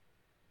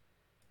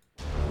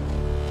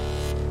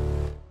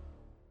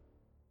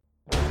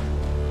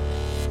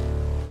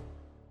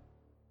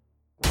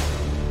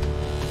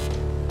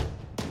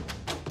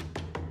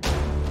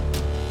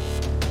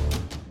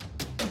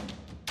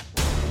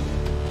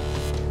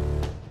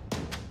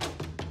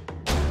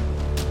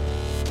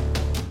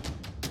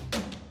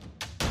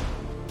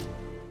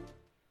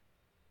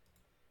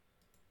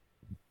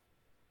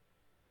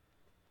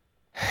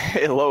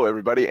Hello,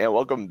 everybody, and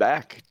welcome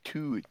back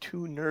to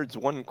Two Nerds,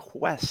 One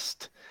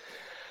Quest.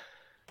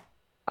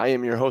 I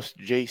am your host,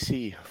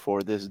 JC,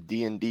 for this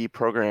D&D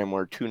program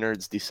where two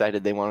nerds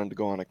decided they wanted to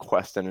go on a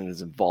quest and it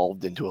is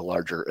evolved into a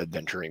larger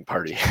adventuring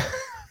party.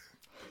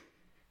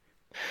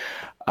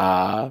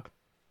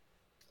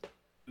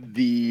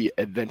 The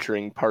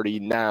adventuring party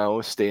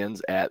now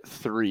stands at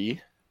 3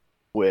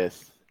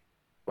 with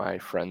my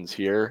friends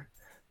here,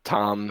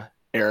 Tom,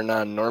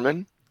 Aaron,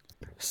 Norman.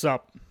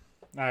 Sup?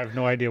 I have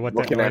no idea what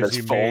Looking that at noise his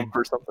you phone made.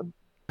 for something.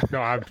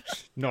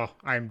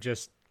 I'm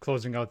just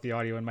closing out the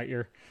audio in my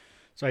ear,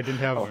 so I didn't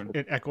have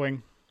it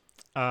echoing.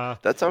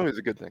 That's always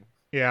a good thing.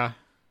 Yeah,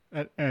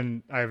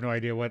 and I have no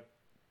idea what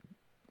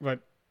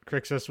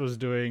Crixus was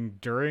doing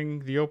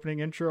during the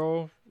opening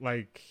intro.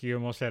 Like he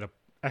almost had a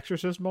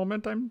exorcist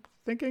moment. I'm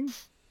thinking.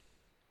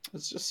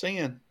 It's just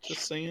singing.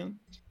 Just giving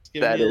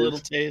That me a is- little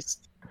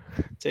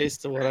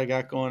taste of what I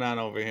got going on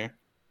over here.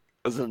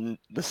 Was the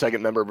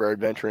second member of our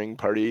adventuring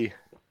party,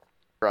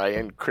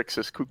 Brian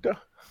Crixus Kukta.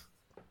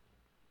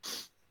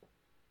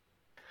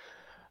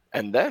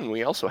 And then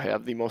we also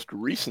have the most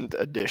recent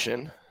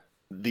addition,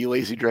 the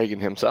Lazy Dragon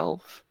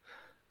himself.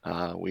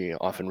 We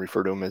often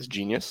refer to him as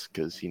Genius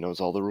because he knows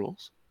all the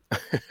rules.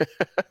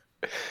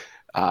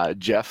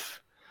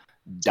 Jeff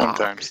Doc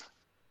Sometimes.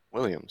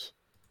 Williams.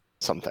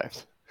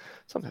 Sometimes.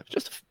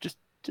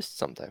 Just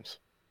sometimes.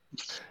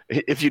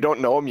 If you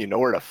don't know him, you know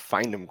where to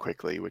find him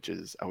quickly, which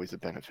is always a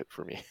benefit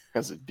for me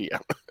as a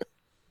DM.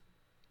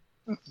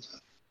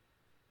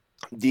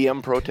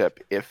 DM pro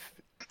tip: if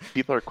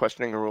people are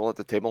questioning a rule at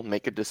the table,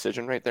 make a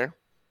decision right there.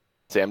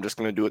 Say, I'm just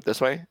going to do it this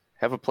way.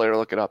 Have a player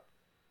look it up,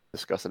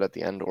 discuss it at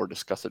the end, or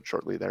discuss it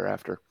shortly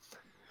thereafter,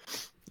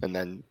 and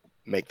then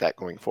make that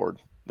going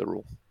forward the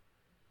rule.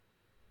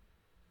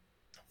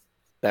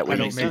 That way, I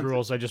don't you make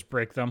rules. I just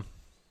break them.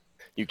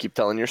 you keep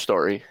telling your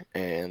story,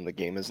 and the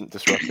game isn't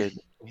disrupted,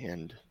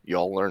 and you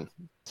all learn.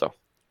 So,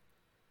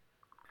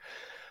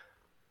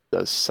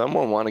 does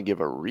someone want to give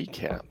a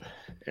recap?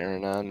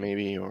 Aaron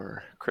maybe,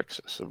 or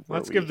Crixus? Of where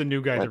Let's give the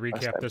new guy the went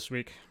last recap time? this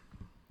week.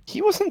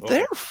 He wasn't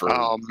there for.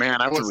 Oh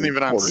man, I wasn't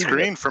even on 3/4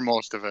 screen for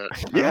most of it.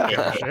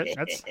 Yeah, Shit,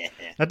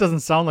 that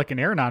doesn't sound like an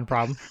Aranon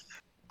problem.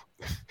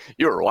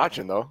 you were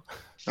watching though.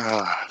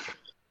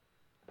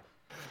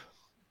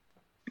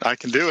 I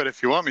can do it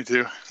if you want me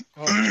to.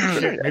 Oh,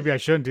 shit. Maybe I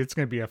shouldn't. It's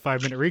going to be a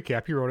 5-minute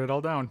recap. You wrote it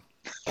all down.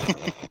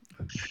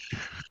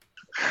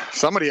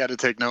 Somebody had to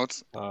take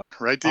notes,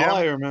 right,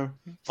 DM?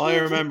 All I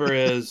remember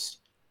is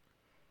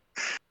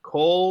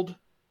cold,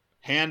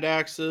 hand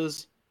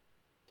axes,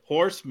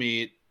 horse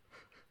meat,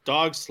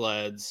 dog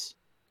sleds.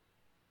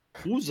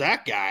 Who's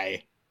that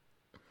guy?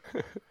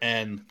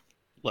 And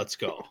let's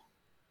go.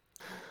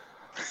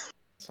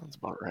 Sounds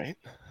about right.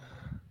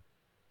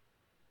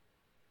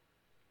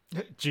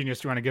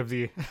 Genius, do you want to give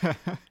the...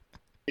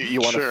 You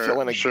want to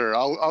fill in a Sure.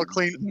 I'll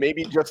clean.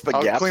 maybe just the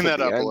I'll gaps clean at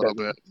that the up a end little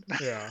and-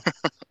 bit. Yeah.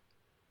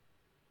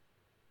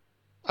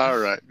 All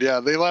right. Yeah,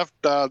 they left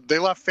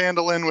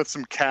Phandalin with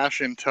some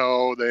cash in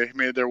tow. They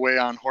made their way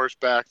on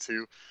horseback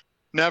to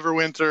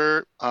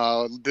Neverwinter.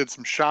 Did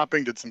some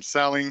shopping, did some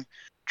selling,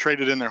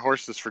 traded in their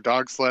horses for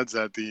dog sleds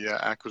at the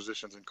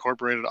Acquisitions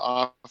Incorporated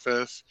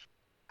office.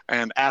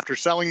 And after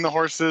selling the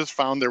horses,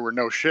 found there were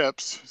no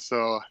ships,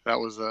 so that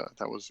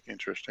was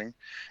interesting.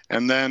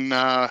 And then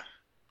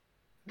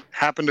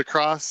happened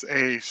across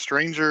a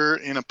stranger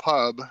in a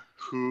pub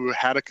who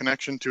had a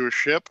connection to a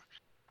ship.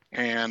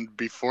 And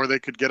before they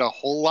could get a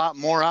whole lot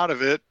more out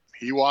of it,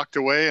 he walked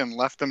away and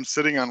left them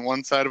sitting on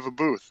one side of a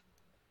booth.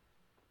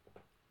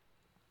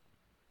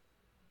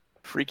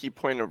 freaky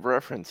point of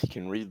reference, he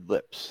can read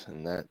lips,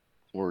 and that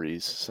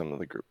worries some of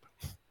the group.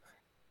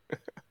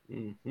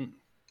 Mm-hmm.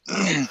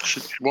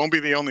 It won't be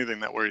the only thing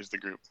that worries the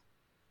group.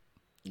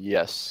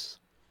 Yes.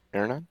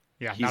 Aaron?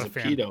 Yeah, He's not a a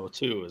fan. pedo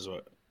too,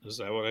 is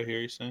that what I hear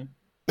you saying?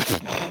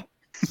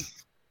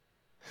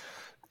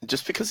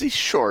 Just because he's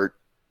short,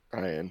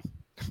 Ryan.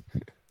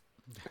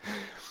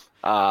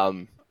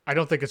 I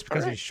don't think it's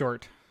because Alright. he's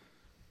short.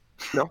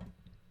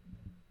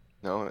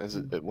 No, is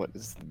it what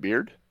is the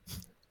beard?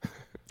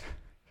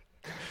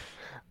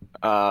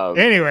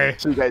 Anyway,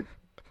 So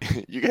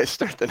you guys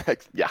start the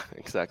next. Yeah,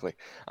 exactly.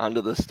 On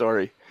to the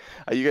story.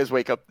 You guys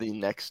wake up the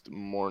next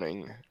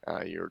morning.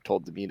 You're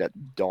told to meet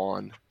at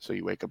dawn, so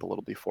you wake up a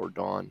little before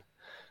dawn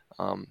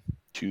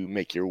to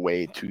make your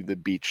way to the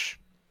beach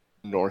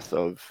north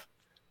of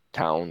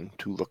town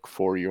to look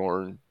for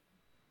your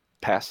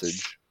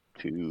passage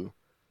to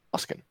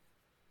Luskan.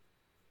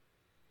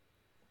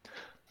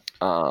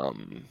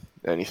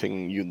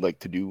 Anything you'd like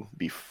to do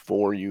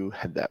before you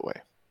head that way?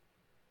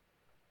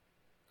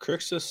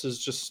 Crixus is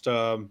just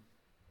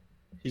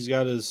he's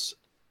got his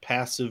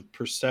passive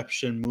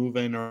perception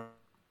moving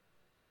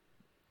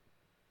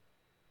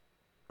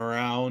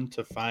around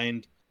to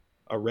find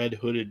a red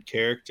hooded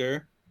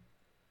character.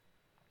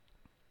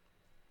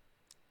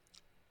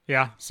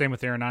 yeah, same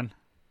with Aranon.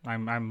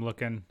 I'm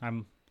looking.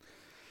 I'm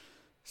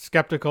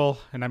skeptical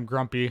and I'm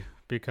grumpy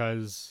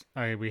because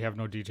we have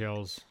no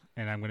details,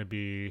 and I'm gonna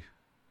be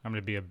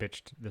a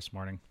bitch this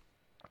morning.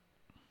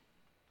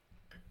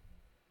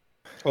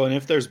 Oh, and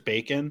if there's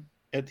bacon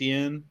at the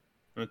inn, I'm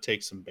gonna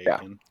take some Yeah.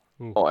 bacon.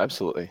 Ooh. Oh,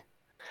 absolutely.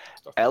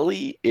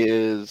 Ellie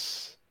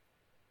is.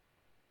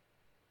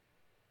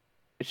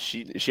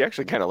 She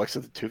actually kind of looks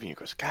at the two of you and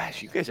goes,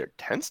 "Guys, you guys are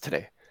tense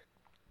today.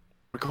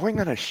 We're going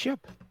on a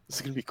ship. This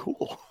is gonna be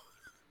cool."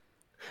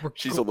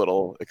 She's a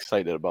little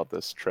excited about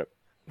this trip.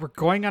 We're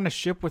going on a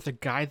ship with a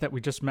guy that we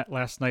just met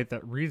last night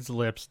that reads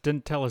lips,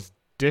 didn't tell us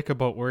dick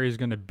about where he's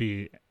going to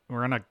be.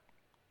 We're on a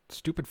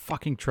stupid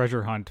fucking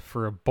treasure hunt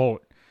for a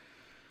boat.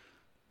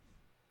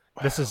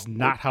 This is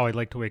not how I'd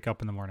like to wake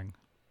up in the morning.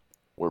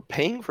 We're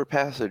paying for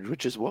passage,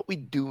 which is what we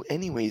do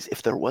anyways.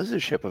 If there was a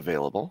ship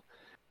available,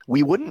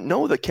 we wouldn't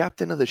know the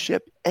captain of the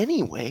ship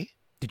anyway.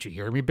 Did you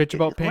hear me bitch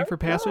about paying for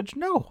passage?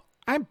 No.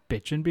 I'm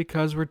bitching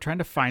because we're trying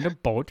to find a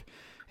boat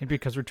and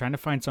because we're trying to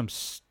find some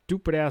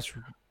stupid ass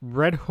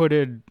red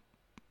hooded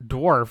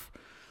dwarf.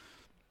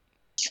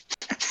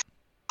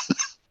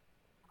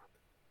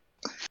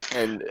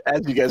 And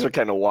as you guys are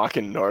kind of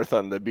walking north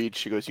on the beach,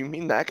 she goes, "You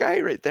mean that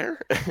guy right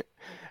there?"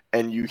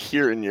 And you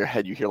hear in your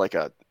head, you hear like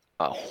a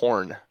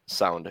horn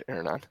sound,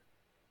 Aaron.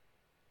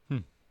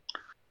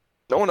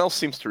 No one else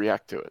seems to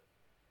react to it.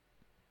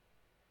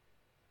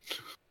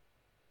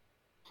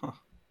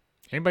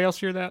 Anybody else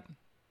hear that?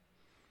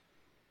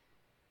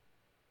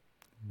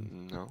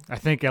 No. I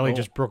think Ellie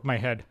just broke my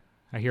head.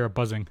 I hear a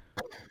buzzing.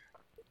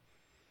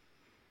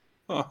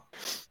 Huh.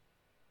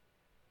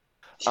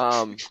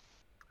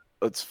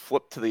 Let's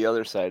flip to the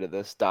other side of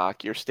this.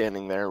 Doc, you're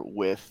standing there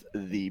with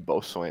the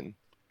boatswain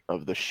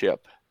of the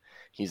ship.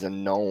 He's a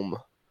gnome,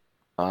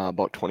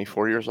 about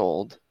 24 years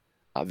old,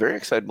 very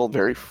excitable,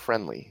 very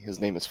friendly.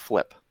 His name is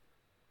Flip.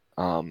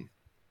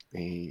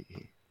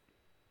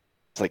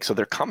 It's like, so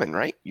they're coming,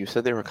 right? You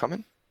said they were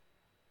coming?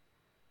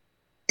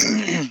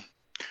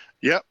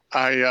 Yep,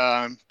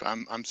 I'm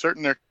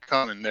certain they're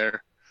coming.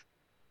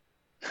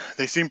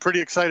 They seem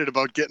pretty excited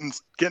about getting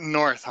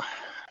north,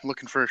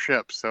 looking for a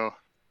ship. So,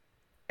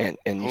 And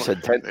you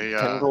said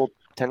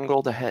 10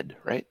 gold ahead,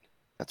 right?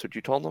 That's what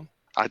you told them?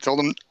 I told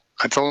them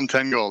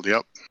 10 gold.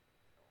 Yep.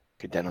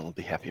 Okay, Denon will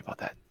be happy about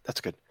that.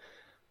 That's good.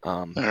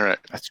 All right.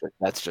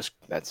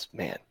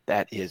 Man,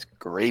 that is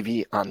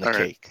gravy on the All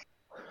right. cake.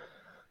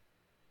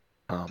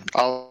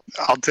 I'll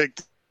take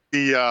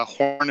the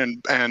horn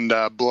and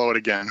blow it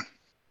again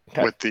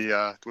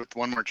with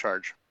one more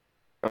charge.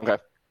 Okay.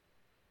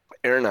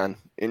 Aaron,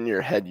 in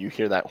your head, you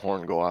hear that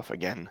horn go off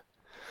again.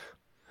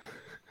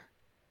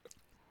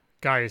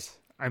 Guys,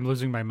 I'm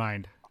losing my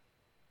mind.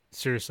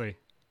 Seriously.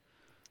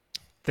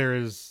 There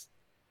is...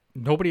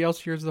 Nobody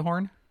else hears the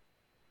horn?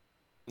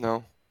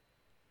 No.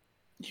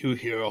 You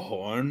hear a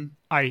horn?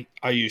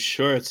 Are you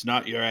sure it's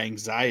not your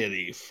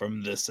anxiety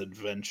from this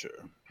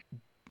adventure?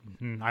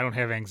 I don't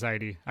have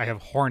anxiety. I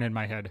have horn in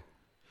my head.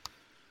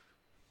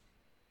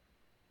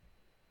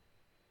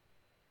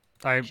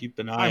 Keep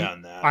an eye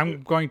on that.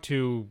 I'm going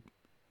to,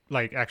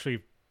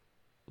 actually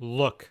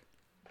look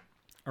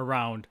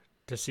around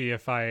to see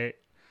if I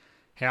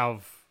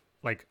have,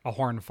 a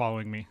horn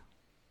following me.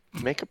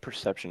 Make a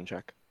perception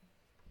check.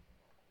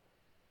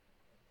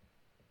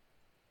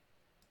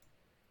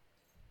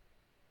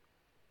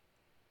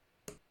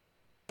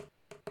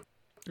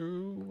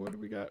 Ooh, what do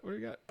we got?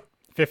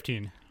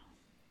 15.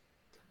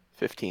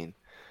 15.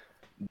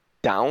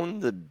 Down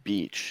the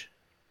beach,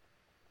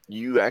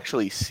 you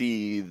actually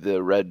see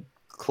the red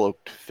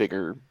cloaked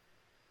figure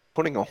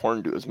putting a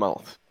horn to his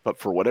mouth, but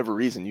for whatever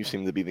reason, you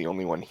seem to be the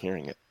only one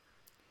hearing it.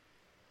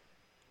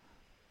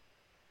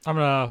 I'm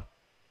going to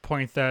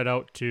point that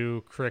out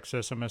to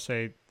Crixus. I'm going to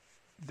say,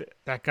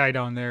 that guy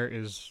down there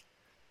is,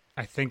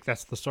 I think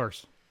that's the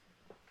source.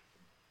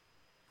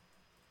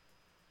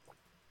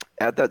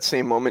 At that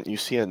same moment, you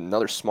see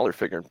another smaller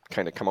figure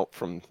kind of come out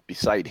from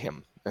beside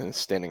him and is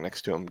standing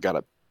next to him. Got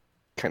a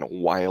kind of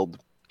wild,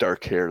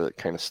 dark hair that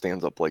kind of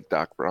stands up like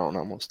Doc Brown,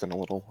 almost in a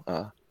little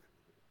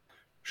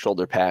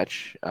shoulder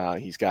patch.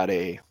 He's got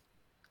a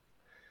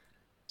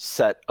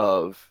set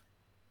of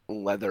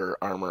leather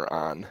armor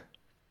on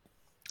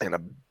and a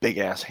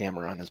big-ass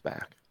hammer on his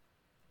back.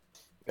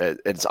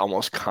 It's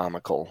almost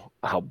comical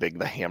how big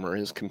the hammer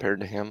is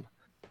compared to him.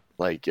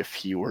 Like, if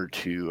he were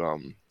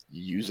to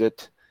use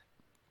it,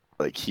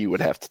 like, he would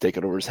have to take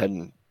it over his head,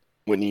 and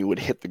when he would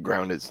hit the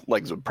ground, his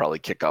legs would probably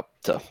kick up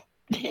to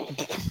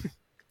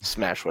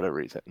smash whatever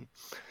he's hitting.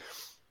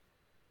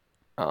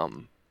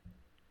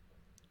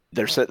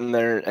 They're sitting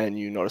there, and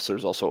you notice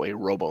there's also a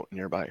rowboat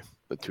nearby,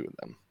 the two of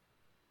them,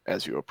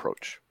 as you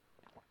approach.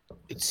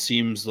 It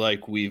seems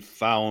like we've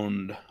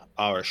found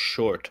our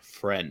short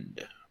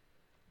friend.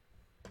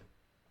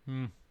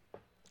 I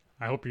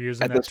hope you're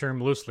using that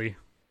term loosely.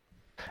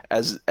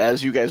 As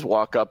you guys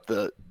walk up,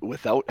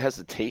 without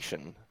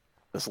hesitation,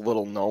 this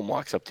little gnome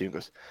walks up to you and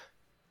goes,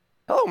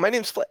 "Hello, my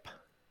name's Flip.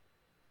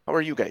 How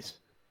are you guys?"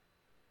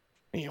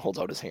 And he holds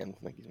out his hand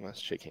like he wants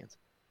to shake hands.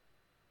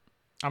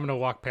 I'm gonna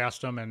walk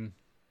past him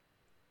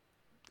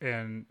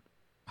and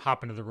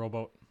hop into the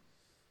rowboat.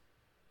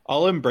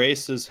 I'll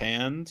embrace his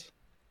hand,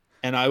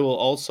 and I will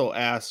also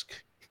ask.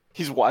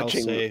 He's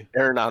watching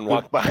Aaron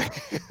walk by,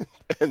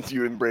 and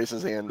you embrace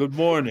his hand. Good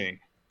morning.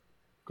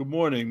 Good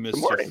morning,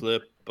 Mr. morning.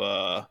 Flip.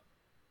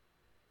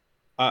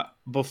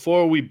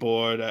 Before we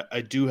board,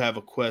 I do have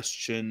a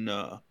question.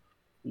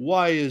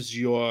 Why is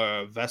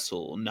your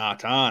vessel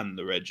not on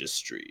the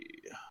registry?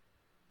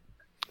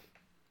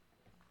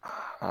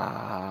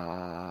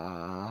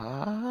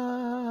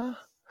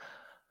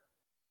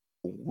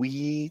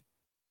 We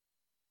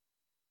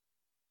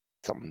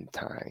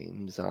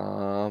sometimes,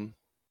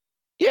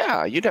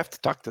 yeah, you'd have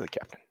to talk to the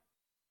captain.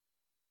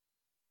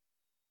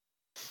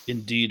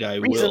 Indeed, I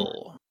Reason.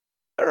 will.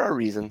 There are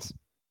reasons.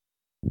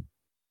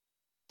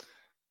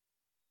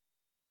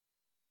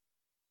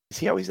 Is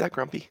he always that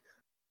grumpy?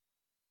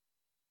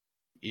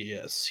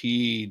 Yes,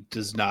 he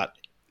does not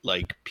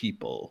like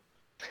people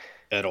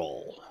at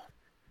all.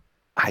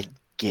 I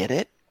get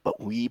it,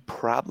 but we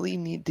probably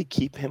need to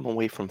keep him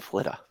away from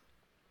Flitta.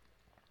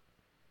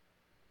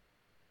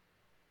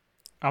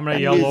 I'm gonna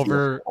That yell is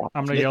over. the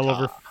I'm gonna yell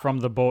over Flitta. from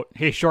the boat.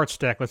 Hey, short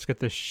stack, let's get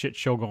this shit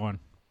show going.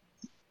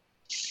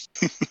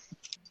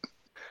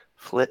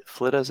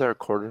 Flitta's our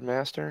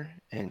quartermaster,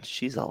 and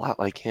she's a lot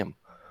like him.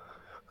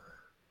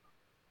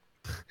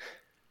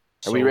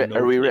 Are we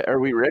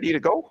ready to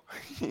go?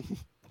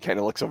 Kind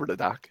of looks over to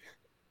Doc.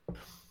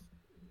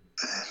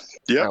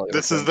 Yep, Now,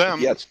 this is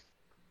them.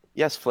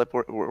 Yes, Flip.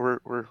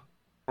 We're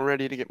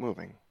ready to get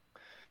moving.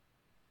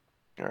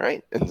 All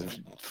right,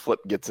 and Flip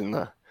gets in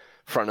the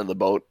front of the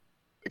boat,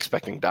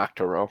 expecting Doc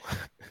to row.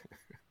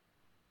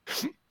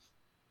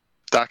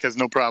 Doc has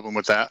no problem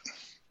with that.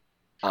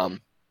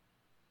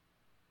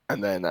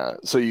 And then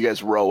so you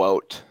guys row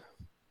out.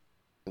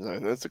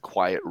 That's a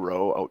quiet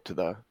row out to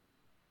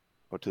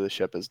the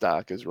ship as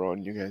Doc is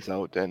rowing you guys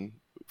out, and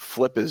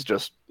Flip is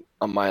just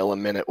a mile a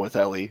minute with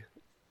Ellie,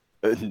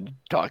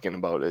 talking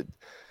about it.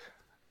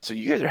 So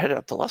you guys are headed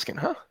up to Luskin,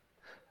 huh?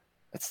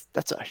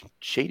 That's a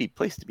shady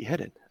place to be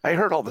headed. I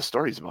heard all the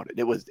stories about it.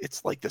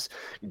 It's like this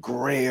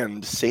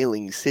grand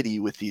sailing city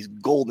with these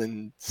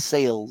golden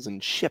sails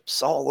and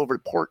ships all over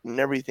the port and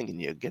everything, and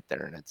you get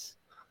there and it's,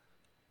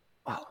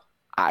 well,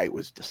 I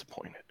was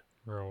disappointed.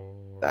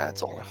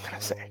 That's all I'm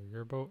gonna say.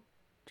 Your boat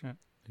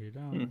gently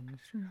down the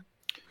stream.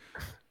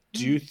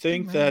 Do you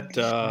think that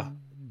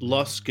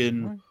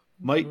Luskin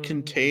might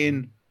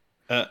contain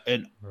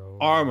an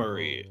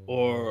armory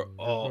or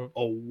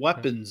a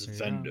weapons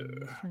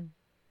vendor?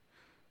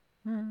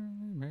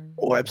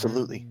 Oh,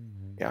 absolutely.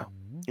 Yeah.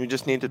 You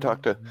just need to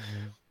talk to,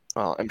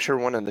 well, I'm sure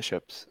one of the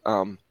ships.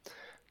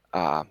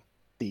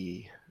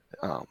 The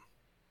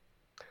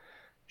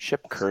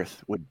ship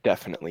Kurth would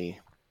definitely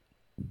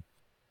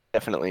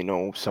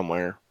know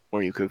somewhere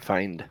where you could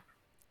find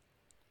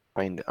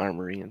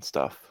armory and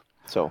stuff.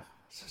 So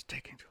This is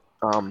taking too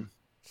long.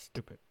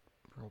 Stupid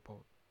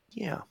rowboat.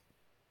 yeah.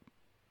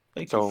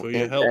 Thank you for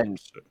your help.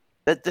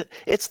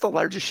 It's the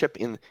largest ship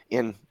in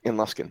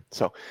Luskin.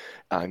 So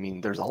I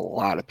mean, there's a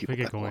lot of If people we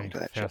get that belong going to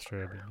that faster,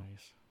 ship. that'd be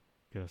nice.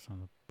 Get us on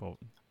the boat.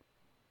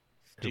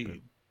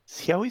 Stupid. Does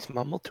he always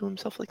mumble to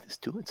himself like this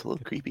too? It's a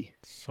little creepy.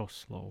 So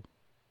slow.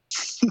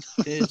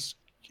 It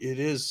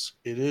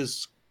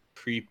is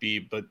creepy,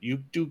 but you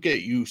do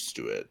get used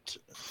to it.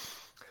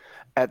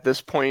 At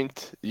this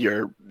point,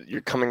 you're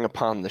coming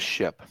upon the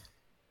ship.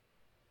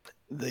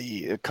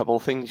 A couple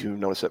of things you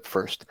notice at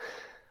first.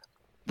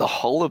 The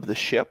hull of the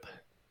ship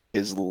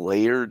is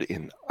layered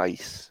in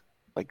ice,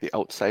 like the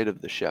outside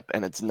of the ship,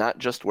 and it's not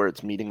just where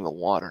it's meeting the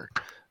water.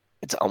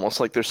 It's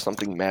almost like there's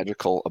something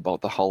magical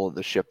about the hull of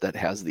the ship that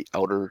has the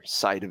outer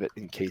side of it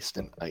encased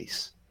in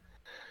ice.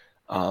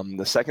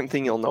 The second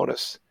thing you'll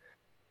notice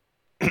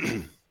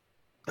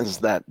is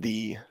that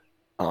the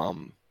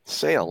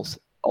sails,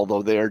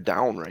 although they are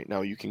down right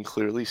now, you can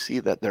clearly see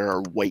that there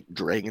are white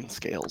dragon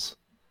scales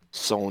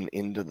sewn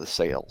into the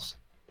sails.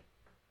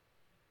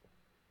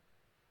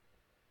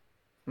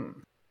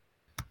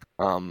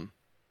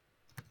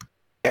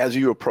 As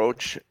you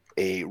approach,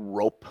 a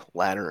rope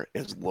ladder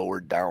is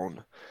lowered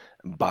down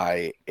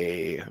by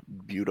a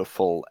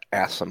beautiful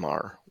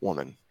Aasimar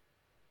woman.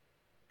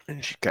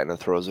 And she kind of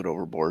throws it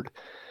overboard.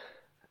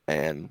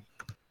 And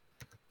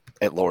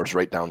it lowers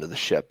right down to the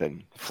ship,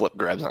 and Flip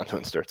grabs onto it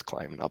and starts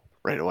climbing up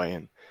right away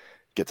and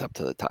gets up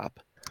to the top.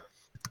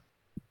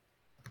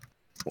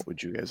 What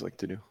would you guys like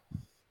to do?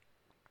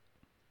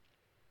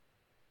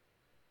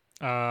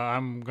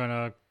 I'm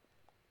gonna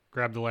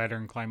grab the ladder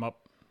and climb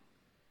up.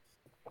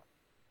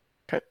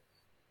 Okay.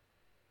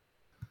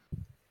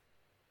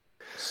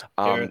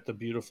 Stare at the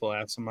beautiful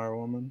Aasimar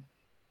woman.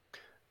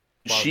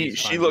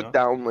 She looked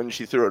down when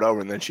she threw it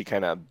over, and then she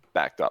kind of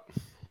backed up.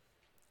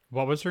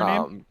 What was her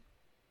name?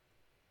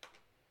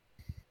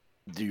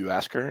 Do you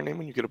ask her name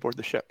when you get aboard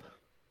the ship?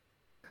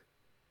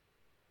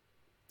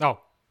 Oh,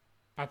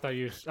 I thought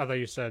you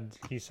said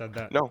he said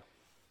that. No,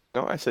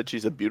 I said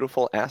she's a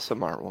beautiful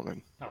Aasimar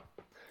woman. Oh,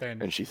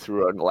 then And she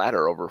threw a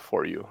ladder over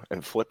for you,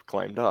 and Flip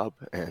climbed up,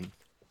 and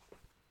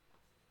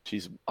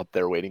she's up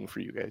there waiting for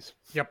you guys.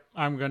 yep.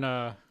 I'm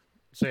gonna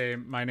say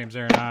my name's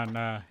Aaron,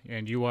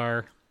 and you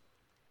are.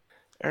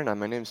 Aaron,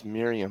 my name's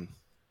Miriam.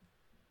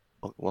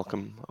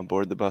 Welcome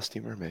aboard the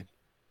Busty Mermaid.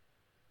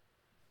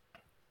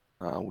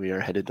 We are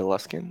headed to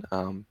Luskin.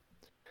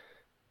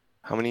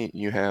 How many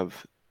you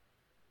have?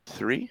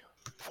 3,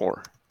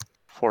 4.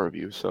 4 of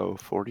you, so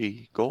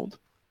 40 gold.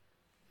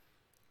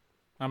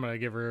 I'm gonna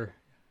give her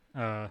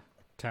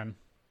 10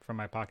 from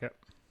my pocket.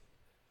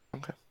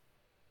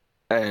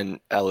 And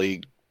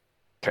Ellie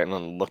kind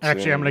of looks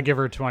Actually, in. I'm gonna give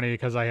her 20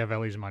 because I have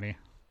Ellie's money.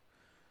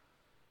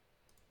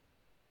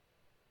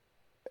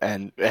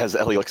 And as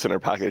Ellie looks in her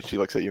pocket, she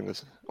looks at you and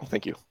goes, "Oh,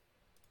 thank you."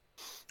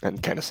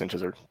 And kind of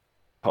cinches her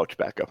pouch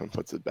back up and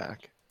puts it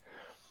back.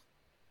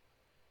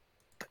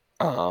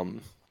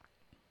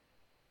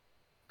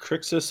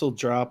 Crixus will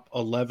drop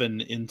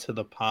 11 into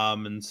the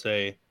palm and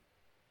say,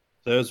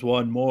 "There's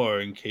one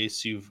more in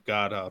case you've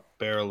got a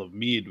barrel of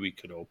mead we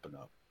could open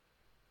up."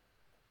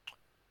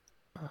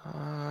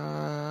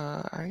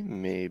 I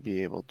may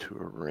be able to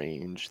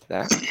arrange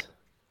that.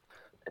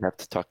 I'd have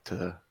to talk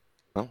to,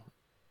 well,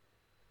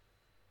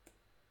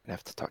 I'd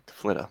have to talk to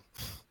Flitta.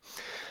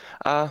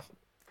 I'll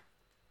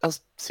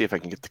see if I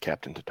can get the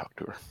captain to talk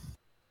to her.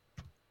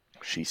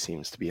 She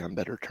seems to be on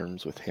better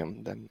terms with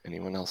him than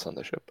anyone else on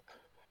the ship.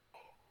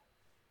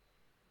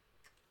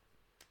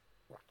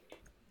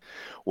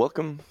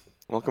 Welcome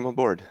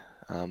aboard.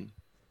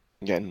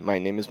 Again, my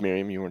name is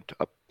Miriam. You weren't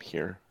up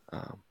here.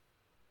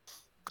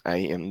 I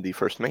am the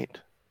first mate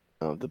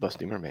of the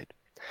Busty Mermaid.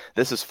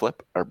 This is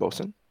Flip, our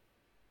bosun.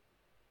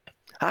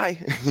 Hi,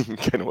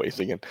 kind of waves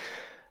again.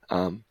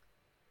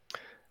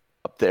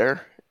 Up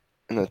there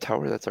in the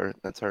tower, that's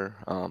our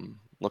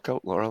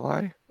lookout,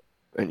 Lorelei.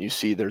 And you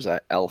see there's an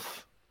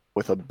elf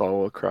with a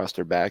bow across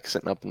her back,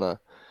 sitting up in the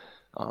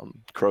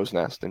crow's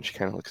nest, and she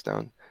kind of looks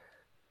down.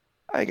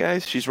 Hi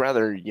guys, she's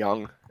rather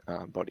young,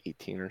 about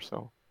 18 or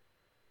so.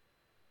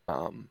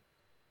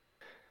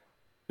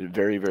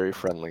 Very, very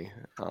friendly.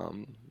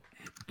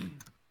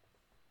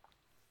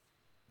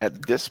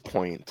 At this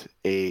point,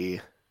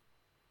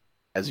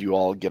 as you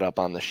all get up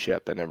on the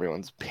ship and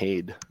everyone's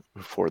paid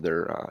for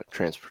their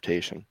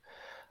transportation,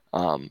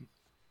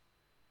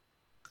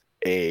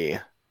 a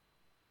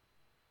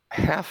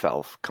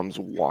half-elf comes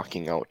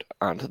walking out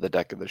onto the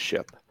deck of the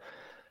ship,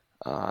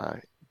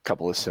 a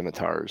couple of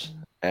scimitars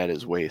at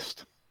his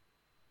waist,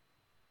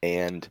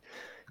 and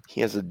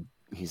he's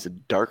a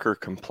darker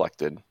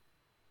complected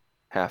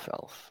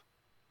half-elf.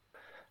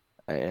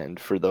 And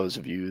for those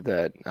of you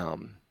that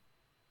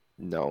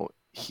know,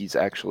 he's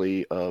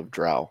actually of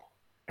Drow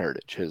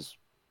heritage.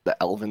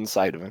 The elven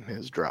side of him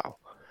is Drow,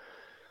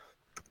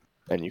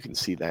 and you can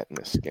see that in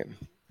his skin.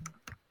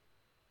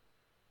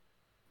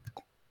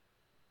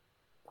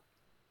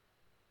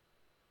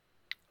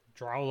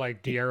 Drow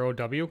like DROW?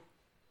 DROW,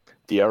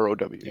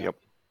 Yeah. yep.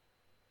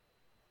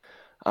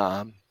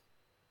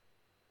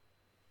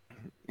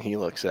 He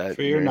looks at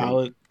For your Miriam.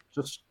 knowledge,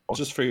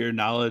 just for your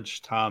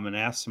knowledge, Tom, and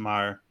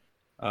Asimar,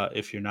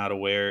 if you're not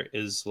aware,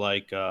 is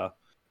like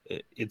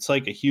it's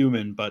like a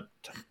human, but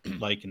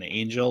like an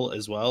angel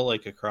as well,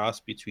 like a cross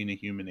between a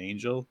human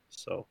angel.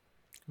 So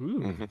Ooh.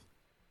 Mhm.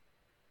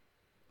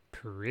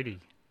 Pretty.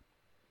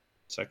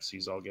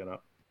 sexy's all get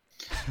up.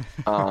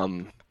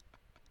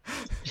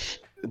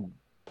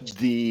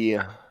 The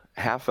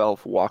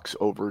half-elf walks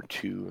over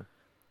to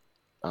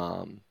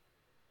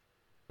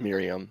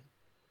Miriam.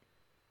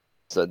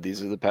 Said,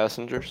 "These are the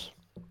passengers?"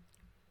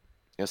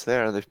 "Yes, they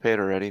are. They've paid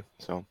already."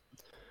 So,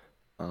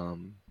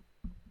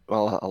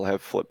 well, I'll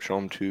have Flip show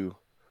them to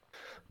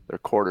their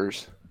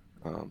quarters.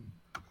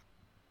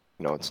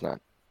 It's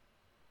not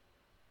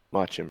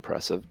much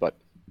impressive, but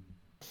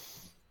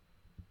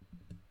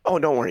oh,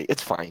 don't worry,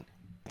 it's fine.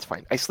 It's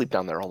fine. I sleep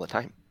down there all the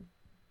time.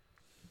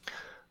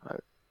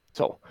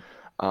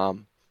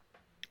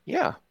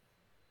 Yeah.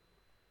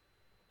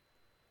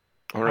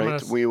 All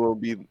right, we will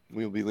be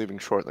leaving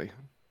shortly.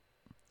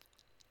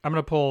 I'm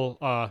gonna pull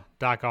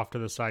Doc off to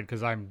the side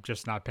because I'm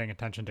just not paying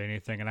attention to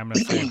anything, and I'm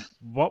gonna say,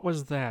 "What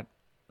was that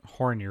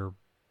horn you're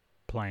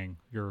playing?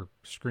 You're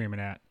screaming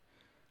at?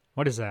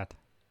 What is that?"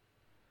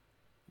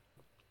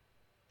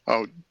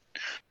 Oh,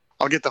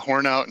 I'll get the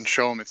horn out and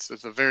show him. It's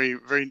a very,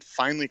 very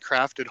finely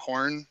crafted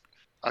horn.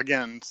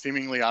 Again,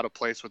 seemingly out of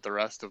place with the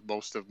rest of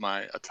most of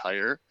my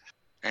attire.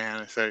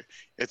 And I say,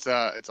 it's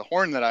a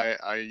horn that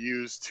I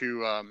use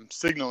to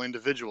signal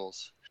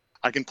individuals.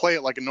 I can play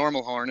it like a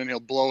normal horn, and he'll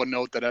blow a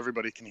note that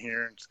everybody can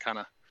hear. It's kind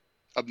of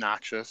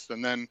obnoxious.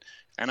 And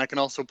I can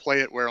also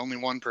play it where only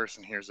one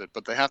person hears it,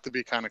 but they have to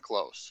be kind of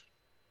close.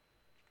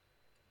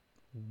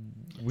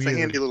 Weird. It's a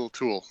handy little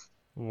tool.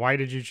 Why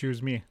did you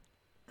choose me?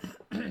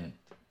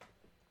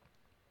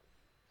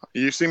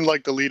 You seem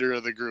like the leader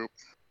of the group.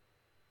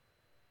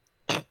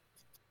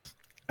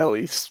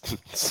 Ellie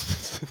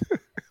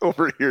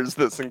overhears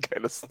this and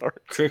kind of snorts.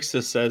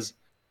 Crixus says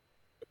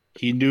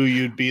he knew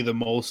you'd be the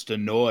most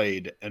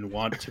annoyed and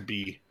want to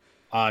be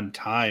on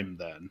time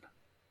then.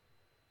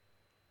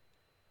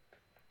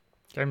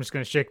 I'm just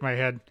gonna shake my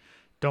head.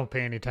 Don't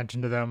pay any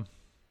attention to them.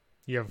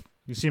 You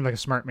seem like a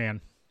smart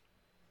man.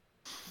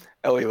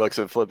 Ellie looks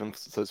at Flip and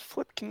says,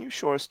 "Flip, can you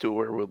show us to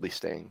where we'll be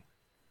staying?"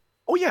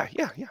 "Oh, yeah.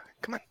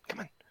 Come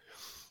on.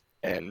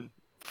 And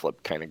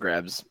Flip kind of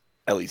grabs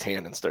Ellie's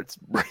hand and starts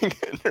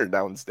bringing her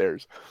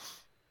downstairs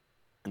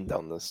and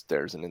down the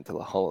stairs and into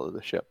the hull of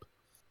the ship.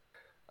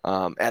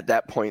 At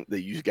that point,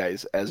 you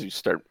guys, as you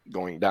start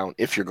going down,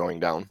 if you're going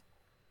down,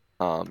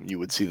 you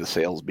would see the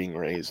sails being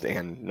raised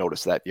and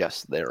notice that,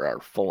 yes, there are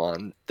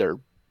full-on, they're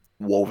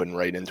woven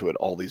right into it,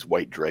 all these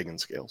white dragon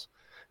scales.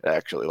 It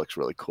actually looks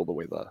really cool the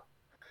way the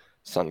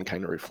sun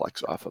kind of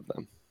reflects off of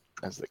them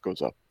as it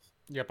goes up.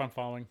 Yep, I'm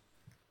following.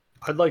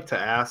 I'd like to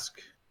ask,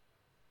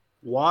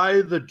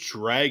 why the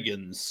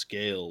dragon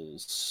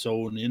scales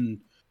sewn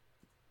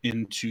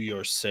into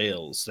your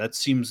sails? That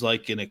seems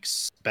like an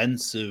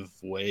expensive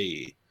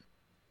way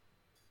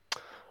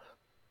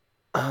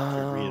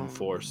to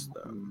reinforce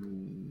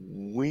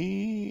them.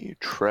 We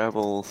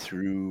travel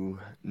through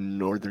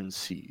northern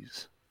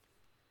seas.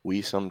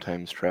 We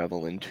sometimes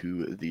travel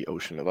into the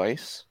ocean of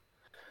ice.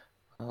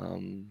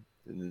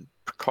 The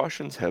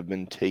precautions have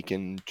been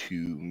taken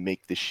to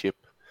make the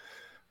ship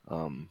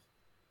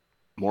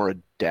more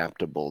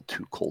adaptable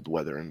to cold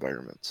weather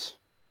environments.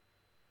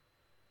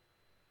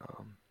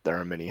 There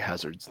are many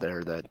hazards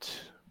there that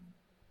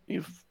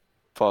you've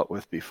fought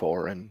with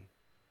before, and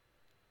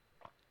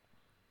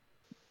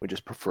we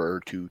just prefer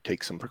to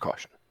take some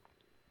precaution.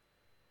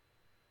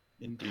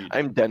 Indeed.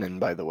 I'm Denon,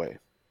 by the way,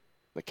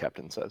 the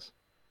captain says.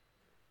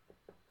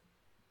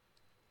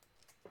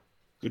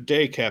 Good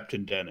day,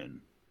 Captain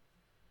Denon.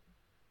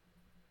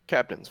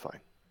 Captain's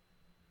fine.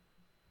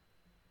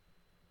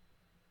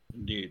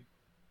 Indeed.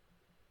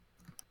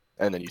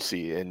 And then you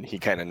see, and he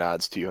kind of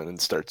nods to you and then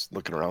starts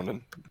looking around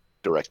and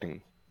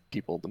directing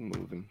people to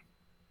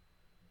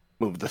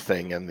move the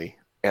thing and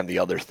the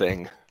other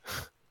thing.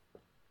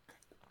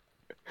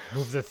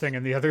 Move the thing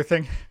and the other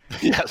thing.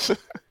 Yes.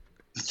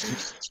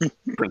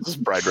 Princess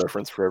Bride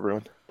reference for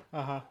everyone.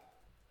 Uh-huh.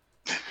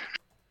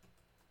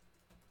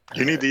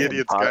 You need the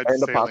Idiot's Guide to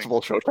and a Sailing.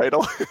 possible show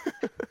title.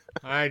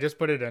 I just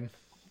put it in.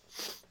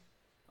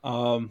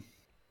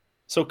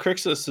 So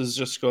Crixus is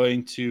just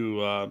going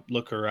to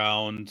look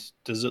around.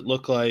 Does it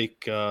look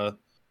like the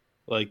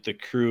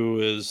crew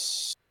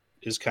is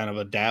kind of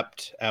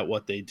adept at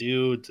what they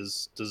do?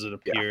 Does it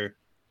appear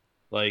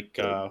like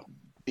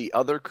the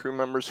other crew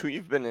members who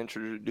you've been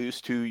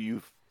introduced to,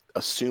 you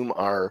assume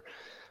are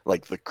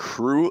like the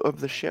crew of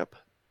the ship.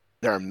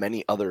 There are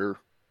many other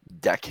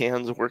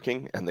deckhands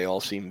working, and they all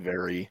seem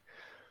very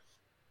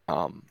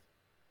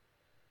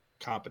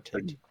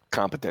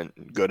competent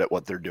and good at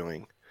what they're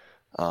doing.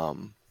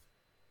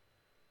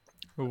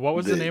 What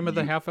was the name of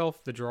the half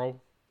elf? The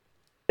drow?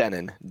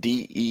 Denon.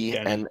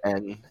 Dennan.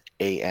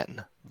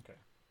 Okay.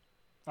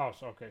 Oh,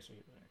 so okay. So,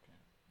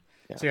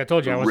 Yeah. see, I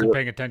told you I wasn't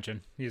paying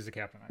attention. He's the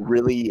captain.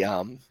 Really,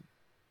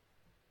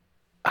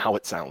 how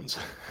it sounds.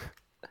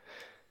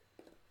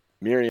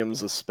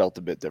 Miriam's is spelt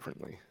a bit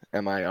differently.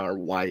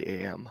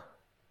 Miryam.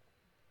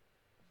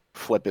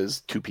 Flip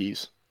is 2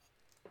 P's.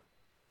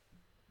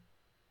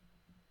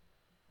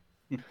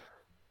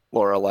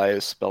 Lorelei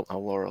is spelt how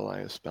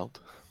Lorelei is spelt.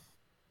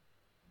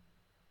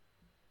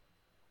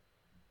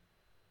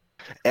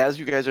 As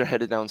you guys are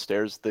headed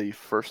downstairs, the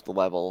first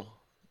level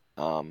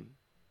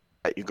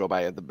that you go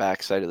by at the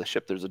back side of the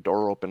ship, there's a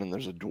door open and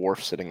there's a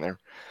dwarf sitting there.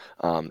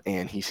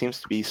 And he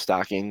seems to be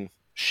stocking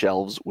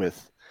shelves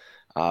with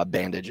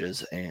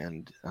bandages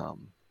and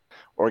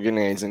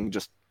organizing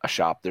just a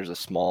shop. There's a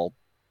small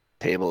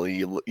table.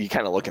 You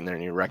kind of look in there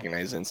and you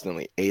recognize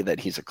instantly, A, that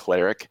he's a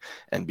cleric,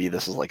 and B,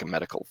 this is like a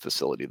medical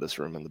facility, this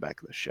room in the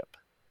back of the ship.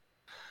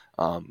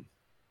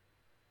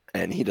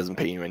 And he doesn't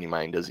pay you any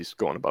mind as he's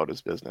going about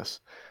his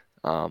business.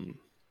 And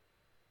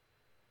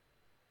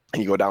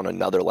you go down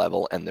another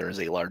level and there is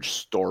a large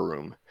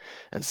storeroom,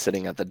 and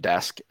sitting at the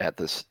desk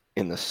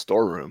in the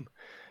storeroom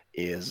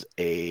is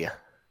a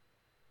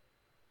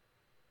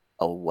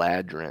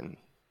ladrin,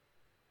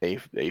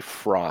 a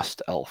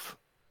frost elf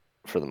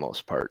for the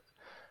most part.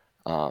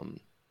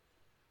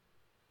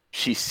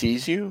 She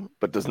sees you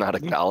but does not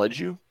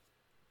acknowledge you.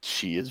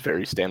 She is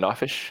very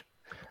standoffish.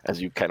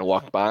 As you kind of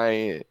walk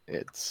by,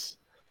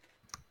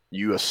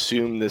 you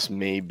assume this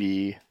may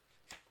be,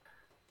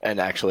 and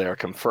actually are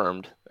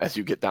confirmed as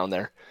you get down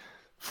there.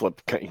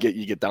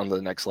 You get down to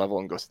the next level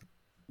and goes,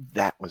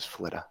 that was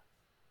Flitta.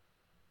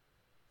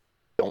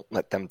 Don't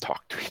let them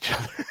talk to each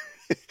other.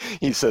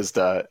 He says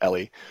to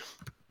Ellie,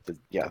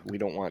 yeah, we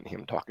don't want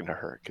him talking to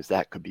her because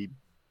that could be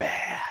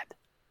bad.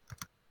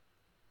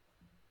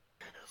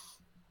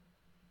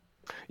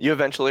 You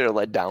eventually are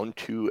led down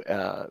to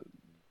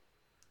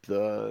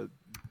the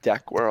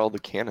deck where all the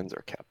cannons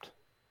are kept.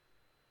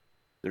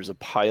 There's a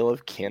pile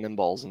of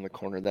cannonballs in the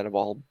corner that have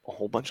a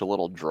whole bunch of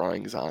little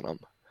drawings on them.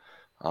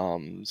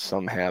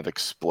 Some have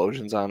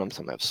explosions on them.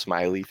 Some have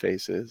smiley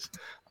faces.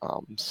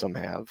 Some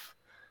have,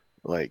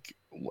 like,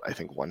 I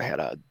think one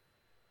had a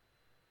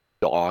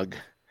dog.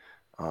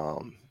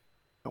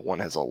 One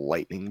has a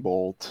lightning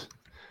bolt.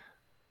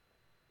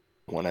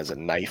 One has a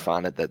knife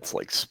on it that's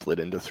like split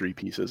into 3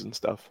 pieces and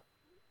stuff.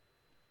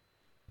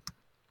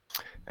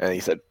 And he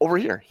said, over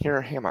here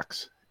are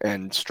hammocks.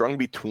 And strung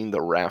between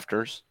the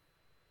rafters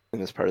in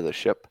this part of the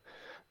ship,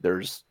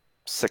 there's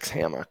 6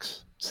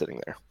 hammocks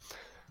sitting there.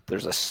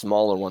 There's a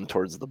smaller one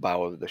towards the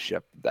bow of the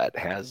ship that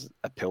has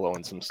a pillow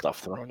and some stuff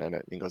thrown in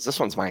it. And he goes, this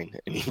one's mine.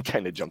 And he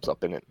kind of jumps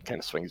up in it and kind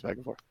of swings back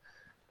and forth.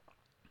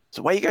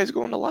 So why you guys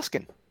going to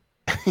Luskin?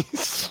 He's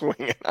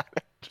swinging on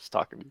it, just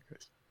talking to you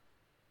guys.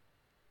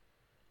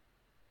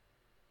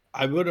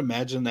 I would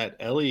imagine that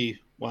Ellie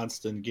wants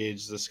to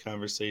engage this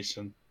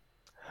conversation.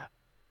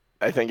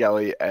 I think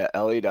Ellie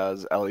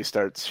does. Ellie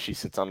starts. She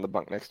sits on the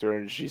bunk next to her,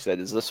 and she said,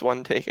 "Is this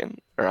one taken?"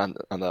 Or on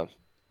the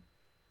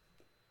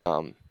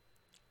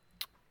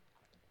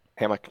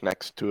hammock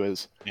next to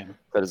his. Yeah.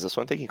 Said, "Is this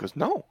one taken?" He goes,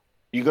 "No.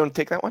 You going to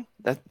take that one?"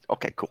 That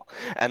okay, cool.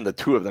 And the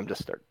two of them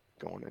just start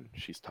going, and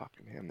she's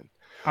talking to him. And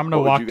I'm gonna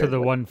what would walk you to guys the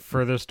like? one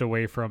furthest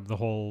away from the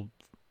whole.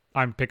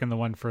 I'm picking the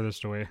one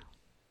furthest away.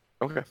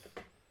 Okay.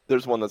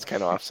 There's one that's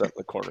kind of offset in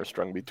the corner,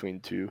 strung between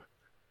two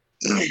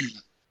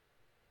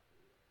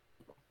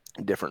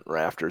different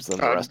rafters than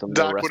the rest of them.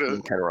 The Doc rest would of them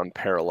have kind of run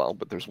parallel,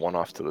 but there's one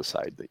off to the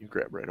side that you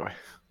grab right away.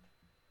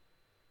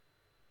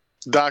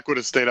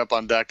 stayed up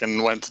on deck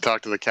and went to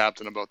talk to the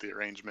captain about the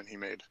arrangement he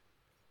made.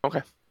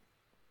 Okay.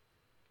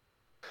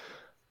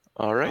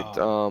 All right.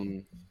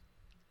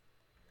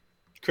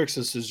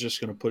 Crixus is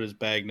just going to put his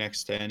bag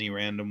next to any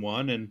random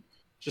one and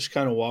just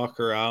kind of walk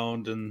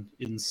around and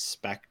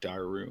inspect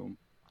our room.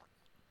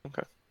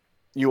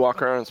 You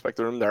walk around and inspect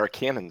the room. There are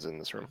cannons in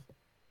this room,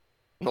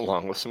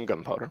 along with some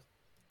gunpowder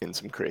in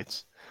some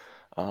crates.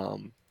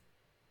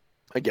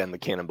 Again, the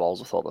cannonballs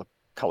with all the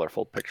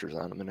colorful pictures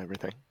on them and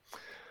everything.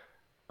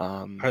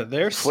 Are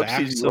there Flip sees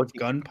sacks you of looking-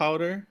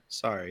 gunpowder?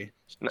 Sorry,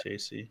 No.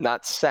 JC.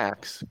 Not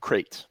sacks,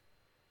 crates.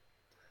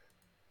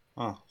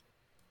 Oh,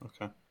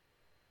 okay.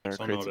 There are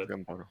So crates noted.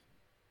 of gunpowder.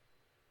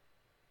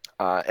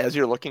 As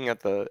you're looking at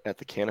the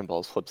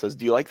cannonballs, Flip says,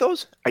 "Do you like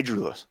those? I drew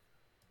those."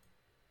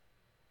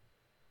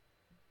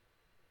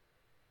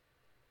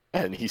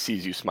 And he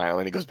sees you smile,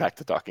 and he goes back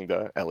to talking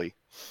to Ellie.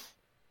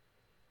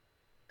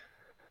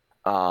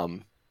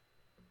 On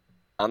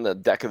the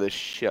deck of the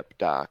ship,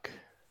 Doc,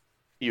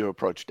 you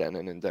approach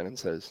Denon, and Denon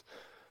says,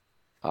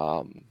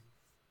 "All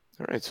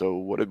right, so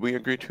what did we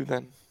agree to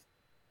then?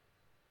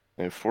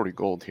 I have 40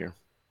 gold here."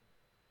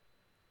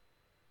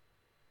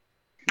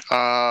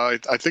 I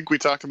think we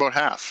talked about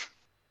half.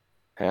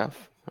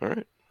 Half? All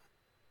right.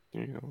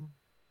 Here you go.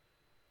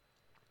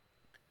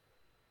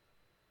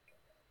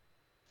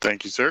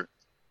 Thank you, sir.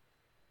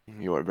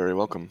 You are very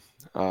welcome.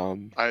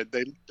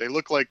 They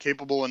look like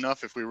capable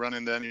enough. If we run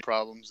into any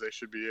problems, they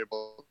should be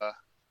able,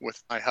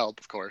 with my help,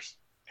 of course,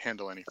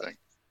 handle anything.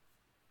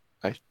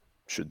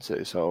 Should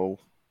say so.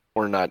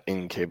 We're not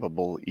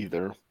incapable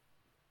either.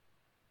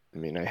 I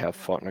mean, I have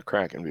fought in a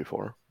Kraken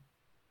before.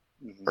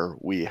 Mhm. Or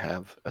we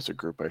have, as a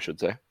group, I should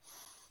say.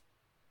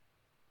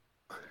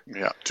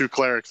 Yeah, 2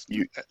 clerics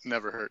You-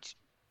 never hurts.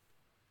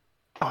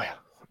 Oh, yeah.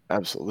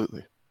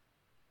 Absolutely.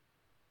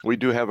 We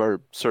do have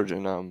our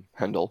surgeon,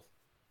 Hendel.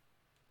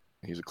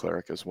 He's a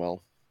cleric as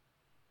well.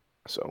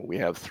 So we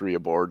have 3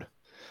 aboard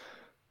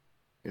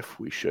if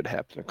we should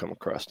happen to come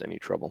across any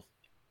trouble.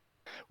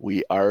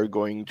 We are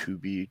going to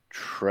be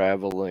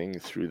traveling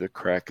through the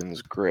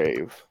Kraken's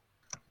grave.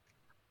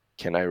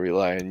 Can I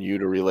rely on you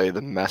to relay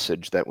the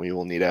message that we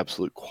will need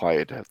absolute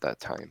quiet at that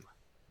time?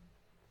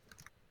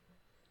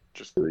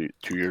 Just To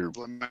your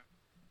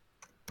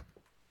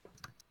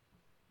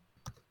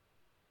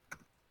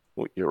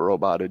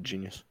roboted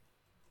genius.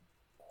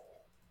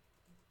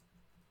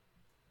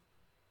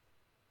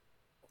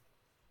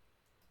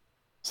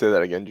 Say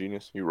that again,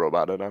 genius. You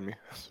roboted on me.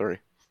 Sorry.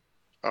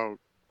 oh,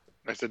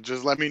 I said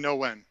just let me know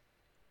when.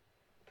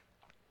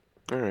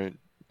 All right.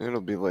 It'll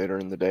be later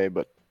in the day,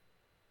 but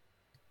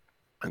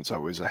it's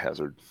always a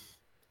hazard.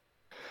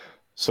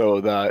 So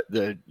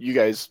the you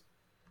guys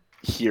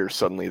hear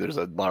suddenly there's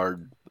a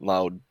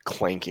loud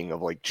clanking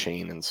of like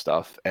chain and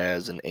stuff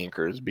as an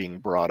anchor is being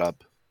brought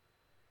up.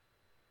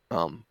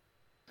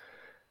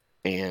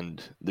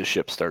 And the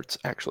ship starts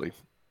actually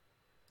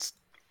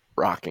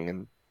rocking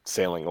and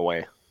sailing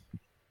away.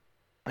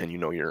 And you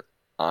know you're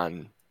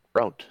en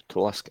route to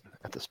Luskin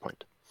at this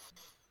point.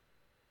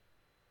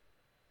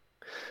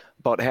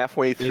 About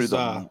halfway through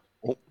oh,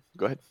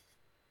 go ahead.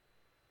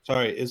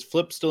 Sorry, is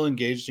Flip still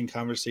engaged in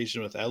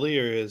conversation with Ellie,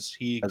 or is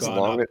he As gone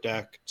long up as-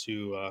 deck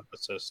to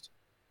assist?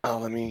 Oh,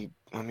 let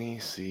me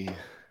see.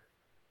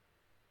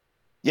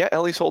 Yeah,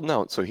 Ellie's holding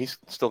out, so he's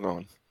still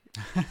going.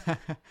 All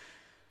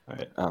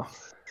right. Oh.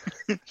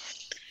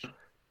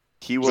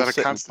 He Was will that a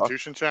sit and talk-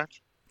 Constitution check?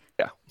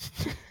 Yeah.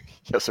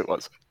 Yes, it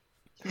was.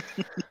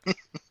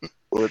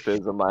 Flip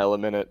is a mile a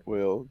minute.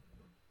 Will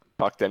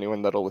talk to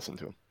anyone that'll listen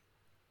to him.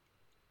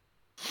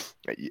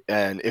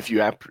 And if you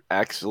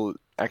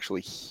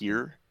actually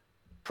hear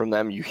from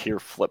them, you hear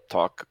Flip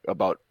talk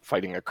about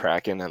fighting a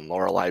Kraken and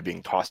Lorelei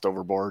being tossed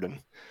overboard,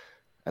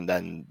 and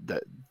then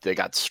they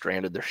got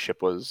stranded. Their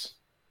ship was,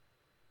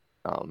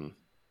 and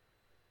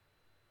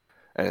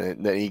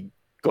then he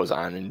goes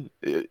on,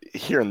 and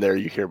here and there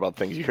you hear about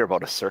things. You hear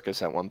about a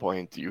circus at one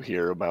point. You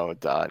hear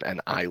about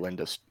an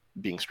island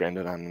being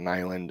stranded on an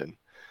island, and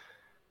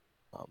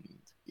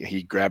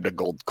he grabbed a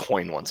gold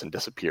coin once and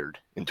disappeared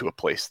into a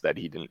place that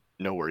he didn't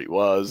know where he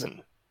was,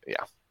 and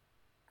yeah.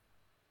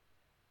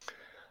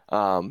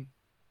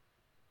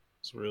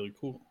 It's really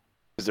cool.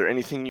 Is there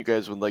anything you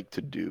guys would like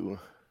to do?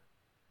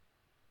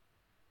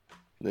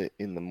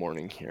 in the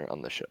morning here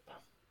on the ship.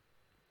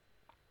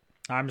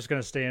 I'm just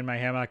gonna stay in my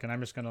hammock and I'm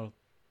just gonna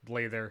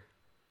lay there.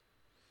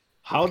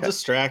 How Okay.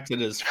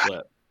 distracted is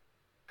Flip?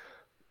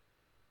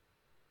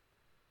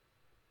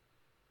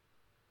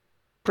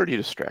 Pretty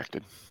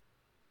distracted.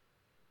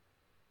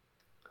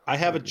 I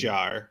have a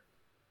jar.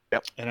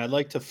 Yep. And I'd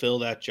like to fill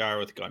that jar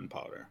with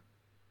gunpowder.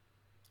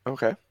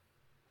 Okay.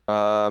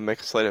 Make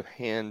a sleight of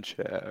hand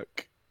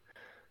check.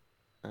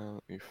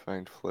 Let me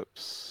find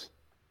Flip's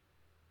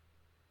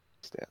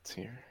stats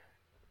here.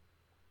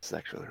 This is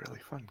actually really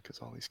fun because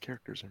all these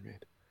characters are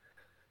made.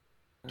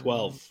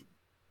 12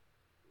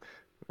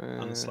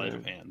 on the sleight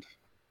of Uh, hand.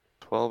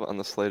 12 on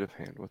the sleight of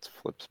hand. What's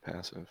Flip's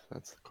passive?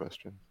 That's the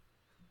question.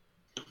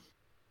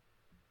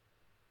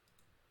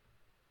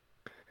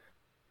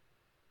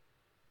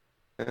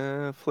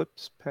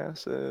 Flip's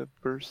passive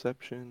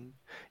perception.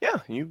 Yeah,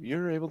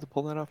 you're able to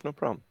pull that off, no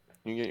problem.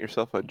 You get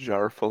yourself a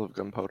jar full of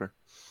gunpowder.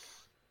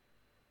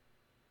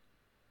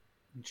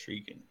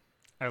 Intriguing.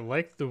 I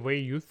like the way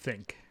you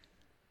think.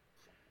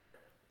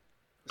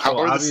 How So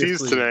are the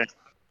seas obviously- today?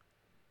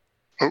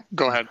 Oh,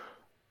 go ahead.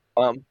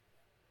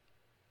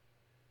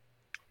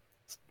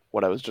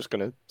 What I was just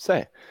gonna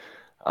say.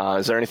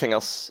 Is there anything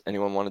else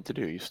anyone wanted to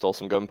do? You stole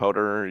some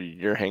gunpowder.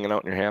 You're hanging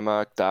out in your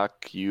hammock.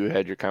 Doc, you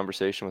had your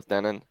conversation with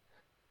Denon.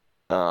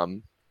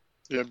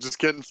 Yeah, just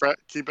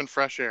keeping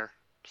fresh air,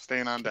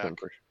 staying on deck.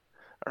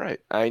 All right.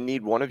 I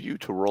need one of you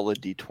to roll a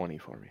d20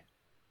 for me.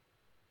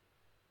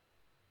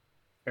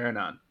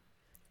 Aranon.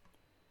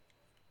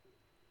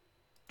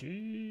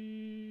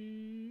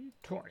 D20.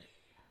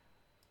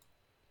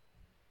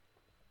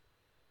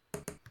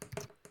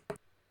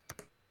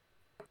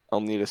 I'll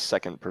need a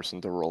second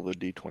person to roll the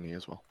d20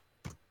 as well.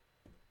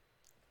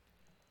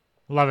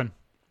 11.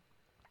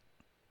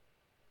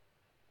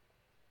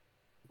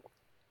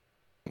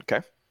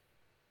 Okay.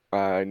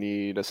 I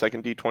need a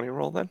second d20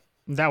 roll then.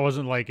 That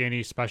wasn't like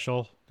any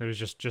special. It was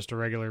just a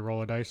regular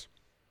roll of dice.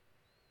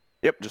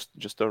 Yep,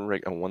 just a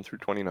 1 through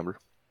 20 number.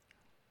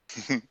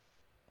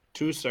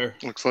 2, sir.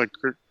 Looks like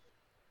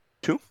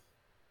 2.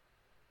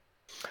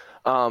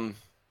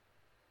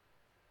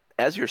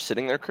 As you're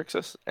sitting there,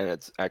 Crixus, and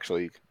it's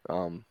actually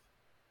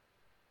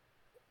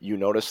you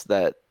notice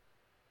that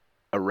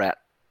a rat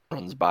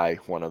runs by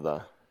one of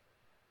the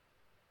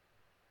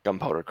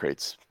gunpowder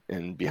crates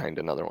and behind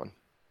another one.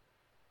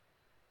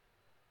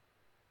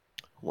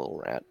 A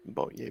little rat,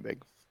 about yay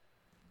big.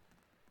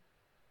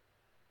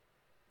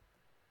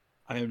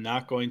 I am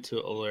not going to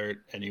alert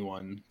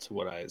anyone to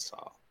what I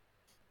saw.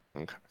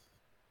 Okay.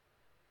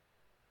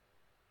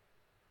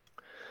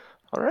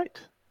 All right.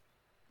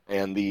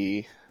 And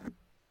the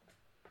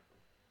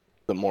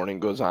morning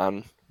goes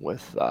on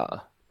with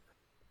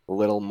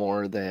little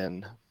more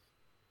than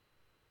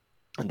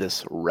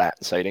this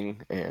rat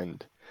sighting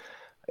and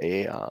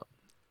a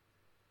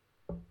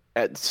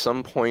at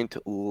some point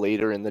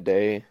later in the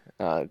day,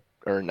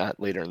 or not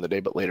later in the day,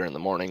 but later in the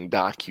morning,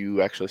 Doc,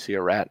 you actually see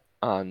a rat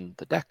on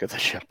the deck of the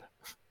ship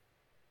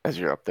as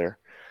you're up there.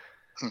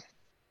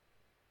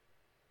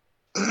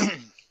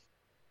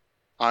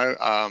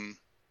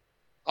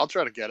 I'll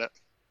try to get it.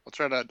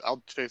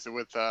 I'll chase it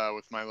with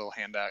my little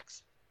hand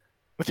axe.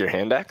 With your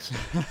hand axe?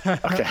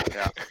 Okay.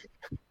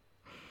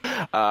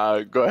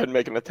 Yeah. Go ahead and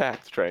make an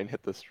attack to try and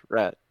hit this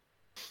rat.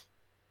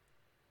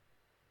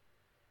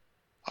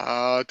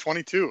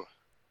 22.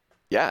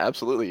 Yeah,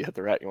 absolutely. You hit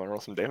the rat. You want to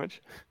roll some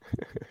damage?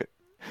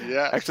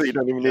 Yeah. Actually, you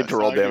don't even need Yes, to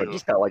roll I damage. do.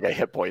 Just got like a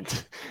hit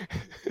point.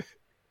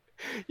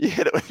 You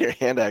hit it with your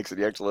hand axe and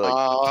you actually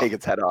take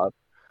its head off.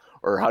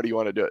 Or how do you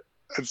want to do it?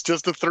 It's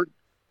just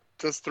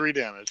just 3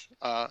 damage.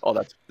 Oh,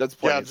 that's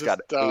plenty. Yeah, It's got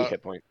just, 8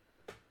 hit points.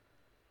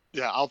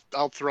 Yeah,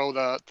 I'll throw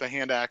the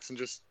hand axe and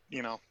just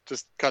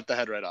cut the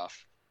head right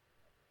off.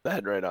 The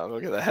head right off.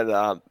 Okay,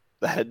 the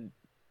head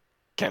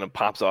kind of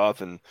pops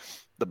off and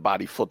the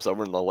body flips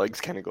over and the legs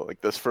kind of go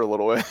like this for a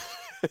little bit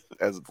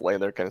as it's laying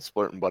there, kind of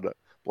splurting blood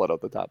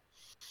out the top.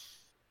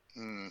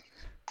 Hmm.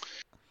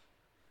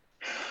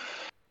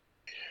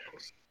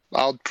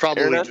 I'll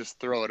probably Aaron?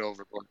 just throw it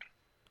overboard.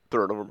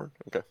 Throw it overboard.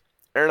 Okay.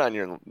 Aaron,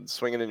 you're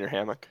swinging in your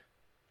hammock.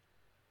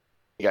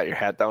 You got your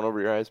hat down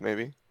over your eyes,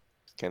 maybe?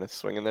 Just kind of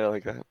swinging there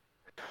like that.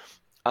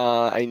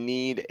 I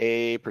need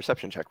a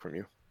perception check from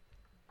you.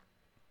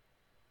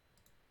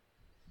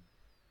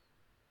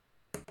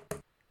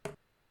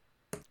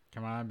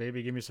 Come on,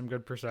 baby, give me some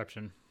good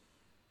perception.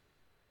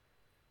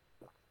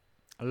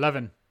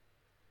 11.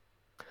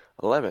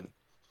 11.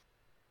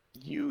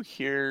 You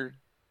hear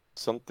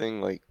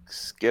something like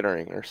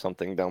skittering or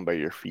something down by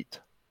your feet.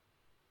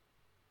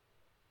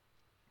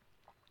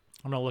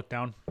 I'm gonna look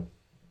down.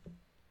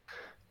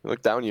 You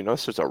look down, you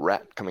notice there's a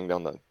rat coming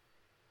down the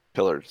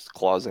pillar, his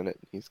claws in it.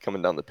 He's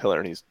coming down the pillar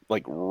and he's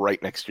like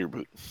right next to your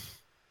boot.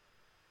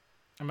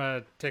 I'm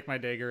gonna take my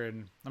dagger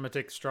and I'm gonna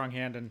take strong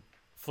hand and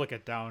flick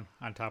it down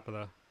on top of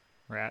the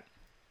rat.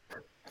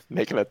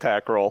 Make an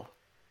attack roll.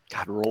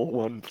 God, roll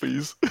 1,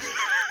 please.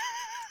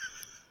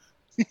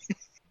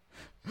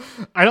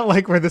 I don't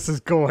like where this is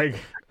going.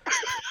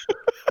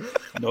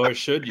 Nor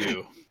should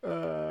you.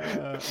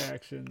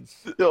 Actions.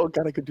 Oh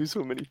God, I could do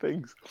so many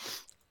things.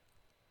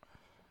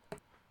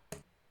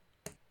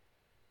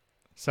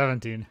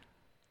 17.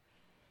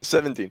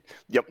 17.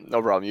 Yep,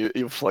 no problem.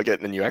 You flick it,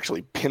 and then you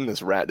actually pin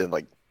this rat and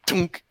like,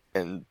 tunk,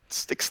 and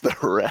sticks the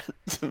rat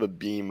to the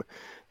beam.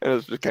 And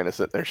it's just kind of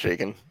sitting there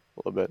shaking a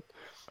little bit.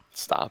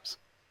 Stops.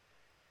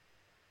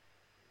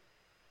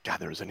 God,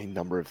 there was any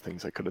number of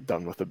things I could have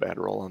done with a bad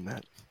roll on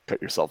that. Cut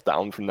yourself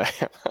down from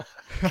that.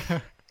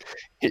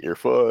 Hit your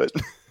foot.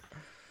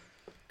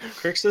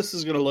 Crixus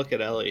is going to look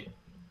at Ellie.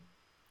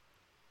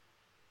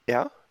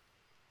 Yeah?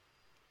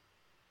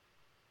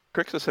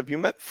 Crixus, have you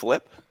met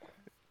Flip?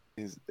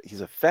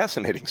 He's a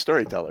fascinating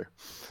storyteller.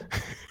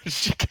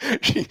 she,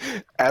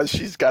 as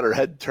she's got her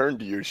head turned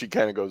to you, she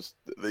kind of goes,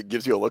 it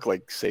gives you a look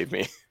like, save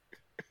me.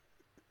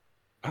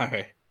 All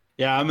right.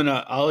 Yeah,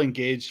 I'll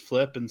engage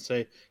Flip and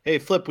say, hey,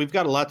 Flip, we've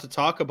got a lot to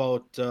talk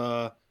about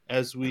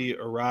as we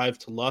arrive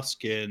to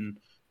Luskin.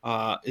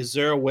 Is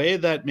there a way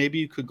that maybe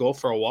you could go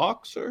for a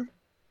walk, sir?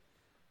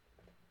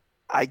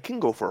 I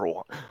can go for a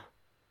walk.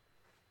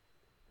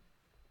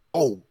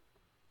 Oh,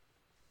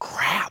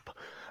 crap.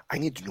 I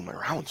need to do my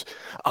rounds.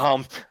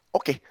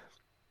 Okay.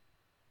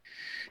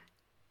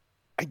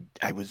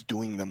 I was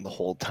doing them the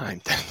whole time.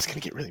 Dan's going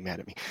to get really mad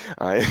at me.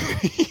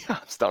 He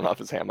hops down off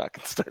his hammock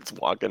and starts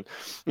walking.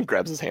 He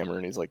grabs his hammer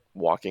and he's like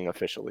walking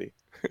officially.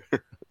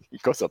 He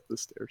goes up the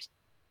stairs.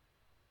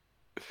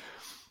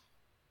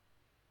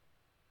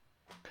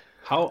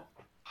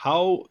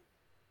 How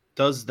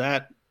does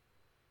that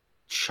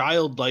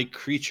childlike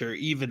creature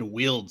even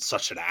wield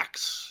such an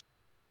axe?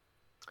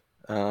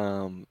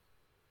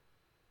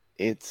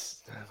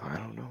 It's I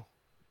don't know.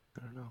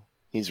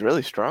 He's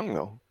really strong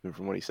though.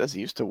 From what he says,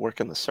 he used to work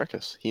in the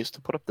circus. He used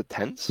to put up the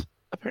tents,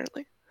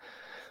 apparently.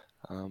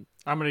 I'm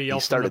gonna yell he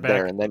from started the back.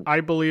 there, and then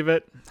I believe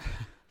it.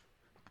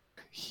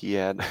 he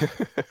had,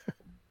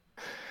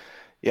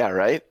 yeah,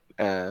 right.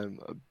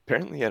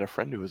 Apparently, he had a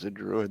friend who was a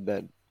druid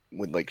that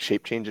would like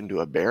shape change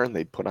into a bear, and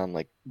they'd put on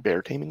like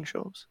bear taming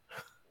shows.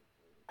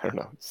 I don't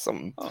know,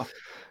 some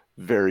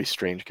very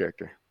strange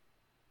character.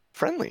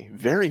 Friendly,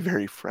 very,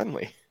 very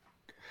friendly.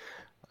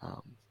 The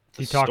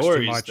he talks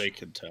stories too much. they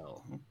can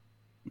tell.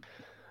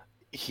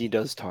 He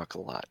does talk a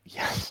lot,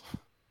 yes.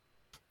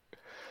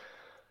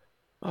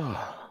 I'm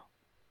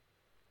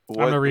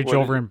going to reach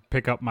over and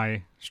pick up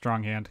my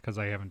strong hand because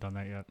I haven't done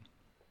that yet.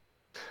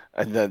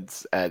 And then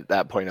at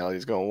that point,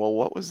 Ellie's going, well,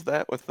 what was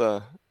that with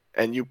the...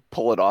 And you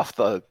pull it off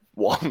the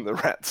wall and the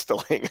rat's still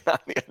hanging on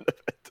the end of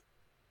it.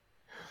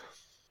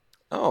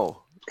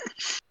 Oh.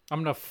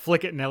 I'm going to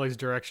flick it in Ellie's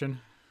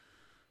direction.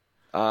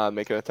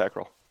 Make an attack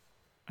roll.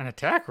 An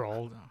attack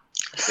roll?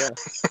 Yeah.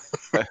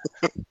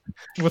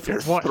 With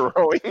You're what?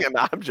 throwing an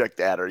object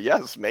at her.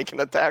 Yes, make an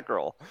attack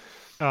roll.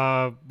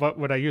 What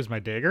would I use? My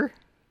dagger?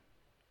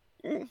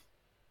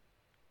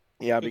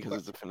 Yeah, because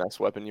it's a finesse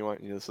weapon.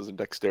 This is a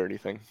dexterity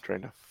thing.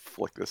 Trying to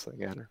flick this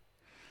thing at her.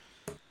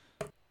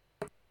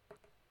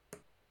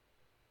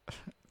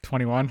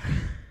 21.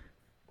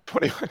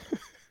 21.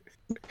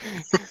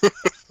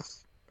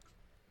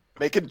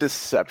 Make a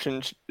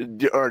deception.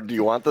 Or do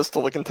you want this to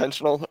look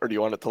intentional, or do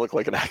you want it to look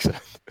like an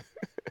accident?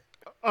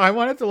 I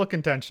want it to look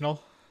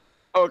intentional.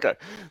 Okay,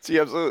 so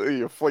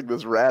you flick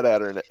this rat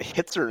at her, and it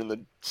hits her in the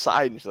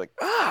side, and she's like,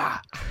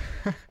 ah!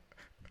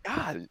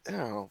 God,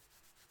 I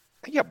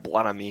got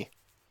blood on me.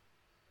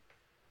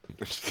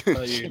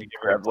 She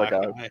grabs like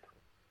a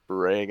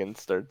rag and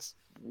starts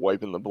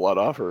wiping the blood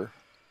off her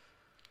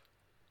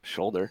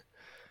shoulder.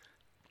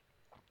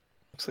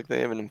 Looks like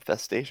they have an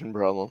infestation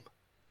problem.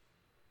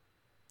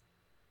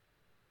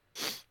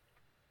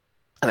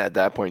 And at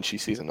that point, she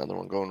sees another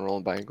one going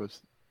rolling by and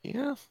goes,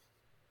 yeah.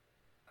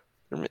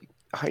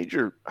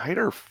 Hide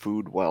our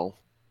food well.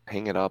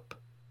 Hang it up.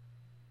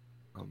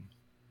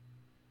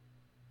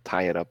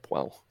 Tie it up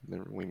well.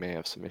 We may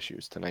have some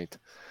issues tonight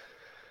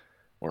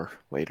or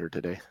later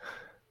today.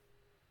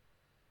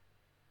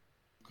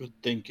 Good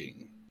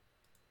thinking.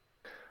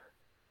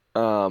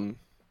 Yeah,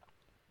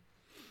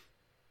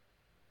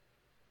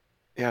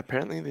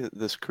 apparently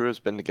this crew has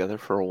been together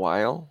for a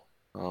while.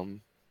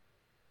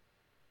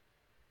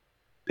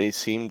 They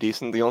seem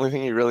decent. The only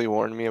thing he really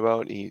warned me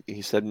about,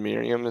 he said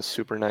Miriam is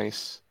super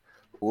nice.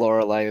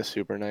 Lorelei is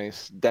super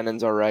nice.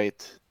 Denon's all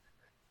right.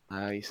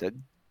 He said,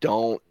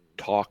 don't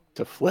talk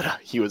to Flitta.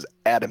 He was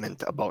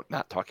adamant about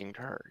not talking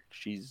to her.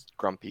 She's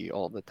grumpy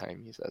all the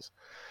time, he says.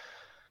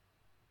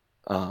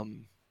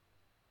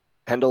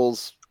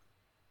 Hendel's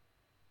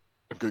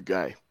a good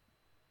guy.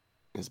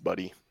 His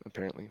buddy,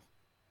 apparently.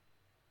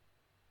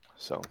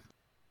 So,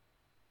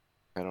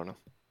 I don't know.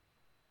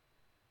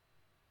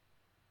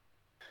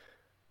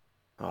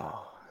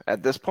 Oh,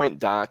 at this point,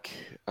 Doc,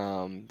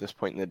 this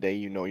point in the day,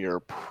 you're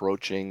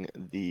approaching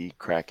the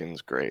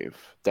Kraken's grave.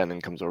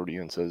 Denon comes over to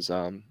you and says,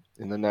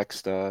 in the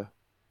next, I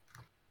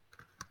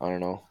don't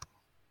know,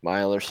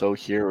 mile or so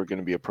here, we're going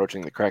to be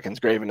approaching the Kraken's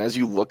grave. And as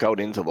you look out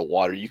into the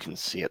water, you can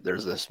see it.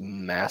 There's this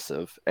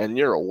massive, and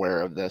you're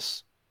aware of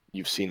this.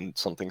 You've seen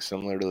something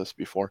similar to this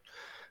before.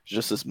 It's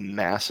just this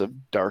massive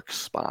dark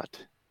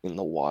spot in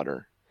the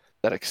water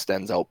that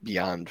extends out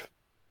beyond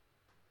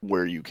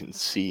where you can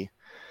see.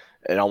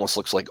 It almost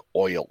looks like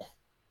oil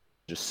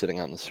just sitting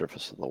on the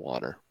surface of the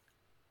water.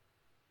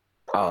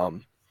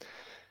 And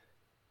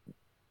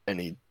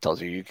he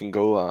tells you can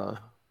go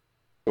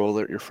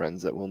alert your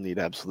friends that we'll need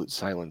absolute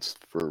silence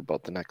for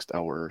about the next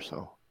hour or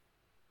so.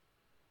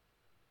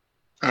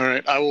 All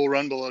right, I will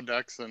run below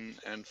decks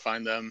and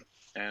find them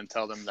and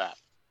tell them that.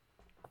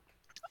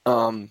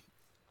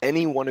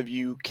 Any one of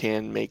you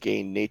can make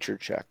a nature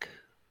check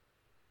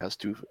as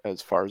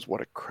far as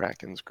what a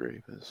Kraken's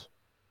grave is.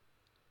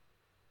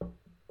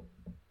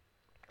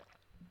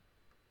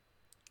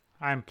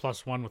 I'm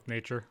 +1 with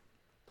nature.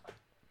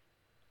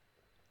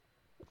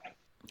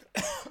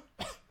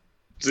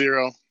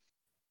 0.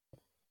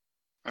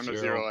 I'm a 0.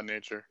 0 on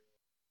nature.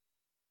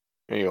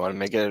 You want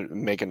to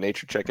make a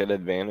nature check at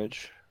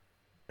advantage,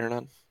 or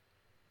not?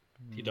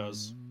 He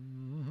does.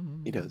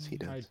 He does.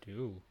 I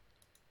do.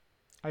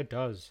 I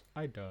does.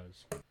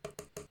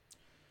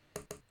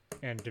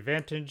 And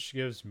advantage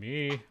gives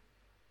me...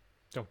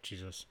 Oh,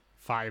 Jesus.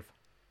 5.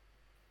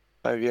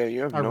 Yeah,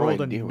 you have I no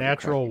rolled a idea what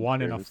natural Kraken's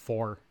 1 and grave a is.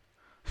 4.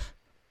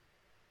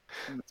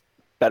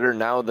 Better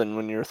now than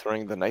when you were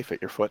throwing the knife at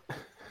your foot.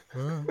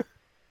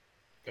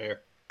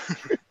 Fair.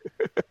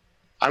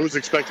 I was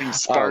expecting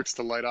sparks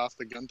to light off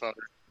the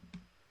gunpowder.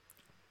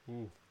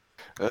 Ooh.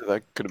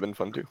 That could have been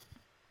fun too.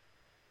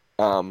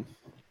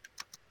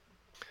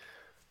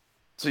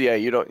 So yeah,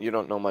 you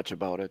don't know much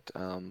about it.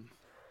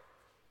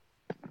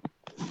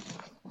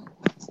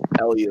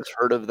 Ellie has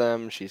heard of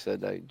them. She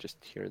said, "I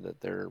just hear that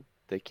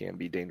they can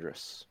be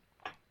dangerous.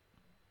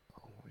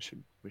 We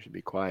should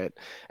be quiet."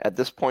 At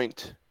this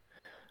point,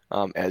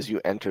 as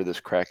you enter this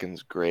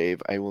Kraken's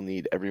grave, I will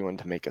need everyone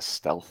to make a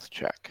stealth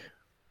check.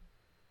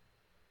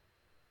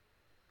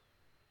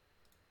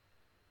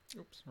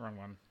 Oops, wrong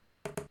one.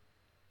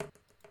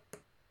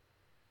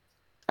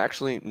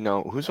 Actually,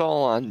 no. Who's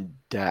all on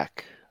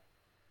deck?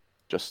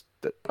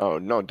 Oh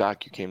no,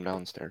 Doc, you came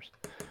downstairs.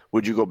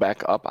 Would you go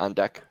back up on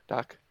deck,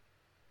 Doc?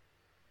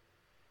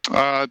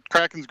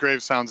 Kraken's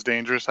grave sounds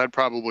dangerous. I'd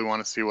probably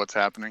want to see what's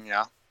happening,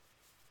 yeah.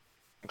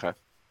 Okay.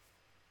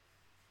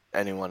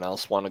 Anyone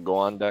else want to go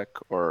on deck,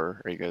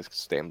 or are you guys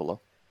staying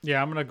below?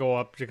 Yeah, I'm gonna go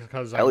up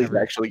because Ellie's I've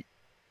never actually.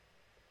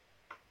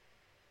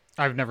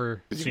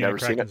 seen never a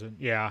seen it? Kraken.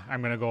 Yeah,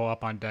 I'm gonna go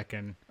up on deck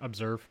and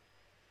observe.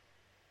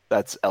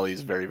 That's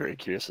Ellie's very, very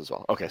curious as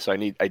well. Okay, so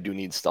I do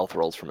need stealth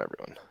rolls from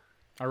everyone.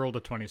 I rolled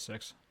a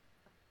 26.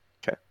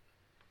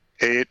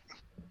 8.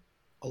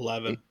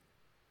 11.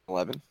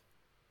 11.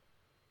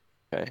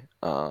 Okay.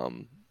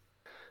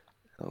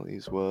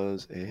 Ellie's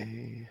was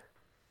a.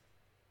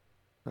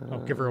 Oh,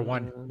 give her a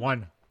 1.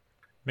 1.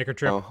 Make her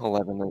trip. Oh,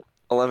 11.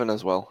 11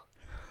 as well.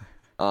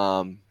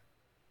 So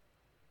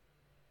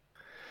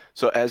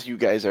as you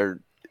guys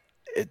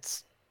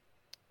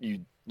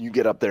you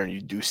get up there and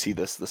you do see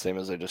this the same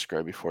as I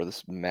described before,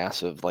 this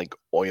massive, like,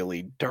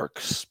 oily, dark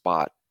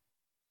spot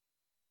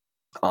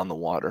on the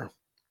water.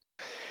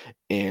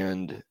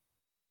 And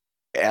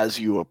as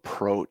you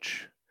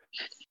approach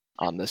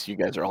on this, you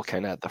guys are all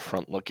kind of at the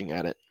front looking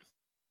at it.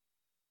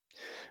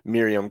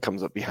 Miriam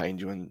comes up behind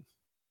you and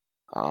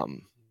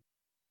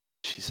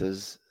she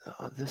says,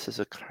 "This is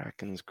a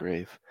Kraken's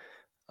grave.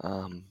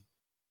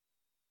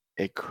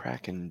 A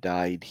Kraken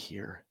died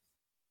here."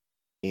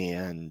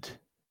 And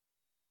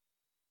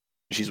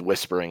she's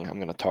whispering. I'm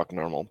going to talk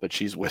normal, but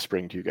she's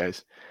whispering to you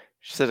guys.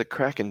 She said a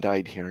Kraken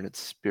died here and its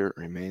spirit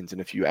remains. And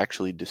if you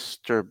actually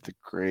disturb the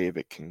grave,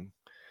 it can,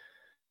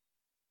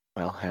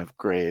 well, have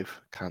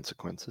grave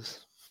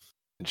consequences.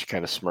 And she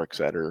kind of smirks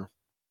at her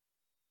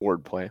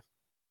wordplay.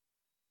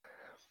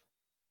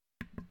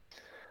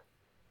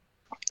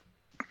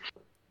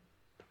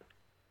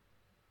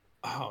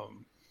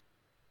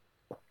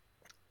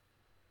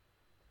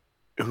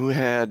 Who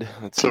had,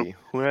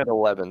 who had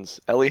 11s?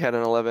 Ellie had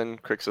an 11,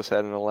 Crixus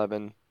had an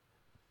 11,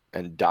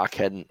 and Doc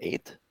had an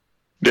 8.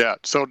 Yeah,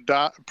 so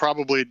Doc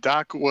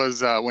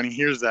was, when he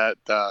hears that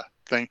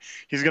thing,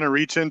 he's going to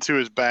reach into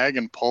his bag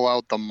and pull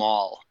out the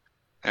maul.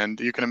 And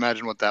you can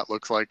imagine what that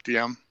looks like,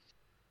 DM.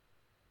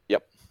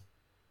 Yep.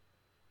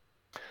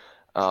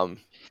 Oh,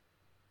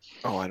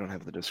 I don't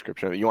have the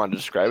description of it. You want to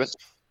describe it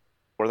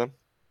for them?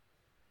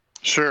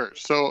 Sure.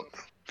 So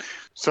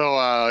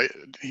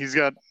he's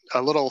got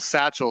a little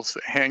satchel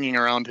hanging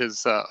around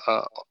his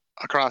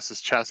across his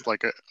chest,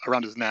 like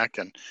around his neck,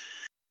 and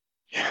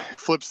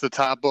flips the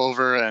top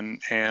over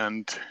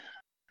and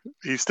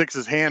he sticks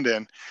his hand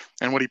in,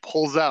 and what he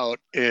pulls out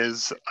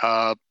is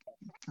a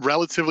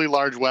relatively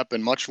large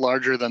weapon, much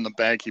larger than the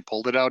bag he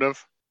pulled it out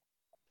of,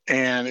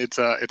 and it's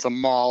a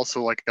maul,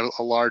 so like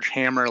a large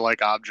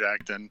hammer-like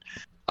object, and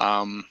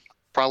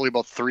probably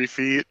about 3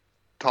 feet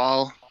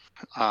tall.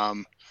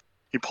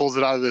 He pulls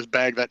it out of this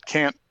bag that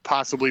can't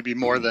possibly be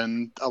more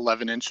than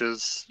 11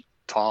 inches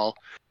tall,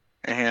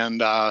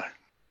 and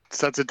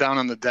sets it down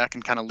on the deck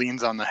and kind of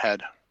leans on the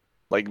head.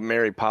 Like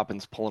Mary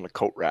Poppins pulling a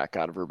coat rack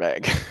out of her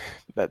bag.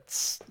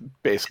 That's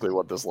basically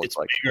what this looks It's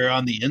like. bigger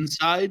on the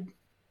inside?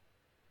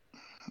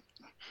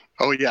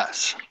 Oh,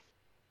 yes.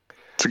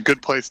 It's a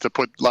good place to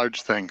put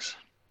large things.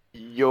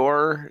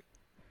 Your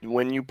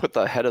when you put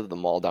the head of the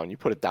maul down, you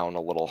put it down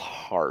a little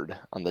hard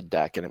on the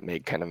deck, and it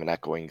made kind of an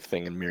echoing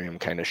thing. And Miriam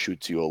kind of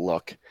shoots you a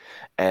look,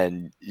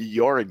 and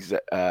your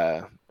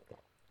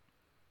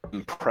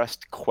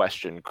impressed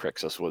question,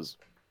 Crixus, was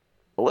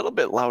a little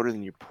bit louder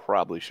than you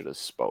probably should have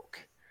spoke.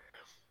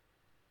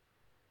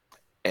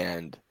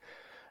 And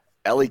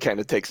Ellie kind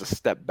of takes a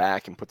step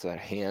back and puts a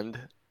hand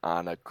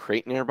on a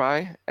crate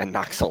nearby and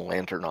knocks a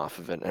lantern off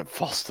of it, and it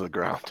falls to the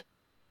ground.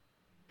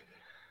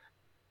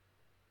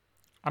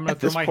 I'm going At to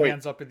throw this my point-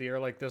 hands up in the air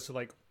like this,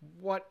 like,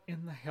 what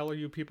in the hell are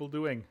you people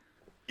doing?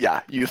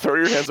 Yeah, you throw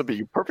your hands up, but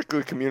you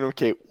perfectly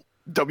communicate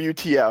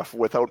WTF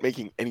without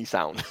making any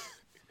sound.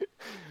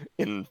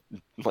 In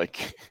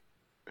like,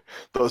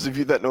 those of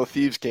you that know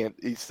Thieves can't.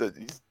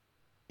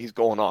 He's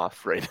going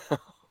off right now,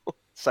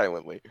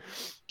 silently.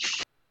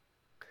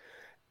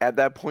 At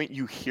that point,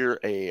 you hear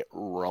a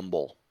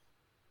rumble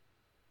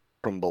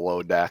from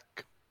below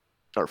deck,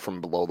 or from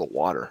below the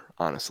water,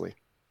 honestly.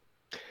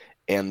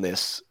 And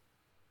this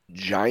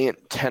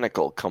giant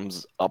tentacle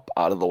comes up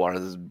out of the water.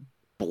 This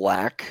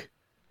black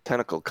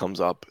tentacle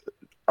comes up,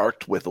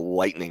 arced with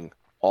lightning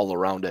all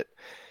around it.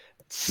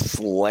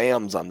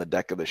 Slams on the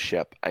deck of the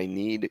ship. I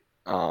need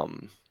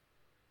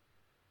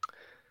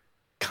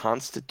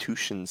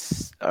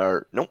Constitution's,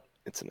 or nope,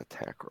 it's an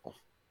attack roll.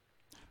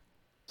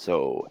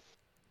 So,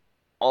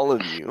 all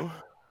of you,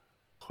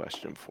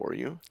 question for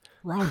you.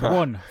 Round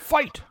one,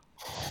 fight!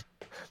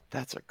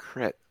 That's a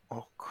crit.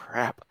 Oh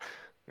crap!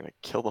 I'm gonna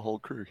kill the whole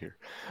crew here.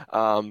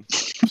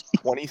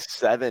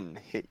 27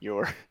 hit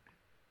your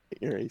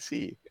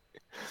AC.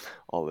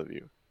 All of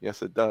you.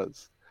 Yes, it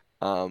does.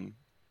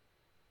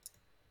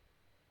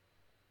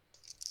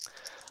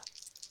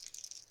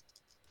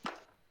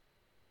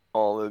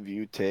 All of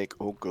you take,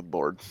 oh good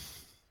lord,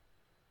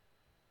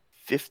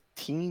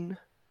 15?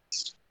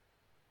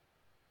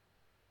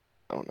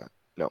 Oh,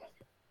 no.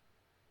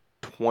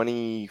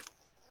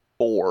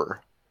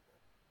 24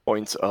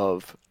 points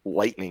of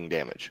lightning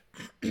damage.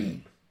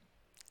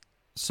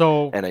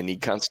 So, And I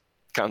need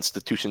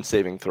Constitution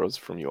saving throws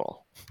from you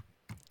all.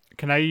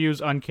 can I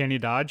use Uncanny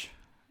Dodge?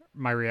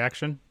 My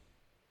reaction?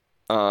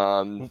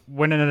 Um,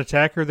 When an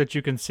attacker that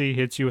you can see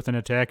hits you with an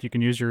attack, you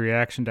can use your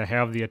reaction to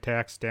have the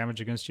attack's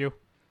damage against you?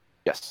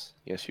 yes,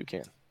 you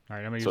can. All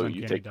right, I'm going to use So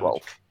Uncanny you take Dodge.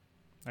 12.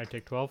 I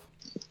take 12?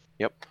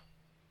 Yep.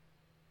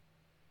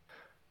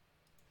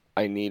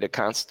 I need a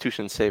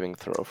Constitution saving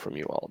throw from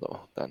you all, though,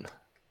 then.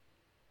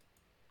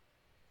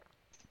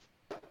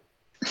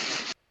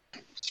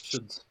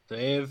 Should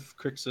save.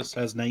 Crixus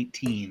has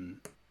 19.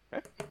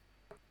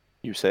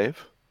 You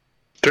save.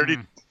 Dirty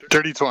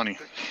 20.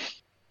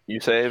 You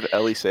save.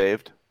 Ellie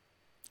saved.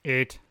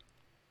 8.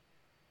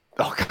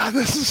 Oh god,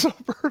 this is so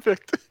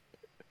perfect.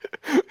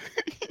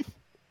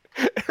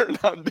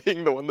 Aranon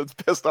being the one that's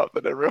pissed off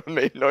that everyone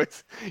made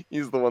noise,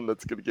 he's the one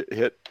that's gonna get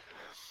hit.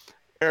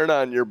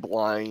 Aranon, you're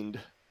blind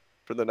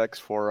for the next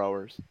 4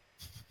 hours.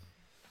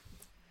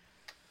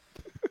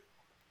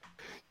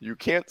 You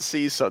can't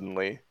see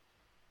suddenly.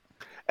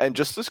 And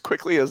just as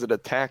quickly as it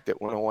attacked,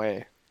 it went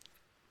away.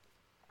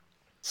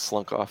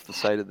 Slunk off the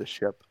side of the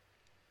ship.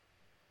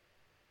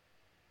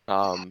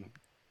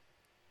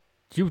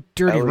 You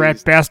dirty Ellie's-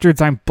 rat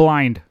bastards, I'm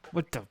blind.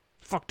 What the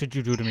fuck did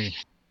you do to me?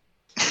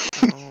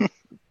 Oh.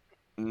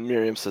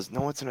 Miriam says,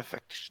 no, it's an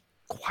effect. Shh,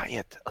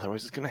 quiet,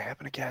 otherwise it's going to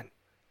happen again.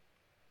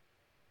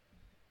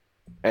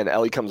 And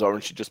Ellie comes over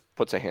and she just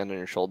puts a hand on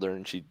your shoulder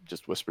and she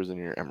just whispers in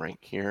your ear, I'm right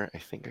here. I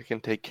think I can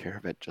take care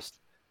of it. Just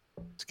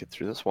let's get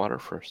through this water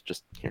first.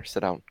 Just here,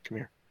 sit down. Come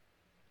here.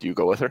 Do you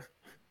go with her?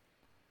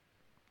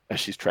 As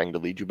she's trying to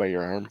lead you by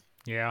your arm,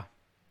 Yeah.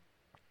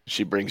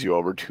 she brings you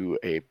over to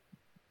a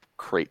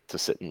crate to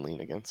sit and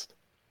lean against.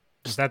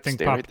 If that thing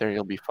Stay pop- right there,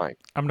 you'll be fine.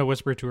 I'm going to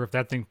whisper to her, if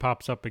that thing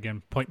pops up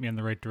again, point me in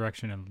the right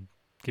direction and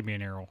give me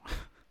an arrow.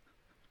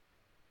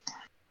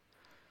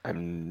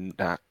 I'm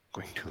not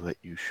going to let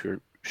you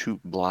shoot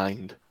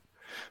blind.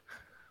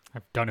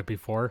 I've done it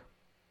before.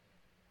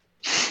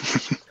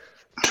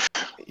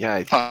 Yeah,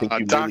 I think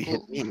you Doc really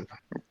hit me.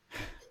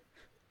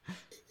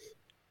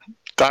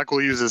 Doc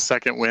will use his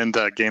second wind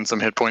to gain some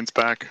hit points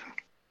back.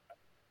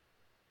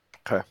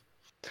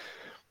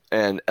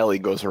 And Ellie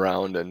goes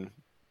around and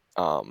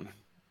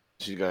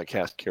she's going to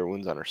cast Cure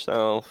Wounds on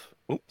herself.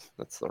 Oops,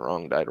 that's the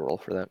wrong die to roll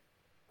for that.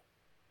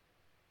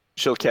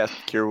 She'll cast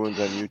Cure Wounds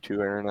on you too,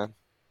 Aranon.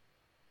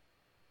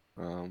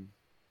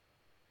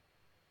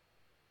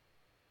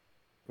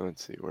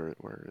 Let's see, where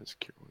is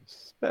Cure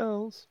Wounds?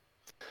 Spells.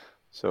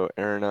 So,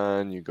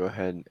 Aranon, you go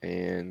ahead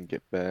and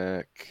get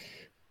back.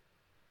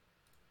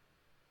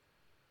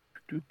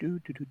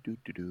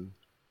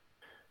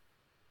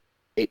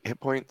 8 hit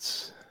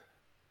points.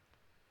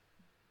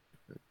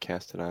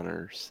 Cast it on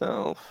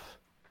herself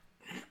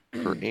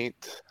for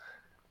 8.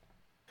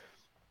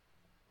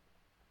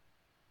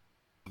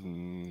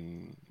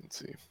 Let's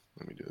see.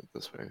 Let me do it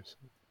this way.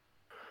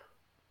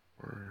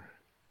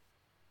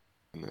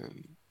 And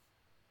then,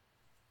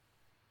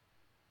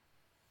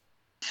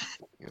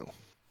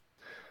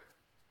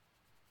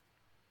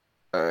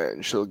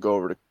 and she'll go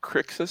over to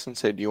Crixus and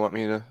say, "Do you want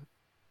me to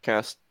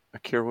cast a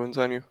Cure Wounds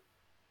on you?"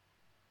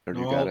 Or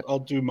do No, you got it? I'll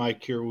do my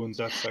cure wounds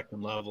at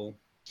second level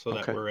so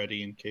that Okay. we're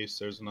ready in case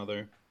there's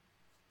another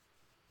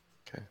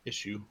Okay.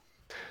 issue.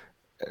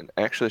 And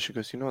actually, she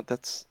goes, you know what?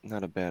 That's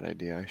not a bad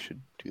idea. I should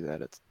do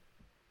that. It's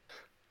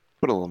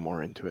put a little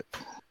more into it.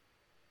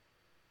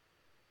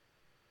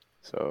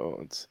 So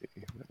let's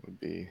see. That would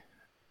be.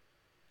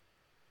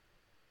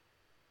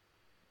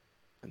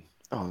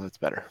 Oh, that's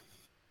better.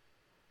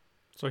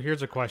 So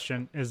here's a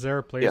question: is there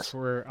a place Yes.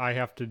 where I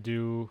have to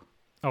do?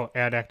 Oh,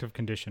 add active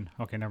condition.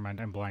 Okay, never mind.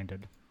 I'm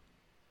blinded.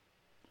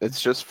 It's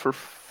just for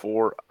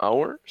 4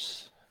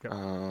 hours. Yep.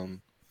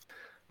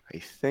 I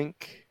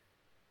think.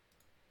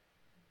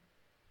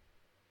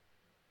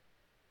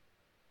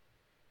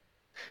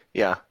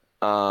 Yeah.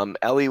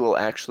 Ellie will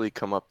actually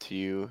come up to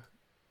you.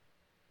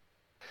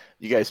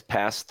 You guys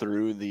pass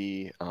through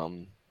the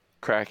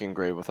Kraken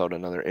grave without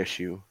another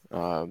issue.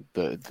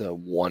 The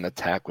one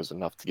attack was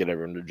enough to get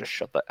everyone to just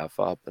shut the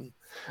F up and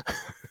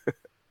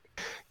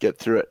get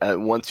through it.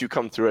 Once you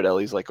come through it,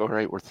 Ellie's like, all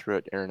right, we're through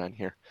it, Aranon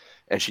here.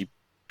 And she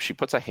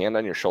puts a hand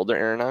on your shoulder,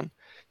 Aranon,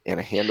 and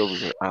a hand over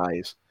your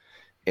eyes.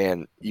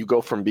 And you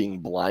go from being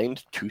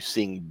blind to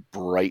seeing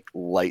bright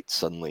light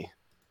suddenly.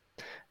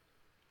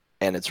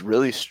 And it's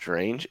really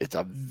strange. It's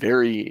a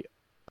very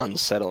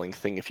unsettling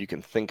thing if you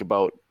can think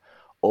about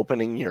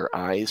opening your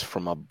eyes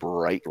from a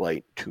bright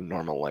light to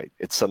normal light.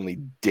 It suddenly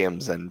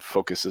dims and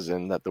focuses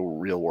in that the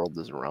real world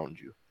is around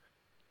you.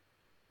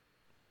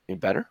 Any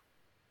better?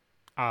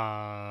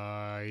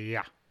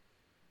 Yeah.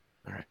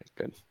 All right,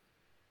 good.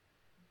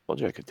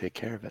 Told you I could take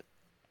care of it.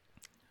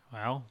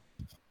 Well,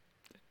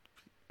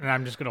 and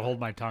I'm just gonna hold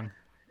my tongue.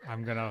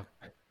 I'm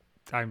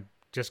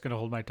just gonna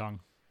hold my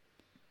tongue.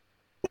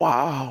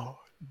 Wow.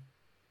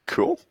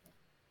 Cool.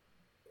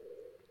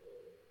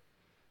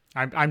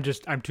 I'm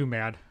too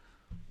mad.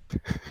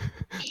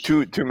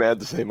 Too mad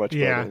to say much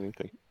Yeah. about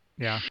anything.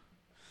 Yeah.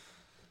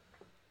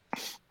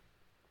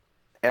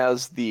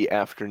 As the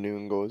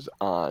afternoon goes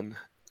on,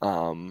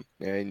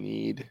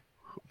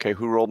 okay,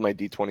 who rolled my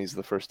d20s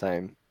the first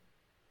time?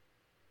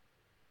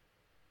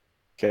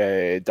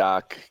 Okay,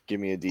 Doc, give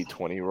me a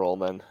d20 roll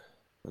then,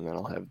 and then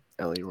I'll have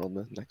Ellie roll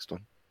the next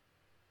one.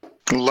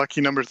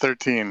 Lucky number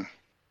 13.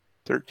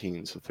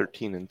 13, so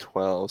 13 and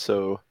 12.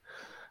 So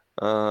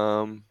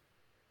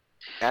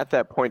at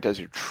that point, as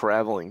you're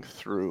traveling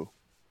through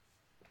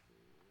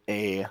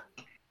let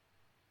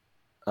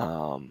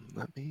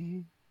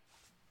me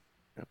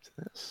get up to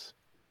this.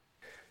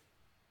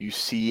 You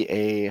see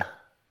a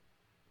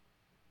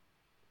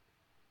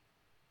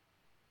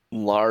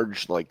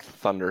large, like,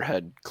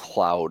 thunderhead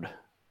cloud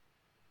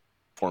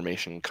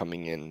formation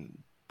coming in,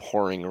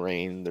 pouring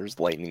rain. There's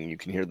lightning. You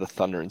can hear the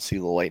thunder and see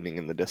the lightning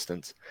in the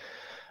distance.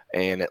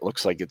 And it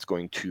looks like it's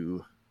going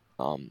to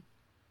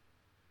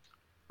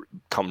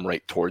come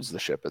right towards the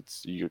ship.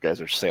 You guys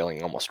are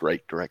sailing almost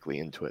right directly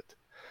into it.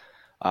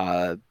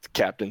 The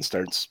captain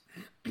starts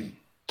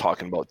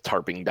talking about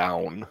tarping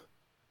down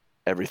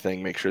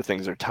everything, make sure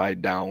things are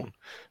tied down,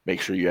 make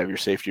sure you have your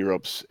safety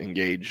ropes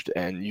engaged,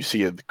 and you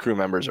see the crew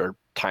members are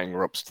tying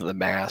ropes to the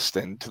mast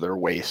and to their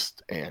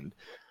waist, and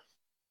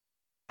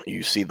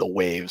you see the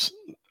waves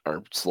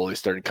are slowly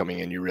starting coming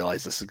in. You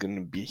realize this is going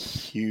to be a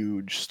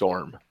huge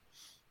storm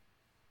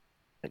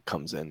that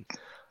comes in.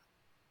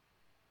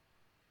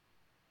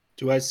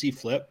 Do I see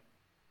Flip?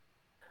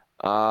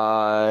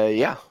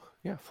 Yeah,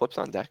 Flip's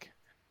on deck.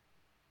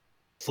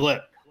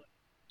 Flip.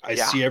 I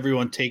Yeah. see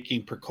everyone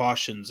taking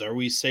precautions. Are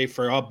we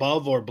safer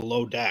above or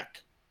below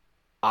deck?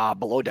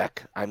 Below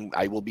deck.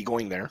 I will be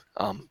going there.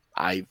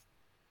 I've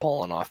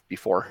fallen off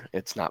before.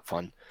 It's not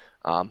fun.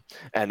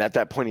 And at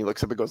that point, he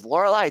looks up and goes,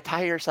 "Lorelei,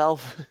 tie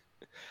yourself."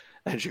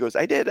 And she goes,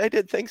 I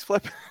did. Thanks,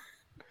 Flip.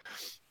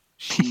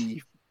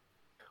 She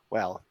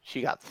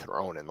got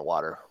thrown in the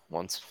water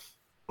once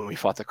when we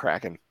fought the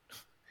Kraken.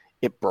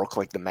 It broke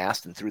like the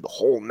mast and threw the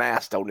whole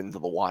mast out into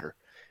the water.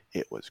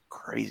 It was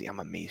crazy. I'm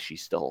amazed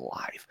she's still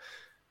alive.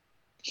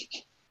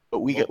 But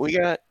we got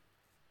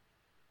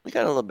a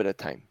little bit of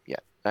time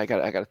yet. I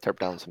got to tarp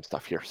down some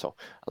stuff here. So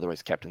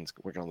otherwise,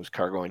 we're gonna lose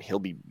cargo, and he'll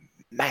be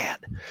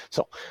mad.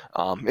 So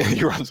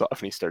he runs off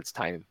and he starts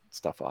tying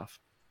stuff off.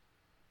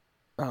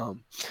 Are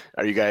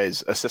you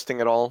guys assisting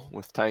at all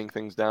with tying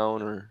things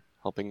down or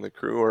helping the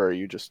crew, or are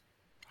you just?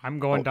 I'm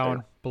going out down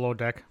there? below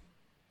deck.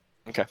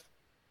 Okay.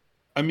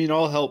 I mean,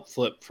 I'll help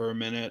Flip for a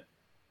minute.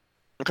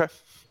 Okay.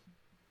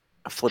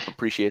 Flip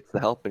appreciates the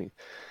help, and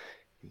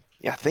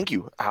yeah, thank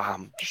you.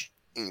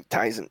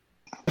 Ties and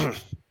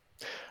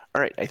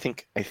all right. I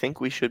think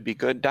we should be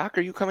good. Doc,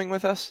 are you coming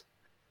with us?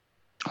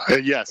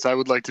 Yes, I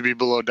would like to be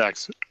below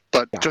decks.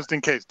 But Yeah. just in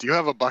case, do you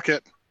have a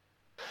bucket?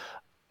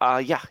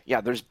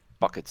 Yeah. There's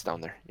buckets down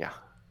there. Yeah.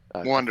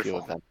 A few Wonderful.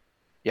 of them.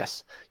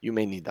 Yes, you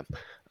may need them.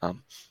 I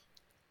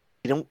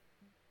don't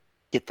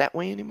get that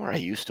way anymore. I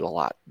used to a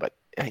lot, but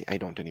I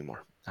don't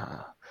anymore.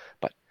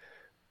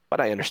 But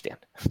I understand.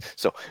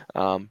 So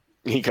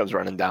he comes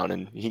running down,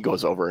 and he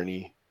goes over, and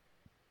he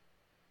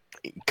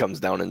comes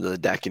down into the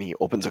deck, and he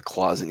opens a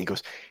closet, and he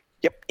goes,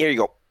 "Yep, here you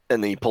go."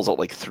 And then he pulls out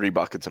like 3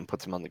 buckets and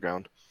puts them on the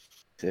ground.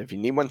 He said, "If you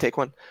need one, take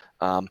one.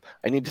 I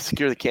need to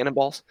secure the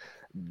cannonballs.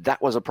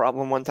 That was a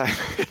problem one time.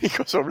 He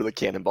goes over the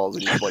cannonballs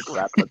and he's like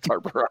wrapping a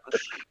tarp around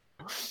it.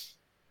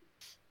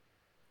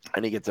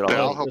 And he gets it all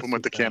Yeah, I'll out. help him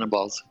with the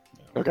cannonballs.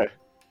 Okay.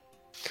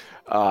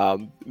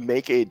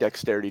 Make a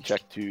dexterity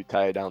check to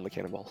tie down the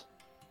cannonballs.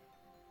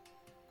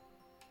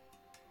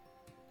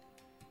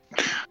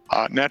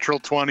 Natural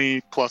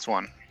 20 plus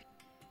 1.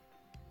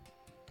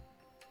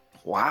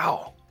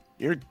 Wow,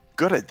 you're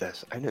good at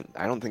this. I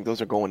don't think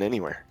those are going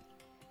anywhere.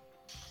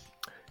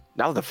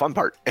 Now the fun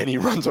part, and he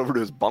runs over to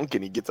his bunk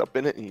and he gets up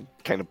in it and he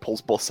kind of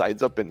pulls both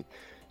sides up and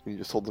he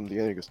just holds them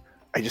together. He goes,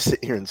 "I just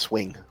sit here and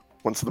swing.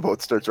 Once the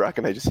boat starts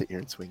rocking, I just sit here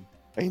and swing.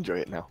 I enjoy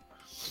it now."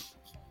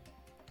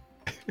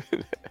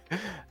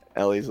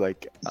 Ellie's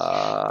like,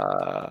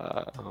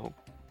 oh,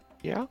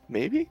 yeah,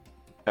 maybe.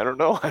 I don't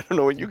know. I don't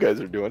know what you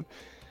guys are doing.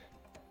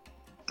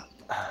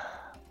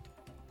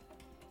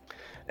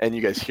 And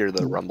you guys hear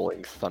the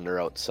rumbling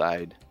thunder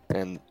outside,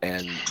 and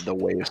the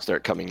waves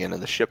start coming in,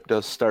 and the ship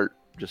does start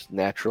just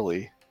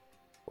naturally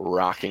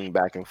rocking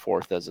back and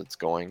forth as it's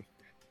going.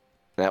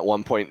 And at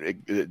one point,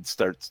 it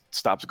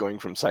stops going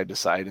from side to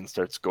side and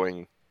starts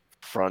going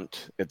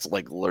front. It's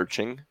like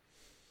lurching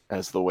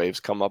as the waves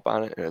come up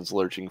on it, and it's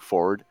lurching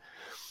forward.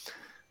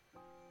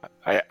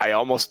 I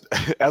almost,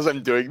 as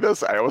I'm doing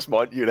this, I almost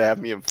want you to have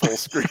me in full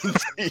screen.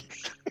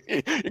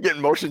 You're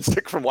getting motion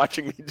sick from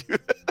watching me do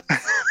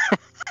this.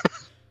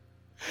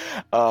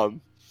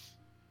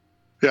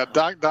 Yeah,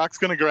 Doc's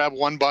gonna grab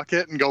one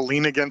bucket and go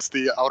lean against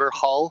the outer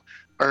hull,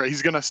 or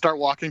he's gonna start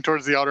walking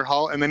towards the outer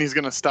hull, and then he's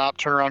gonna stop,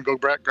 turn around, go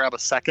grab a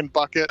second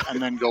bucket,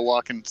 and then go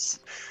walk and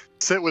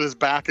sit with his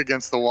back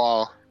against the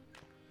wall.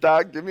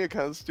 Doc, give me a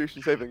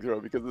Constitution saving throw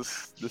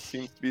because this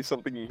seems to be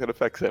something that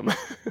affects him.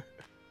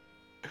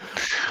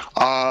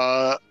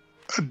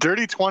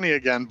 Dirty 20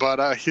 again, but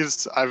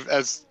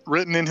as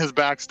written in his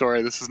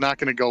backstory, this is not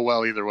going to go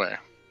well either way.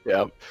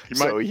 Yeah. He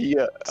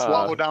might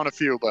swallow down a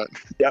few, but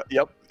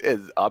Yep.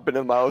 Is up in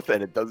the mouth,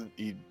 and it doesn't.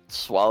 He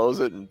swallows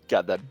it and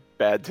got that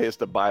bad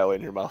taste of bile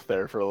in your mouth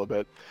there for a little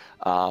bit.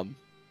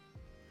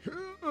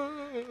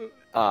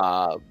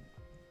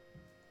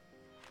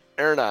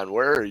 Aranon,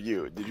 where are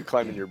you? Did you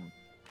climb in your?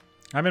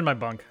 I'm in my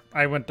bunk.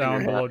 I went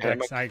down below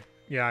hammock? decks.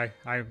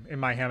 I'm in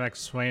my hammock,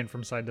 swaying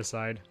from side to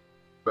side.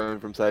 Going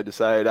from side to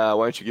side. Why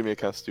don't you give me a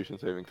Constitution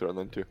saving throw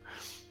then too?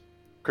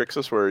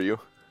 Crixus, where are you?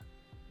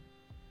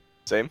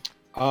 Same.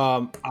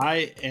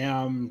 I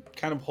am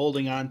kind of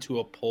holding on to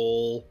a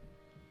pole,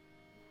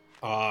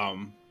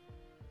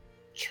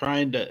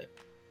 trying to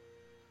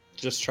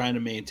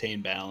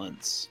maintain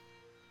balance.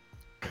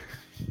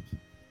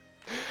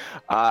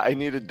 I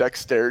need a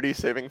dexterity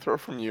saving throw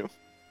from you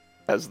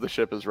as the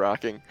ship is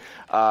rocking.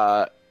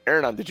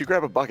 Aranon, did you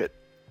grab a bucket?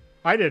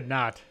 I did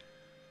not.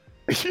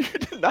 You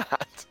did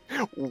not.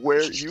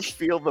 Where you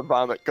feel the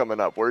vomit coming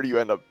up? Where do you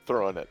end up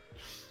throwing it?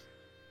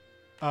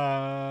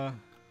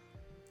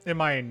 In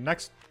my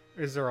next,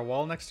 is there a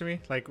wall next to me?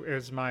 Like,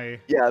 is my?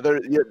 Yeah,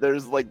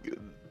 there's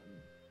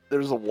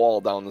a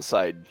wall down the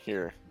side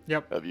here.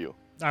 Yep. Of you.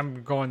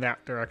 I'm going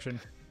that direction.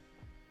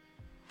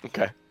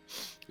 Okay.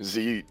 So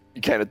you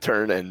kind of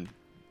turn and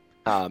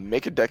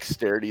make a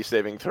dexterity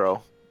saving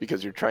throw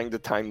because you're trying to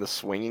time the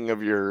swinging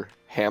of your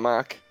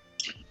hammock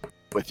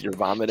with your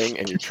vomiting,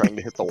 and you're trying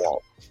to hit the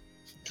wall.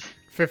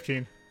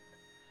 15.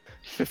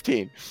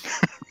 15.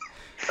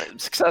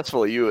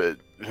 Successfully, you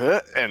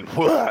and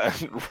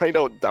right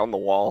out down the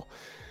wall,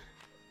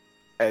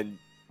 and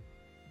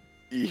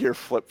you hear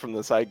Flip from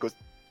the side goes,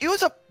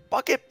 "Use a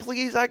bucket,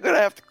 please. I'm gonna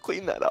have to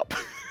clean that up."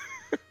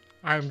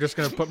 I'm just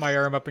gonna put my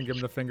arm up and give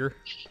him the finger.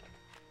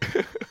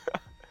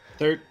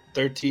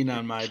 13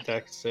 on my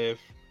dex save.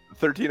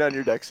 13 on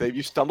your dex save.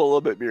 You stumble a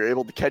little bit, but you're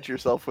able to catch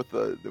yourself with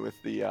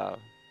the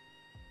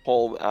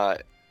pole.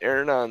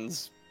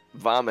 Aranon's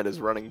vomit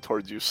is running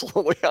towards you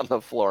slowly on the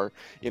floor.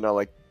 You know,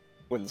 like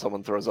when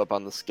someone throws up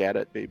on the scat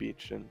at Bay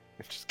Beach, and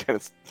it just kind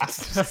of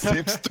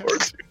seeps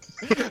towards you.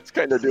 It's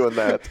kind of doing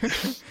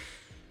that.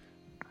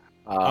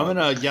 I'm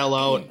gonna yell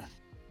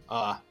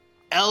out,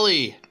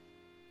 Ellie,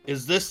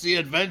 is this the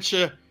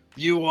adventure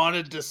you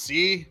wanted to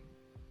see?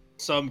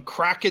 Some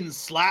Kraken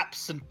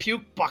slaps and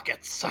puke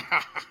buckets.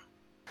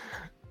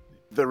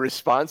 The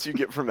response you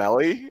get from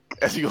Ellie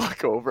as you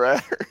look over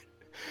at her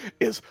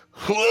is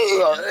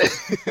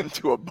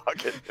into a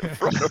bucket in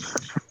front of her.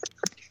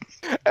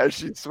 As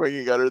she's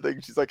swinging on her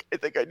thing, she's like, "I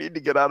think I need to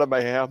get out of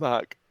my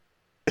hammock."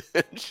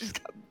 And she's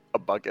got a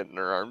bucket in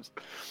her arms.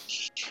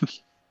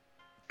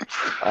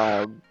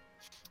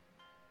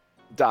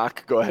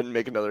 Doc, go ahead and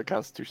make another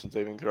Constitution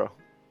saving throw,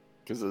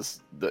 because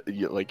this,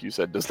 like you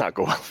said, does not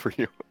go well for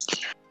you.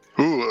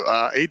 Ooh,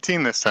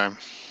 18 this time.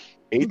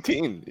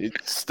 18. It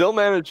still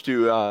managed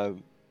to a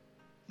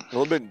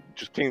little bit.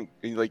 Just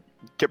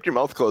kept your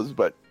mouth closed,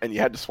 and you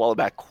had to swallow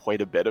back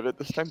quite a bit of it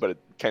this time. But it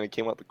kind of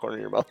came out the corner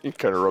of your mouth. You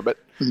kind of rub it.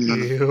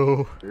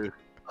 Ew.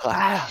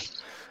 I'm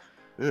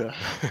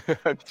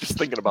just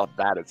thinking about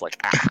that. It's like,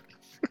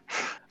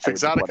 If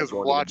Exotica's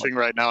watching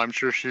right now, I'm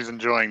sure she's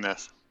enjoying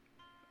this.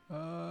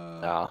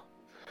 No,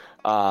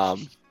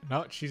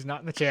 she's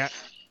not in the chat.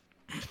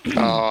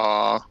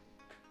 Aww.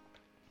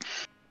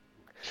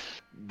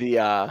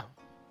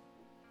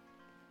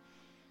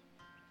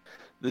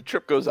 The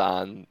trip goes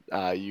on.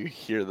 You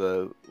hear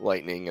the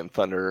lightning and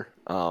thunder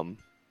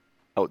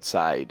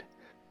outside.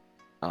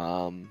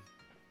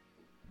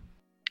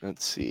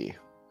 Let's see.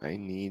 I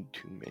need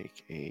to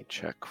make a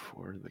check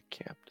for the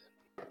captain.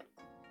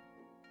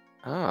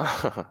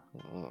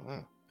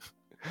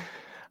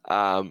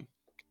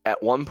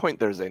 At one point,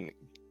 there's a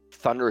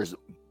thunderous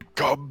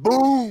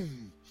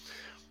kaboom,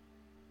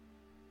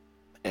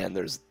 and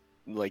there's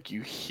like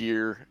you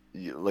hear,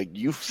 like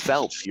you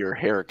felt your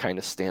hair kind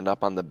of stand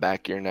up on the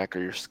back of your neck, or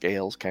your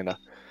scales kind of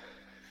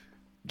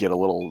get a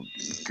little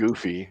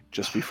goofy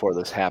just before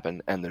this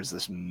happened, and there's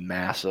this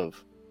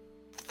massive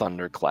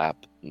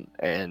thunderclap,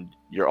 and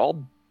you're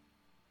all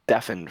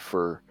deafened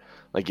for,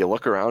 like, you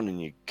look around and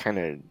you kind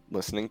of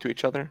listening to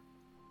each other,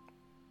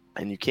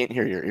 and you can't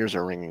hear, your ears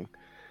are ringing.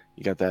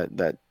 You got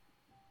that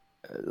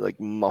like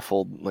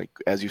muffled, like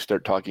as you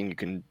start talking, you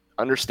can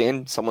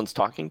understand someone's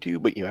talking to you,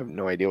 but you have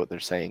no idea what they're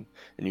saying,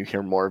 and you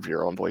hear more of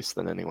your own voice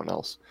than anyone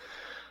else.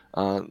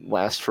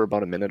 Lasts for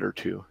about a minute or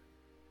two,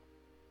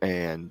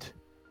 and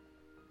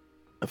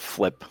a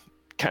Flip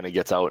kind of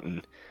gets out,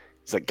 and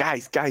he's like,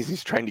 guys,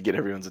 he's trying to get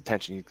everyone's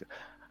attention.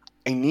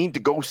 I need to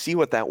go see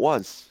what that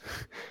was.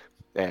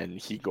 And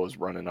he goes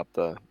running up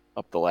the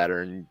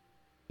ladder, and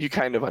you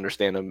kind of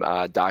understand him.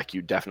 Doc,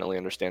 you definitely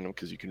understand him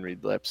because you can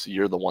read lips.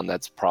 You're the one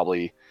that's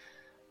probably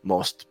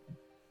most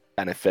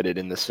benefited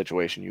in this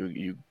situation.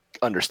 You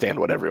understand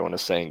what everyone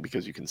is saying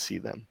because you can see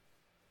them.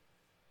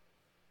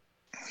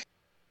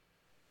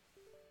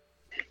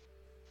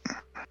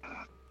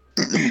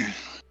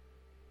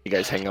 You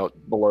guys hang out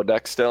below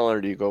deck still, or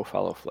do you go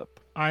follow Flip?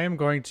 I am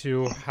going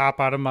to hop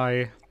out of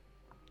my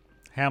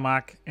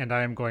hammock, and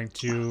I am going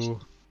to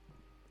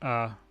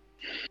I'm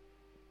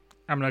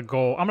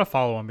gonna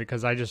follow him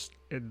because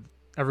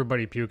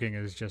everybody puking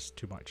is just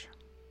too much.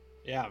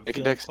 Yeah. I'm Make a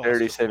feeling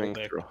dexterity saving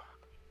claustrophobic. throw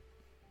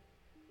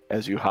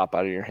as you hop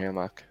out of your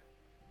hammock.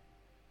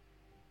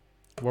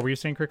 What were you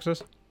saying,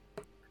 Crixus?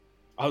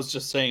 I was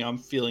just saying I'm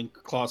feeling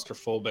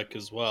claustrophobic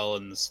as well,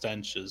 and the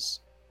stench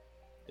is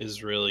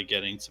really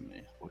getting to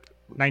me.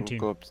 19.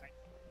 We'll go up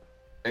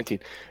 19.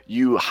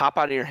 You hop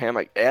out of your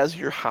hammock. As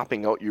you're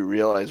hopping out, you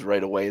realize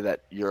right away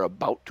that you're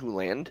about to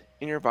land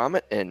in your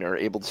vomit and are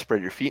able to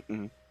spread your feet,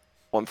 and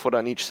 1 foot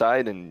on each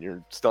side, and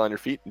you're still on your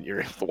feet, and you're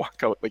able to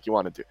walk out like you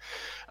wanted to.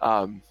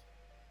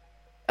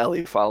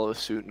 Ellie follows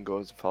suit and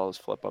goes and follows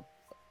Flip up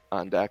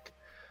on deck.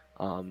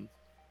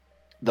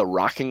 The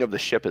rocking of the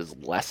ship is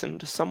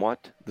lessened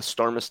somewhat. The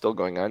storm is still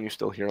going on. You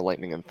still hear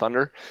lightning and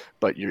thunder,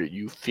 but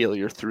you feel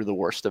you're through the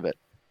worst of it.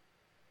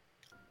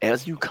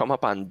 As you come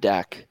up on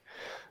deck,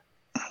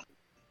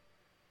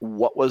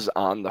 what was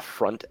on the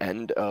front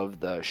end of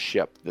the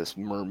ship, this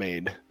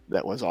mermaid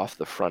that was off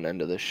the front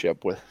end of the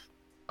ship with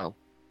a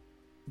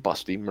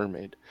busty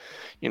mermaid,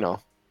 you know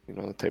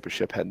the type of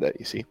ship head that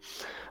you see.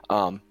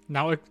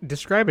 Now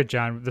describe it,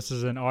 John. This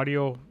is an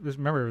audio.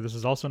 Remember, this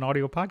is also an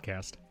audio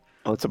podcast.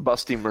 Oh, it's a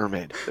busty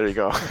mermaid. There you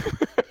go.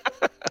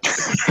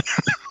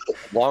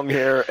 Long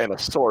hair and a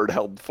sword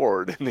held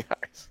forward in the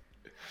eyes.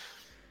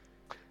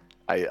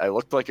 I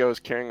looked like I was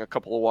carrying a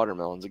couple of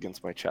watermelons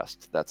against my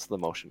chest. That's the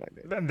motion I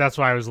made. That's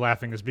why I was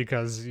laughing, is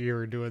because you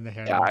were doing the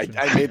hand motions.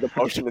 I made the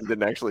motion and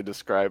didn't actually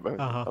describe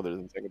other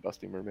than saying a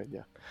busty mermaid.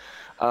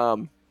 Yeah.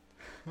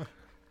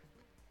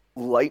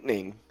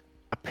 Lightning.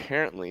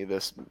 Apparently,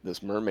 this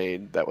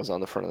mermaid that was on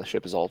the front of the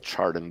ship is all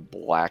charred and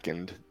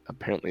blackened.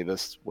 Apparently,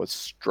 this was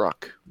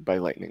struck by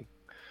lightning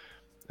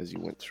as you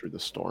went through the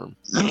storm.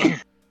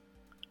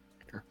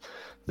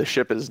 The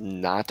ship is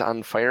not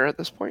on fire at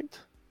this point,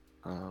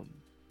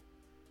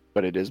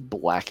 but it is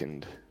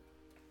blackened.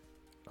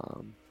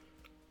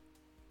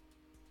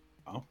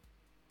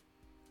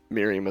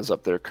 Miriam is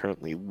up there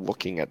currently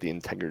looking at the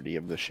integrity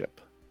of the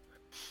ship.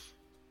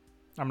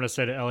 I'm going to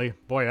say to Ellie,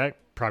 boy, that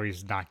probably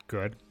is not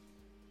good.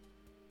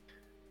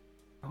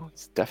 Oh,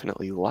 it's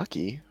definitely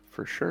lucky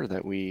for sure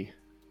that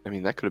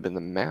that could have been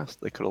the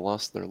mast. They could have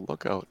lost their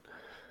lookout.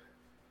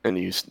 And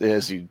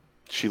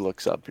she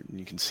looks up, and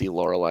you can see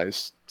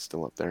Lorelai's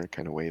still up there,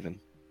 kind of waving.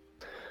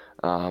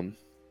 Can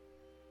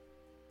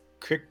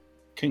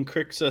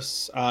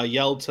Crixus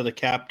yell to the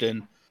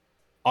captain,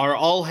 "Are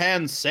all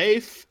hands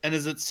safe? And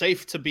is it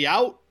safe to be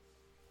out?"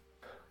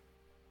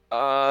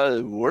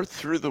 We're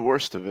through the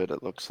worst of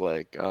it looks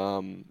like.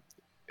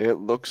 It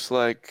looks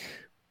like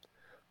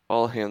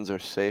all hands are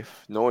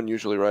safe. No one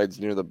usually rides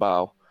near the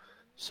bow,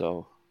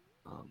 so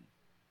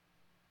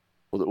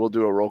we'll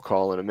do a roll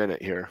call in a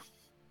minute here.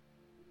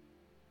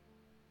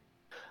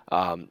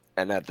 And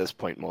at this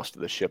point, most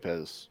of the ship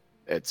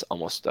it's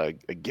almost a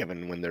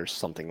given when there's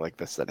something like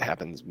this that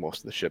happens. Most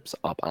of the ship's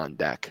up on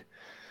deck,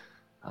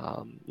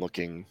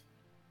 looking,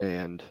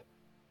 and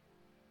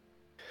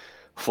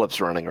Flip's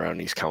running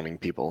around. He's counting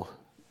people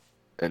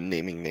and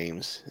naming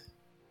names.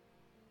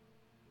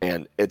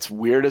 And it's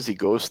weird as he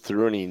goes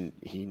through and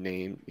he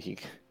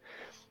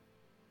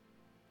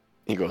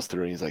goes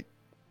through and he's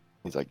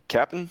like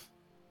Captain,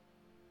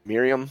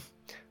 Miriam,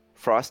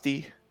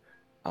 Frosty,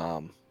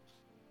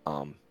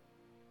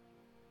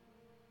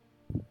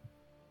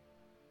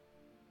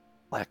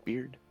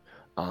 Blackbeard.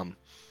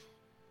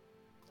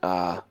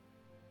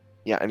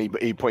 Yeah, and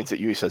he points at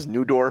you. He says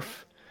Newdorf,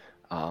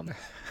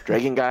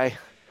 Dragon Guy,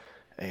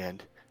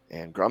 and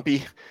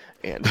Grumpy,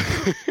 and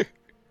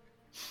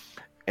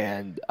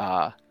and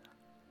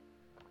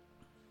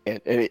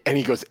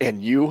he goes,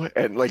 and you,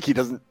 and like he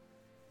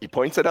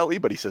points at Ellie,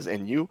 but he says,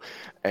 and you,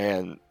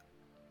 and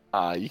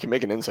you can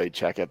make an insight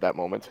check at that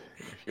moment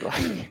if you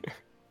like.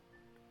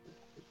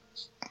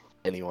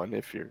 Anyone,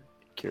 if you're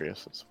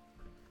curious, as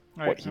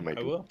what he might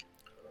do. I will.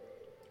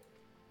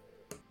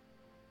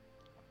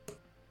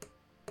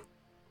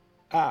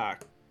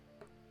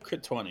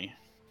 Crit 20.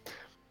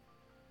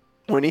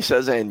 When he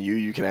says "and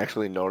you can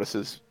actually notice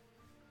his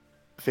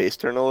face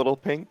turn a little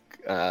pink,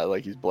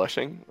 like he's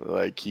blushing,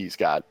 like he's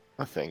got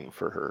a thing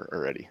for her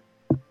already.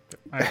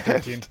 I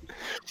have 13.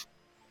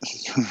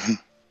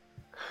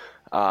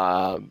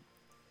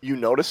 You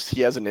notice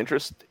he has an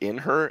interest in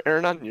her,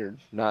 Aranon. You're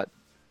not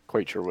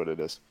quite sure what it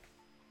is.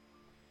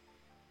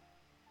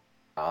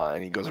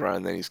 And he goes around,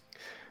 and then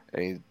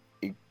he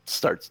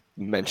starts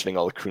mentioning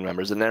all the crew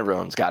members, and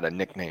everyone's got a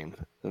nickname.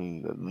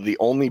 And the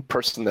only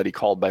person that he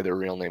called by their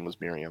real name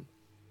was Miriam,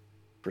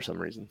 for some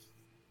reason.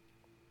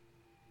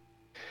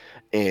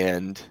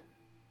 And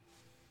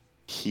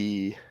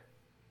he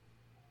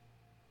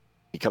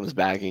comes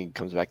back, and he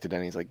comes back to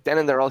Denny. He's like,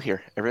 Denon, they're all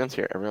here. Everyone's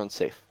here. Everyone's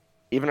safe.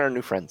 Even our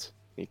new friends.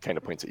 He kind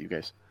of points at you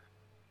guys.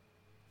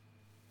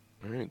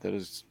 All right, that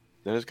is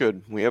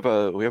good. We have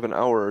an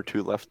hour or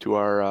two left to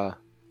our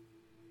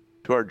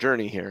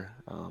journey here.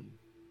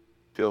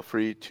 Feel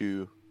free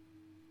to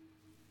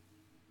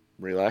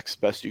relax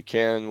best you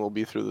can. We'll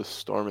be through the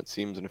storm, it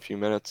seems, in a few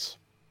minutes.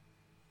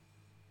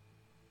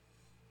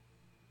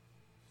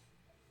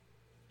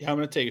 Yeah, I'm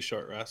gonna take a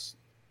short rest.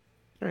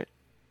 All right.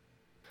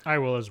 I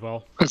will as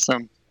well. That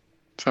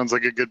sounds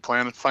like a good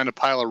plan. Find a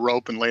pile of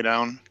rope and lay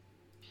down.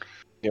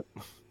 Yep.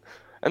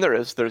 And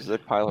there's a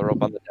pile of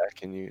rope on the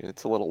deck, and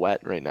it's a little wet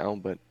right now,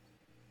 but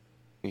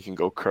you can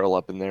go curl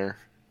up in there.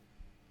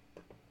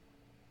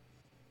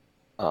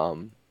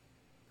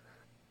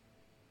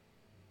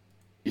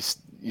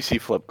 You see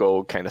Flip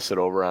go kind of sit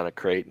over on a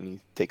crate, and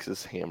he takes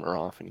his hammer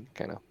off, and he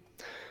kind of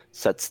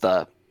sets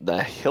the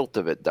hilt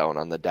of it down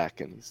on the deck,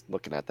 and he's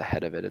looking at the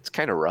head of it. It's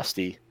kind of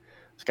rusty.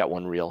 It's got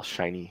one real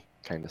shiny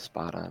kind of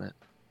spot on it.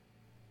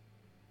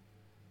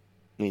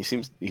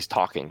 And he's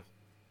talking.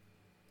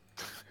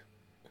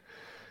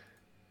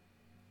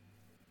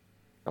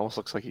 Almost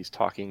looks like he's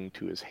talking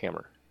to his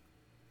hammer.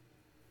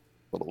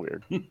 A little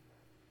weird.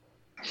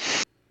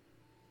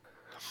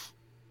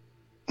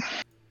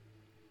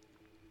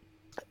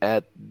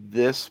 At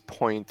this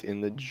point in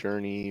the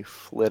journey,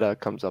 Flita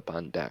comes up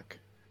on deck.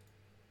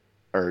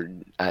 Or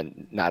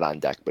not on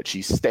deck, but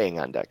she's staying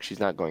on deck. She's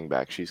not going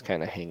back. She's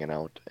kind of hanging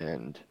out,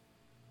 and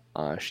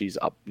she's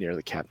up near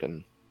the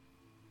captain.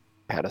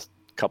 Had a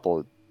couple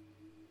of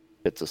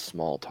bits of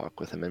small talk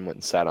with him, and went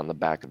and sat on the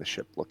back of the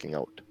ship looking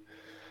out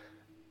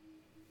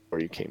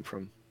where you came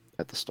from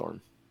at the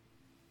storm.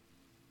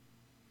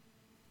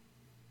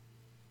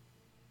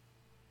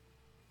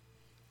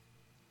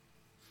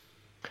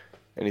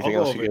 Anything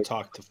I'll go else over you and guys?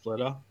 talk to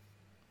Flita.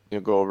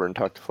 You'll go over and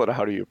talk to Flita.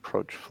 How do you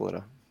approach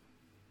Flita?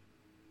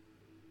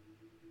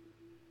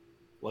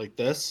 Like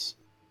this.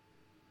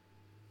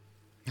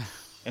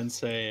 And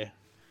say,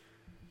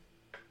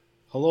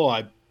 hello,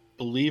 I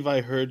believe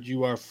I heard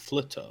you are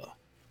Flita.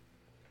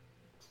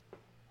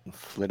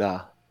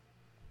 Flita.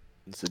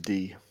 It's a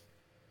D.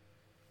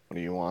 What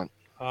do you want?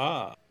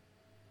 The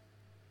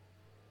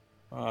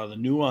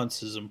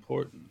nuance is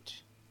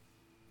important.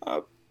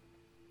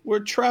 We're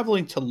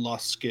traveling to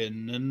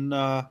Luskin, and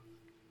I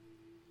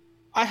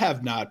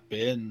have not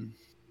been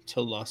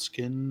to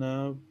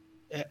Luskin.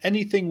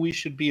 Anything we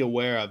should be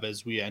aware of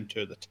as we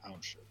enter the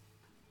township?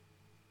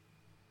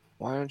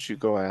 Why don't you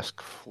go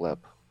ask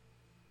Flip?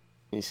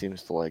 He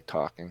seems to like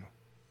talking.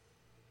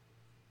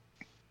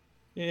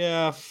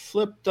 Yeah,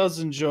 Flip does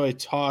enjoy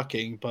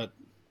talking, but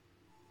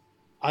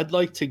I'd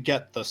like to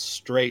get the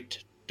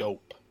straight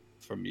dope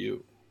from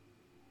you.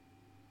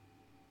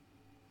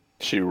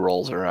 She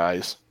rolls her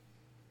eyes.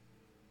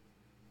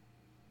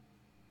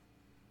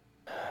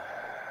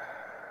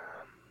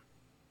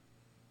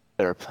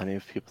 There are plenty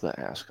of people to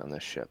ask on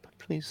this ship.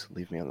 Please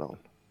leave me alone.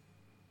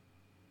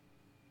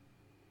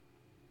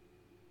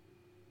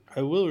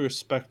 I will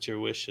respect your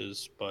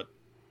wishes, but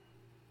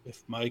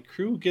if my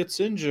crew gets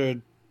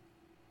injured,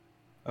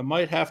 I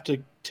might have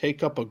to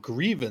take up a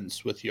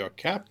grievance with your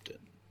captain.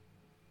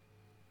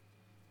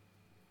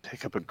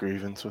 Take up a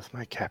grievance with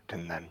my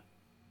captain, then.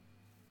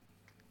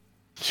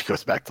 She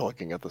goes back to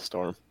looking at the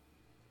storm.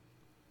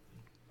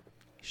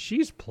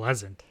 She's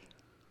pleasant.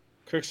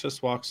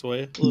 Crixus walks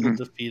away, a little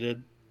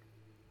defeated.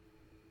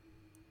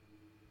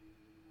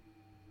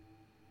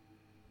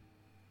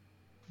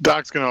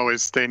 Doc's gonna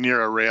always stay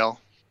near a rail,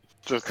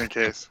 just in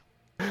case.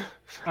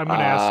 I'm gonna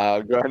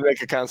ask. Go ahead and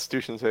make a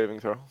Constitution saving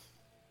throw.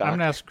 I'm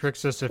gonna ask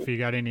Crixus if he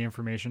got any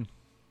information.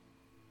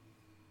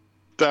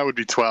 That would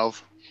be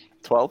 12.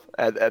 12.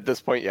 At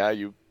this point, yeah,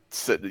 you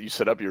sit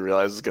up, you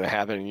realize it's gonna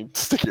happen, and you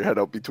stick your head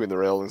out between the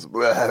railings,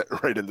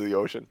 right into the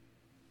ocean.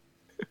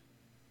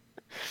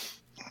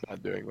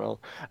 Not doing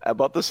well.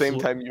 About the same Fl-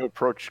 time you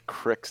approach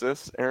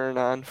Crixus,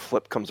 Aranon,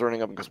 Flip comes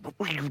running up and goes, "What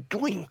were you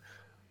doing?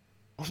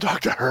 Don't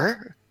talk to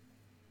her."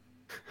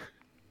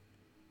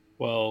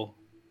 Well,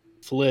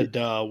 Flid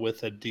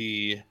with a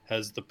D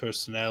has the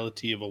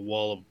personality of a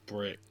wall of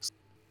bricks.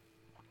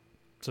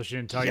 So she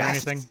didn't tell you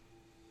Yes. anything?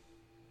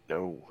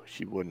 No,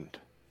 she wouldn't.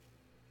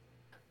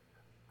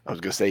 I was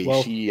gonna say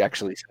Well- she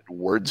actually said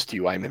words to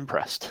you. I'm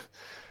impressed.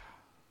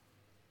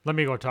 Let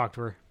me go talk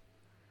to her.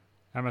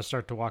 I'm gonna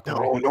start to walk No,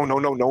 away.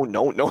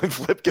 no. And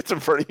Flip gets in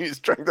front of you. He's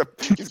got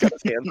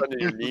his hands under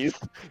your knees.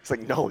 He's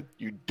like, no,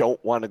 you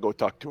don't want to go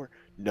talk to her.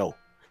 No.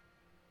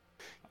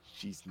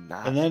 She's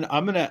not. And then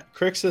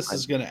Crixus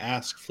is gonna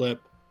ask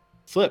Flip,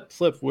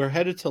 we're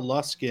headed to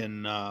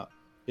Luskin.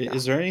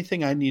 Is there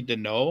anything I need to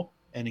know?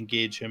 And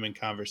engage him in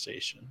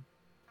conversation.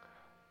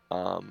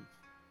 And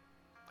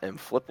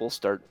Flip will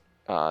start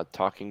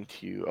talking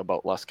to you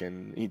about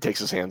Luskin. He takes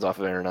his hands off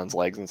of Aranon's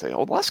legs and say,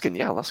 "Oh, Luskin,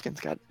 yeah, Luskin's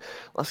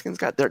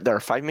got. There are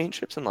 5 main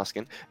ships in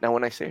Luskin. Now,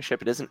 when I say a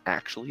ship, it isn't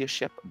actually a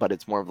ship, but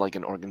it's more of like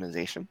an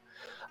organization,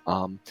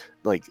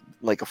 like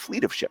a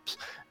fleet of ships.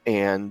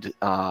 And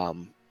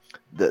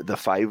the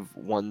 5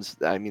 ones.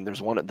 I mean,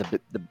 there's one.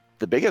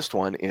 The biggest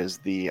one is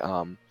the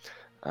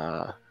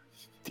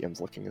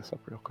DM's looking this up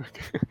real quick.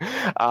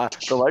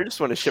 The largest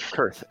one is Ship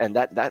Kurth, and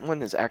that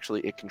one is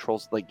actually, it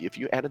controls, like, if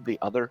you added the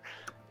other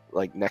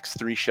like next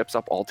 3 ships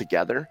up all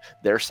together,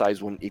 their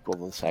size wouldn't equal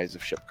the size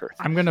of Ship Kurth.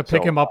 I'm gonna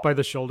pick him up by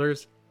the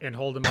shoulders and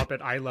hold him up at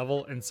eye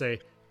level and say,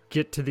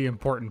 "Get to the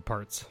important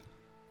parts."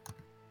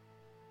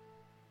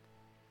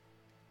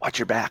 Watch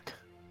your back.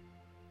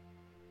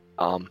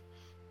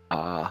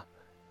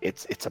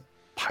 It's a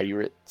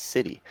pirate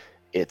city.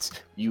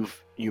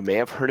 You may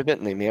have heard of it,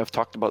 and they may have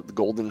talked about the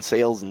golden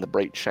sails and the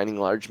bright shining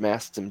large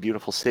masts and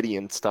beautiful city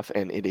and stuff,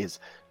 and it is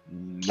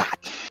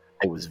not.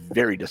 I was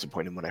very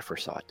disappointed when I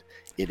first saw it.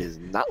 It is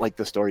not like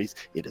the stories.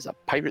 It is a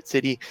pirate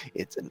city.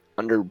 It's an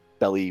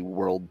underbelly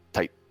world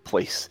type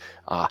place,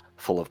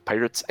 full of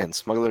pirates and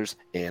smugglers,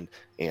 and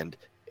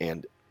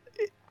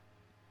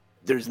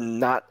there's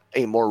not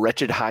a more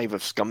wretched hive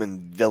of scum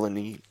and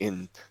villainy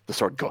in the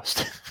Sword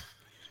Coast.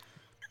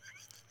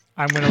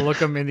 I'm gonna look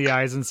him in the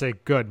eyes and say,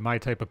 "Good, my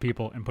type of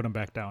people," and put him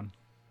back down.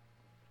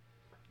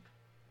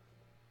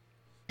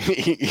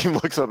 He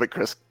looks up at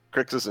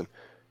Crixus and,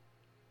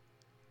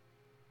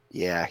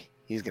 yeah,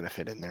 he's gonna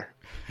fit in there.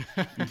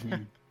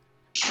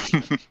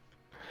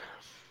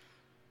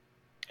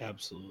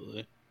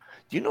 Absolutely.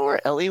 Do you know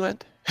where Ellie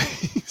went?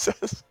 He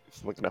says,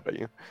 he's looking up at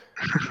you.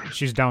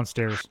 She's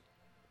downstairs.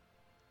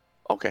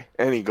 Okay,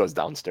 and he goes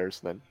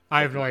downstairs then.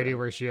 I have no idea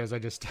where she is. I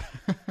just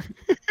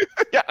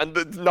Yeah,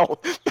 and no.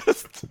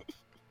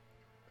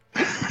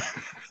 I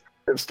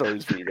have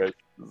stories for you guys.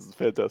 This is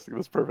fantastic.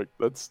 That's perfect.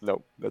 That's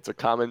a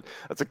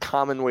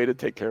common way to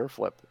take care of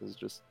Flip, is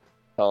just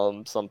tell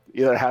him something,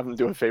 either have him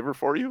do a favor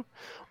for you,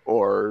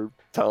 or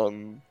tell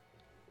him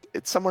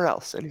it's somewhere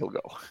else and he'll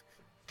go.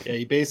 Yeah,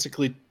 he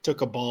basically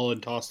took a ball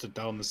and tossed it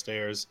down the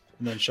stairs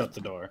and then shut the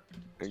door.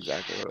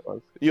 Exactly what it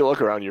was. You look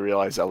around, you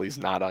realize Ellie's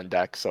not on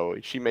deck, so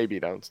she may be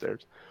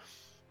downstairs.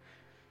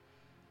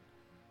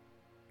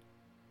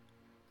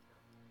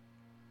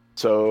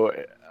 So,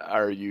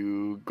 are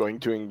you going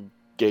to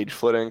engage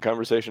Flip in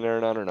conversation,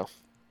 Aranon, or no?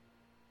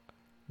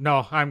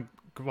 no.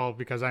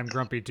 Because I'm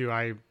grumpy too.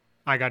 I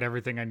got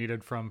everything I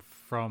needed from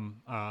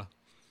Flip.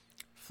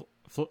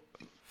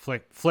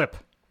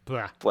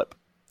 Blah. Flip.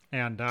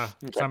 And so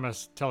I'm gonna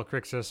tell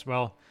Crixus,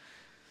 well,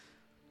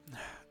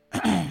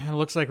 it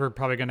looks like we're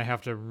probably gonna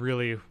have to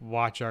really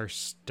watch our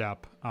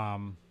step.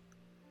 I'll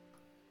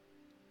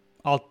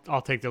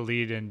take the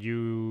lead, and do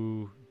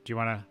you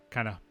want to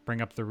kind of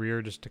bring up the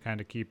rear just to kind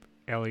of keep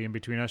Ellie in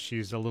between us?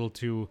 She's a little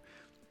too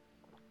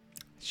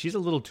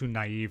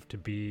naive to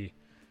be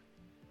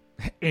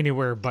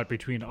anywhere but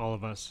between all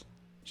of us.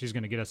 She's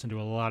gonna get us into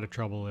a lot of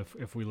trouble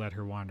if we let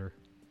her wander.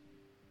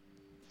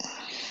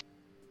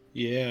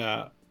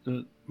 Yeah.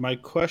 My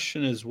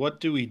question is, what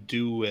do we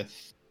do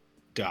with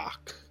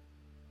Doc?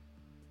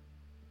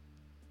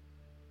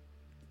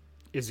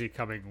 Is he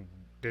coming?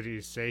 Did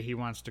he say he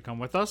wants to come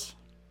with us?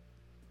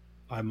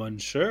 I'm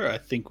unsure. I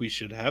think we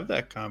should have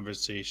that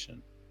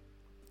conversation.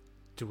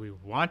 Do we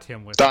want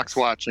him with Doc's us?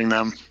 watching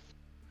them.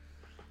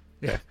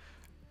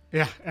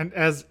 Yeah, and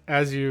as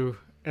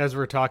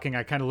we're talking,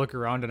 I kind of look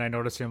around and I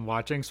notice him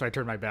watching, so I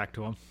turn my back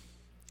to him.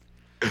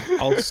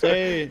 I'll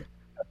say,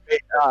 Hey,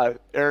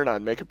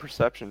 Aranon, make a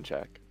perception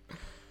check.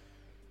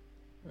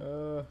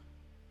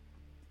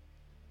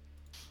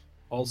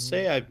 I'll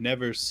say I've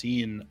never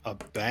seen a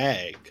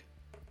bag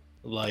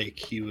like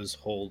he was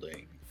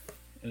holding,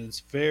 and it's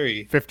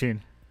very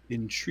 15.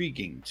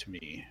 intriguing to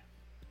me.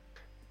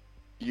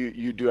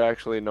 You do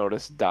actually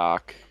notice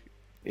Doc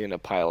in a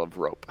pile of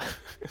rope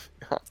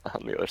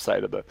on the other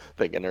side of the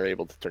thing, and are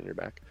able to turn your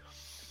back.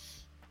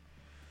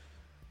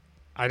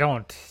 I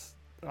don't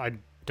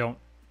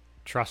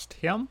trust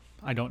him.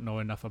 I don't know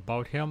enough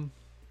about him.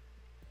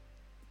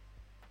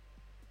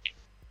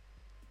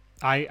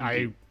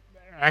 I've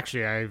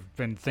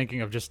been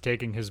thinking of just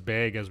taking his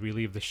bag as we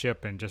leave the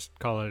ship and just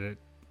call it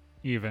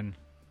even.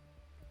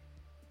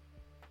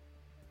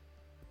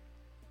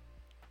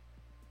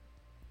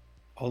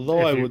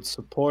 Although If I you- would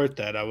support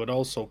that, I would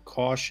also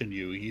caution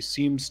you. He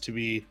seems to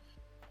be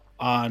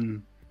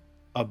on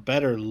a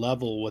better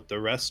level with the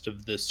rest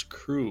of this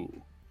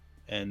crew,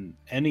 and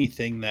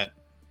anything that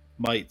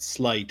might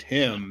slight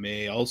him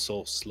may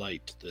also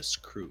slight this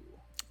crew.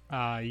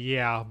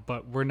 Yeah,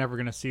 but we're never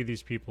gonna see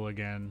these people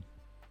again.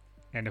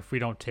 And if we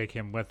don't take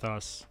him with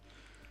us,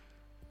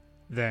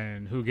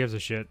 then who gives a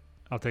shit?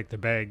 I'll take the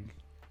bag,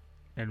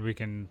 and we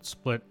can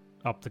split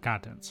up the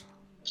contents.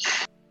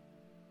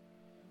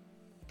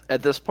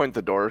 At this point,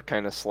 the door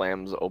kind of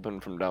slams open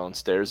from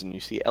downstairs, and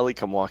you see Ellie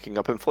come walking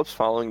up, and Flip's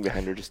following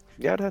behind her, just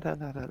yeah, da, da,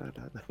 da, da, da,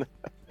 da.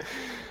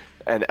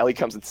 And Ellie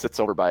comes and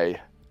sits over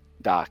by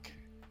Doc,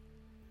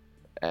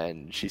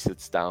 and she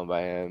sits down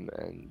by him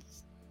and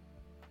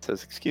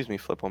says, "Excuse me,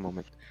 Flip, one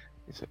moment."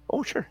 He's like,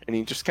 "Oh, sure," and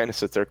he just kind of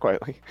sits there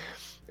quietly,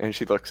 and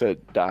she looks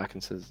at Doc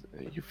and says,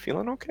 "You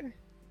feeling okay?"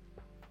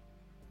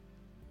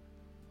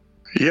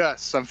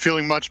 Yes, I'm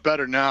feeling much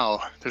better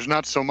now. There's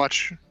not so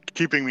much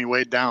keeping me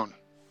weighed down.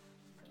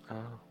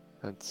 Oh,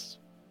 that's.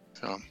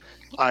 So,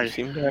 You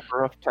seem to have a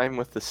rough time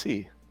with the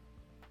sea.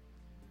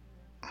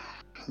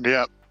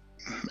 yeah,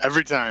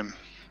 every time.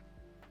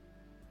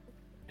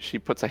 She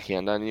puts a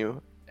hand on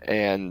you,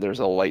 and there's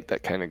a light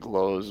that kind of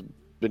glows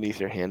beneath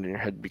your hand, and your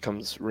head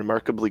becomes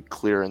remarkably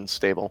clear and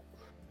stable.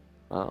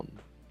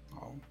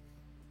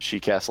 She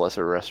casts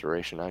Lesser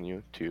Restoration on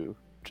you to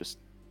just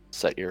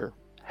set your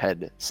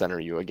head, center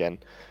you again,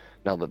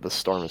 now that the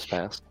storm has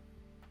passed.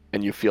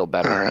 And you feel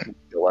better, Alright. you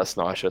feel less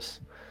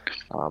nauseous.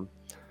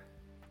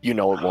 You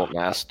know it won't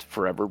last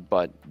forever,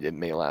 but it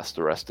may last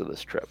the rest of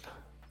this trip.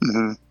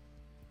 Mm-hmm.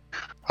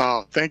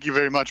 Oh, thank you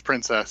very much,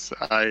 Princess.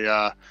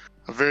 I'm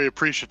very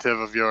appreciative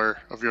of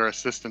your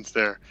assistance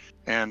there.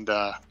 And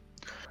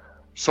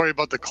sorry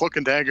about the cloak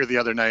and dagger the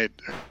other night,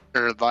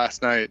 or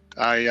last night.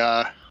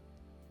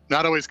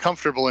 Not always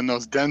comfortable in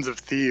those dens of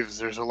thieves.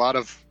 There's a lot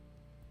of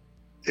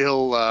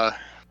ill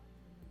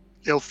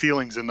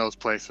feelings in those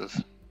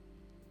places.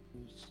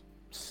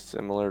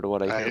 Similar to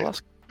what I hear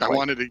last. I Right.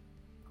 wanted to.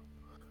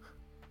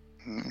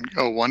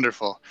 Oh,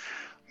 wonderful!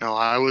 No,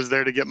 I was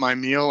there to get my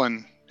meal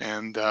and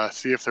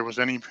see if there was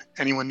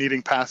anyone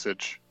needing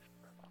passage.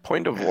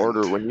 Point of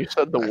order, when you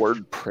said the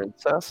word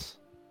princess,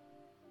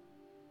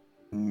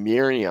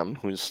 Miriam,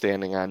 who's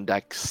standing on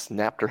deck,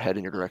 snapped her head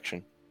in your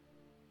direction,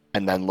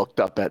 and then looked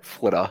up at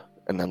Flitta,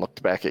 and then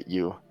looked back at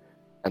you,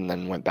 and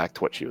then went back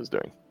to what she was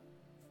doing.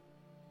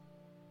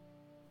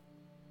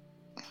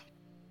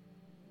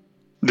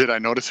 Did I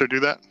notice her do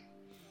that?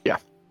 Yeah.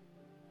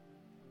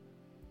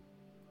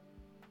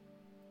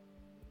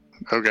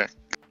 Okay.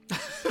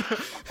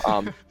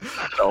 So,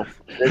 no,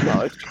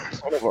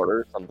 it's point of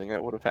order, something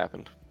that would have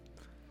happened.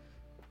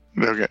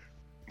 Okay.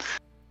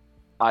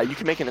 You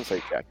can make an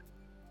insight check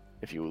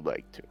if you would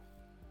like to.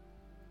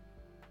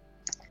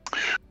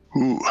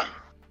 Ooh.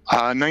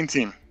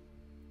 19.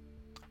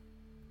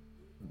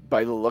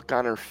 By the look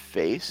on her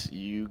face,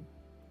 you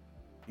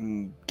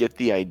get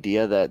the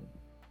idea that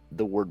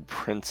the word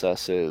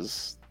princess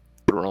is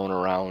thrown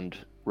around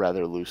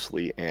rather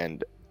loosely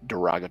and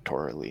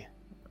derogatorily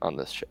on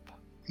this ship.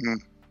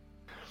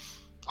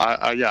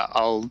 Yeah,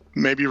 I'll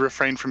maybe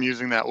refrain from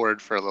using that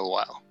word for a little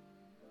while.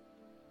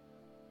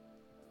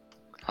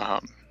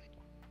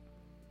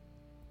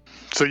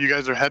 So you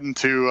guys are heading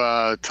to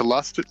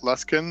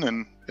Luskin,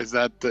 and is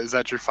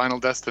that your final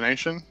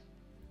destination?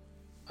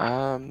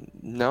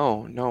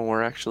 No,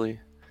 we're actually.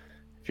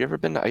 Have you ever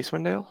been to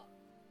Icewind Dale?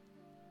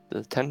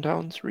 The Ten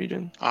Towns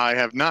region? I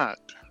have not,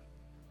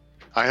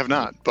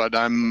 but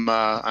I'm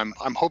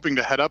hoping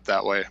to head up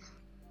that way.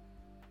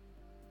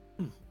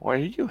 Why are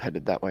you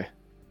headed that way?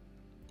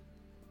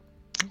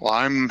 Well,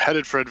 I'm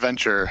headed for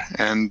adventure,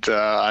 and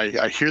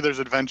I hear there's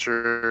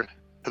adventure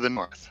to the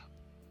north.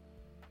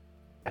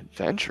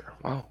 Adventure?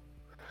 Wow.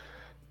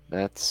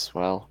 That's,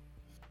 well,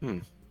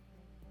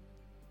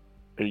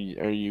 Are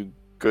you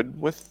good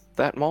with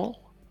that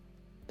mall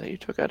that you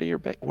took out of your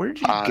bag? Where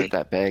did you get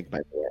that bag, by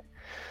the way?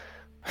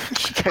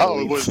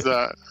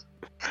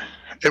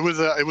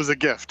 It was a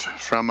gift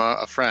from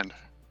a friend.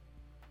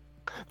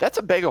 That's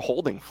a bag of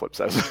holding, Flip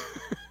says.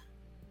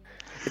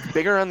 It's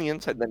bigger on the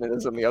inside than it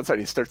is on the outside.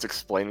 He starts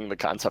explaining the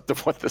concept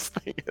of what this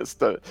thing is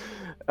to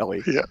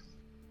Ellie. Yeah.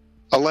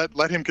 I'll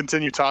let him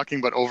continue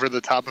talking, but over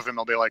the top of him,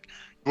 I'll be like,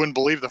 "You wouldn't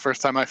believe the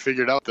first time I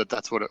figured out that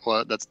that's what it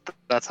was.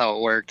 That's how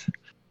it worked."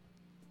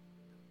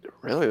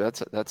 Really?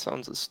 That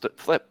sounds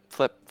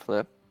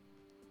Flip.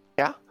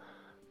 Yeah.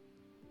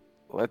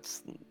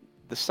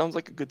 This sounds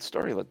like a good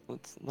story. Let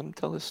him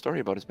tell his story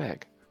about his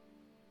bag.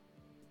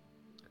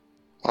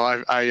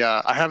 Well,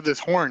 I have this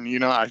horn,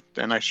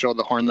 I showed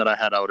the horn that I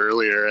had out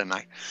earlier, and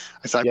I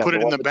put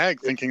it in the bag,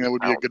 thinking that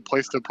would be a good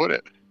place to put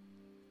it.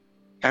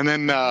 And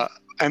then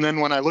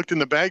when I looked in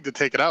the bag to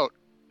take it out,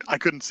 I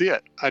couldn't see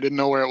it. I didn't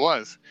know where it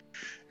was,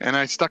 and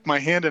I stuck my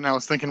hand in. I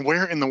was thinking,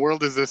 where in the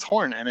world is this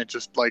horn? And it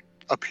just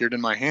appeared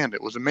in my hand.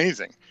 It was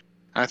amazing.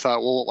 I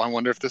thought, well, I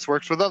wonder if this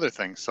works with other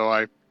things. So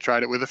I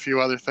tried it with a few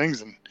other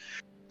things, and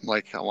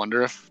I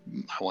wonder if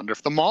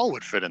the mall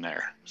would fit in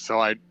there. So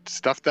I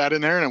stuffed that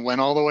in there, and it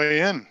went all the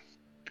way in.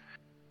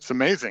 It's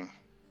amazing.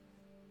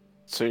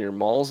 So your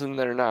maul's in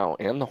there now,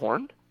 and the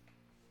horn?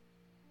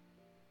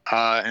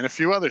 And a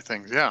few other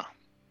things, yeah.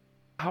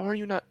 How are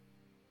you not...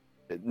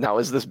 Now,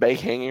 is this bag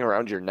hanging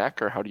around your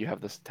neck, or how do you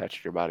have this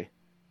attached to your body?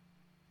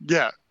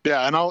 Yeah,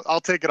 and I'll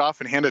take it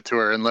off and hand it to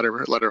her and let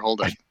her hold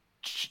it.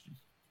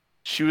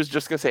 She was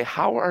just going to say,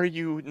 how are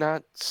you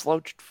not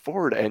slouched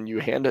forward? And you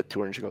hand it to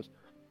her, and she goes,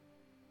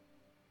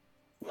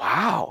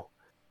 wow.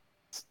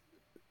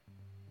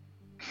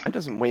 That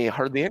doesn't weigh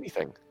hardly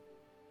anything.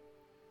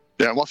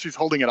 Yeah, while she's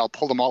holding it, I'll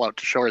pull them all out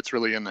to show her it's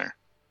really in there.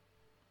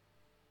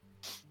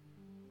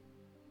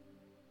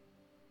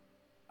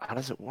 How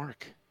does it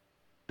work?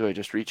 Do I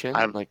just reach in?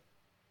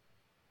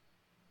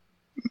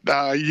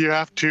 You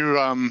have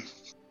to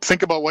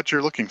think about what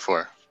you're looking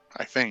for,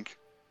 I think.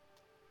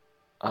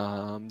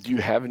 Do you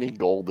have any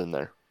gold in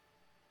there?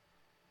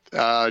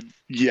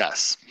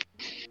 Yes.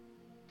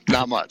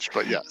 Not much,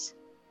 but yes.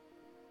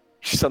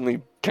 She suddenly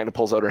kind of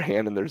pulls out her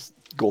hand, and there's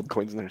gold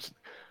coins in there.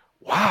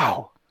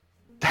 Wow,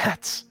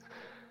 that's...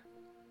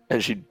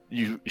 And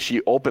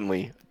she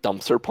openly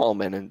dumps her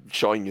palm in and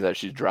showing you that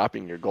she's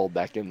dropping your gold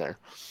back in there.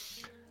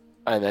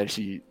 And then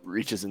she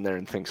reaches in there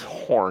and thinks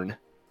horn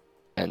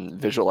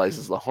and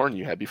visualizes the horn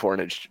you had before,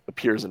 and it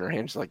appears in her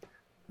hand. She's like,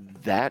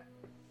 that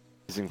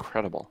is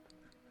incredible.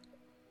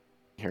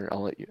 Here,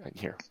 I'll let you...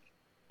 Here.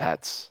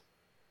 That's...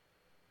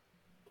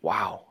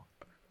 Wow.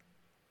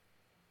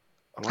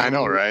 I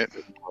know, right?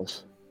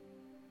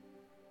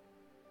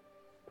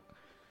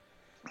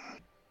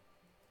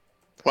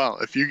 Well,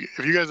 if you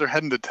guys are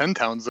heading to 10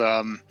 Towns,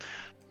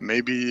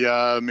 maybe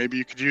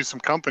you could use some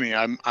company.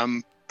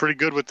 I'm pretty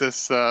good with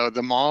this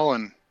the mall,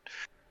 and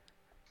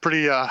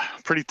pretty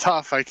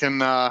tough. I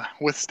can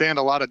withstand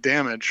a lot of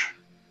damage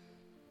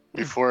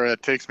before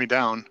it takes me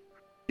down.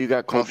 You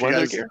got cold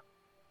weather gear?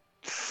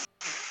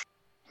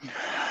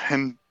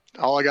 And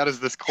all I got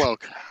is this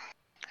cloak.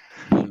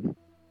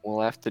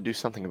 We'll have to do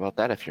something about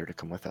that if you're to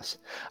come with us.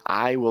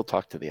 I will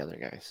talk to the other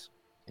guys,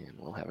 and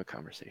we'll have a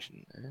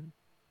conversation. And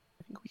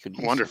I think we could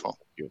do wonderful.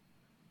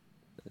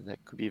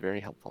 That could be very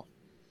helpful.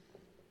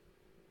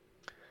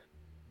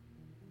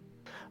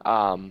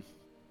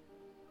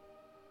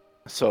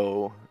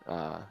 So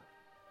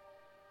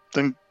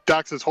then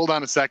Doc says, "Hold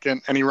on a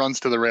second," and he runs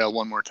to the rail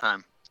one more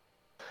time.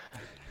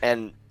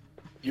 And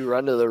you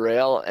run to the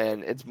rail,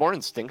 and it's more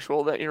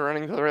instinctual that you're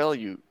running to the rail.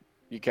 You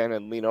kind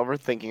of lean over,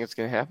 thinking it's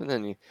going to happen,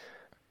 and you...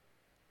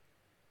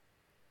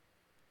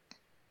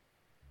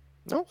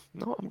 No,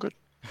 I'm good.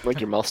 Like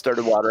your mouth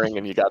started watering,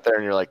 and you got there,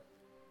 and you're like,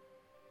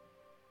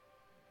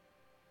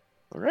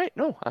 all right,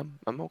 no, I'm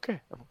okay.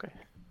 I'm okay.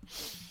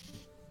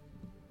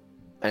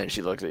 And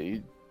she looks at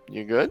you.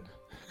 You good?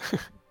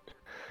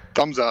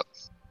 Thumbs up.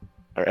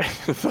 All right.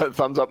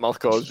 Thumbs up, mouth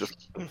closed.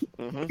 Just.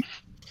 Mm-hmm.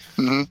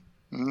 Mm-hmm.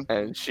 Mm-hmm.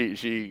 And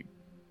she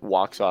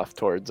walks off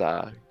towards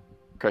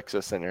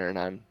Crixus and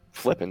Aranon,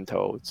 flipping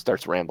toe.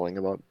 Starts rambling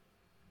about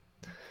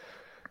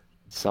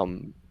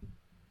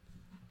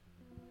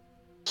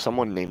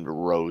someone named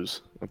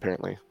Rose.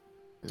 Apparently,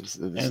 this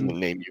is the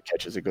name you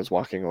catch as it goes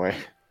walking away.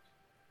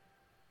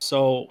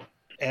 So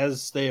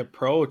as they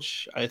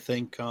approach, I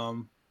think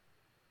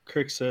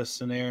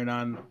Crixus and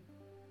Aranon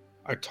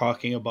are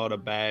talking about a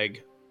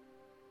bag.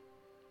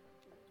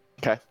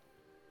 Okay.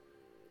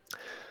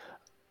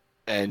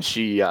 And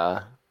she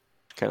kind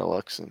of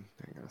looks and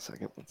hang on a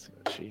second. Let's see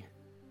what she...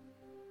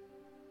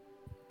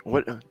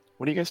 What are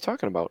you guys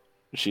talking about?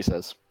 She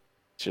says.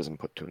 She doesn't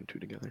put two and two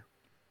together.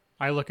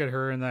 I look at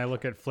her and I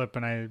look at Flip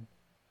and I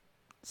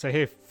say,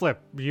 "Hey,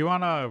 Flip, do you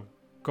want to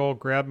go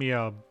grab me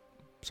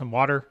some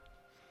water?"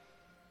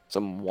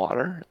 Some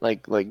water?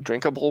 Like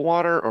drinkable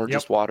water, or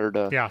just water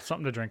to... Yeah,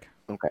 something to drink.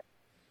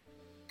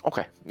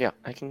 Okay. Yeah,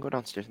 I can go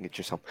downstairs and get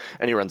you some.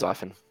 And he runs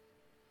off and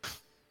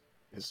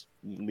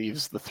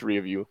leaves the three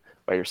of you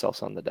by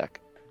yourselves on the deck.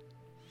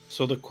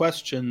 So the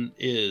question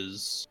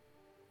is,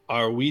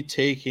 are we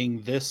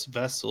taking this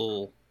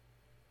vessel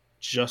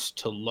just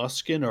to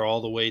Luskan or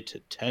all the way to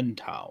 10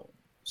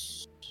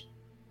 Towns?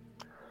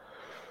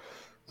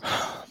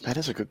 That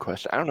is a good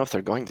question. I don't know if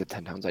they're going to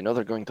 10 Towns. I know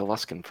they're going to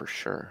Luskan for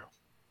sure.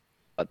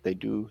 But they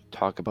do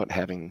talk about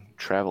having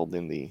traveled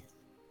in the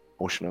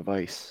ocean of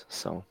ice,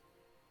 so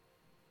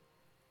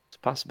it's a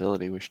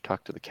possibility. We should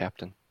talk to the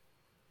captain.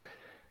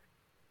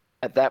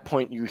 At that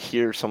point, you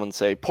hear someone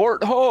say,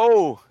 "Port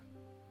ho!"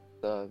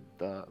 The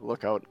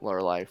lookout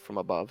Lorelei from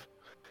above.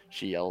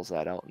 She yells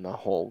that out, and the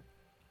whole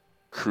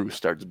crew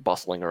starts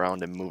bustling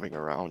around and moving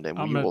around, and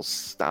we will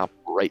stop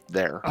right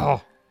there.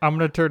 Oh, I'm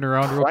going to turn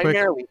around real quick.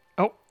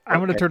 Oh, I'm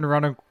going to turn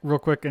around real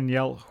quick and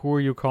yell, "Who are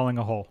you calling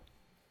a hole?"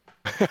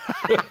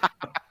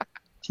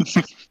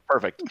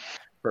 Perfect.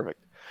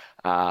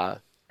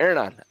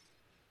 Aranon,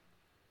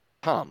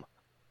 Tom,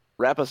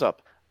 wrap us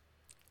up.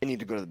 I need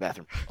to go to the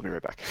bathroom. I'll be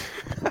right back.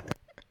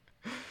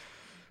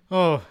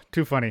 Oh,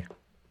 too funny.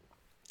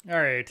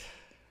 All right.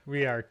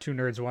 We are Two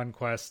Nerds, One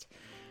Quest.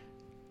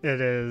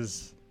 It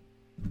is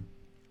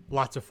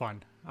lots of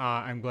fun.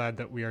 I'm glad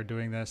that we are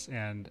doing this,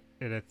 and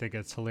I think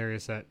it's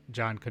hilarious that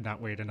John could not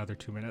wait another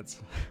 2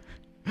 minutes.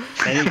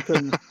 And he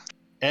couldn't.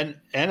 And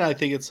I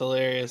think it's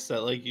hilarious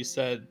that, like you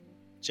said,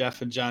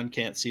 Jeff and John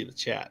can't see the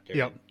chat.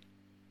 Yep.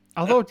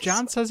 Although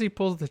John says he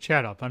pulls the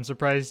chat up. I'm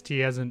surprised he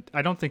hasn't.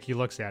 I don't think he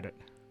looks at it.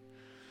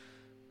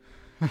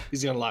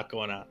 He's got a lot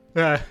going on.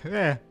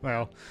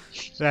 Well,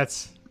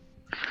 that's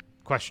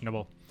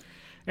questionable.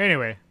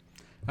 Anyway,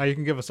 you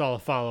can give us all a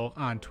follow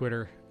on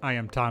Twitter. I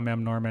am Tom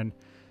M. Norman.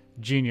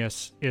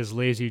 Genius is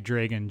Lazy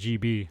Dragon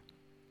GB.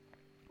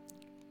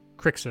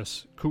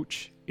 Crixus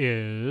Cooch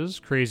is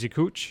Crazy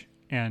Cooch.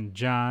 And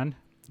John,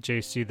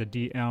 JC the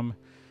DM,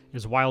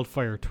 is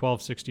Wildfire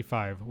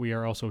 1265. We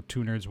are also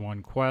 2 Nerds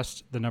 1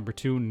 Quest. The number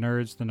 2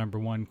 Nerds, the number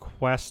 1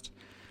 Quest.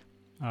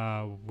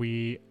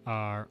 We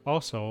are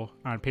also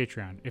on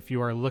Patreon. If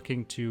you are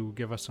looking to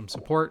give us some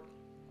support,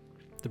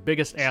 the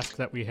biggest ask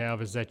that we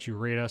have is that you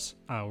rate us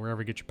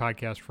wherever you get your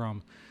podcast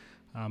from.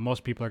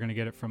 Most people are going to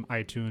get it from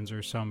iTunes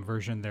or some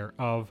version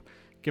thereof.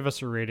 Give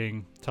us a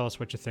rating. Tell us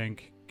what you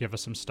think. Give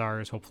us some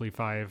stars, hopefully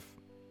 5.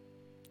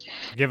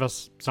 Give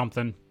us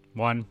something.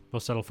 1. We'll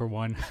settle for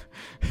 1.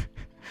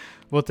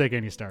 We'll take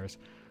any stars.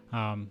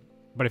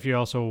 But if you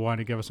also want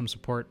to give us some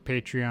support,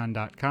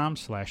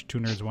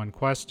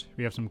 patreon.com/2nerds1quest.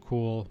 We have some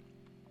cool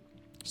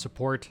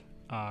support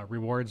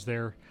rewards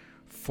there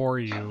for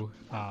you.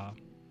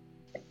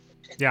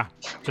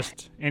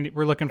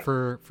 We're looking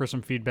for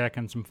some feedback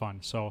and some fun.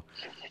 So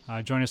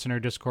join us in our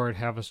Discord,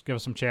 give us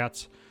some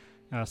chats,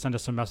 send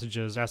us some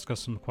messages, ask us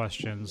some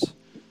questions.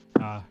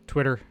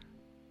 Twitter,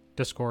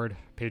 Discord,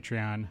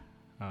 Patreon.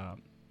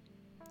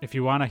 If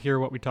you want to hear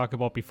what we talk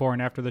about before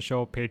and after the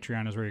show,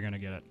 Patreon is where you're going to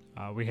get it.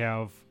 We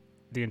have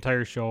the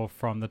entire show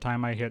from the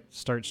time I hit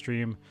start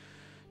stream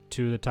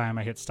to the time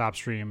I hit stop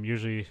stream.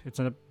 Usually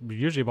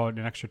about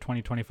an extra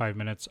 20-25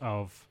 minutes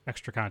of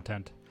extra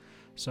content.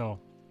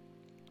 So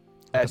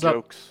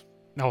jokes.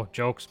 No,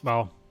 jokes.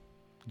 Well,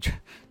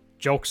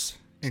 jokes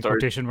in Sorry.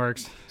 quotation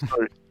marks.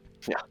 Sorry.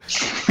 Yeah.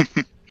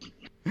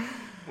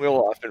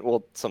 We'll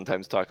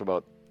sometimes talk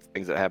about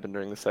things that happen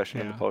during the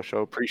session in the post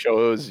show.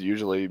 Pre-show is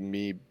usually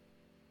me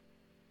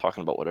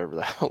talking about whatever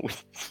the hell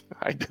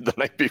I did the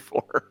night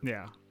before.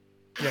 Yeah.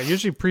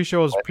 Usually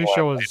pre-show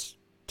is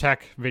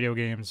tech, video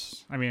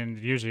games. I mean,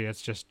 usually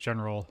it's just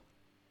general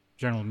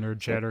nerd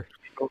chatter.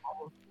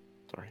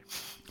 Sorry.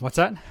 What's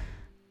that?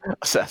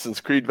 Assassin's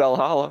Creed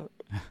Valhalla.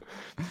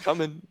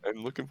 Coming.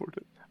 I'm looking forward to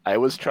it. I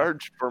was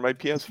charged for my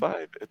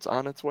PS5. It's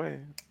on its way.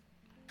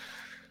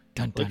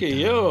 Dun, dun, Look at dun.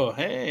 you.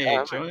 Hey,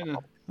 Yeah, join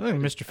Look,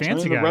 Mr.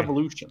 Fancy the Guy.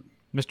 revolution.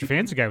 Mr.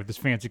 Fancy Guy with this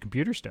fancy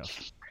computer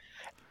stuff.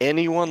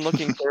 Anyone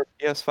looking for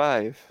a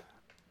PS5?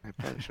 I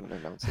probably shouldn't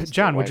announce this.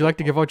 John, would you like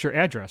to give out your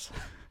address?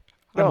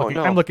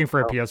 I'm looking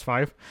for a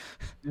PS5.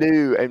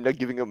 No, I'm not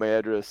giving up my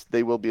address.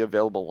 They will be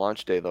available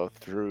launch day, though,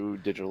 through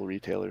digital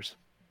retailers.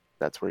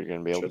 That's where you're going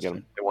to be able to get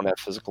them. They won't have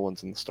physical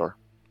ones in the store.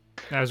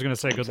 I was going to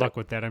say good luck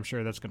with that. I'm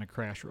sure that's going to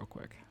crash real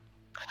quick.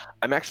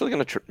 I'm actually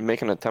going to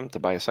make an attempt to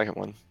buy a second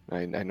one.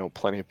 I know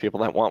plenty of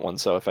people that want one,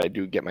 so if I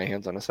do get my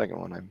hands on a second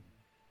one, I'm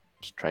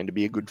just trying to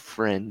be a good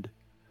friend.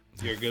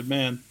 You're a good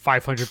man.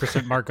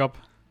 500% markup,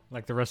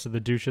 like the rest of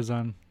the douches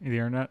on the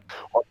internet.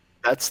 Well,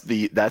 that's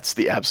the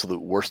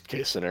absolute worst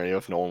case scenario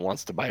if no one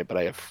wants to buy it. But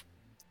I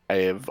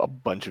have a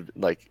bunch of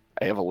I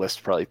have a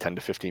list probably 10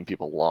 to 15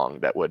 people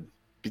long that would,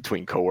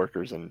 between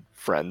coworkers and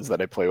friends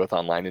that I play with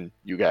online and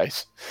you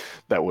guys,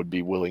 that would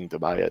be willing to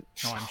buy it.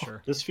 Oh, I'm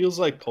sure. This feels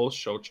like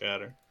post-show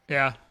chatter.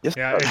 Yeah, Yes,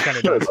 yeah, it kind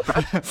of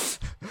does.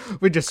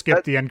 We just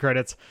skipped the end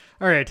credits.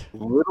 All right.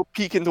 Little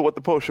peek into what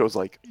the post show's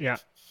like. Yeah.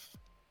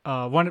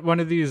 One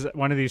of these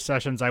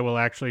sessions, I will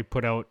actually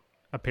put out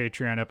a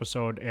Patreon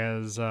episode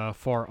as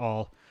for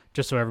all,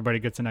 just so everybody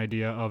gets an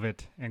idea of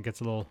it and gets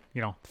a little,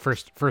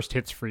 first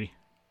hits free.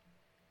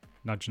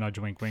 Nudge, nudge,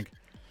 wink, wink.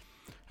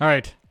 All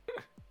right.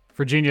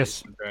 For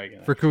Genius,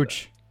 for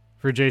Cooch,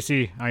 for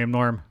JC, I am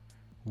Norm.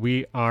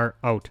 We are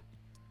out.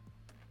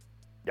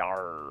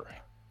 Yarr.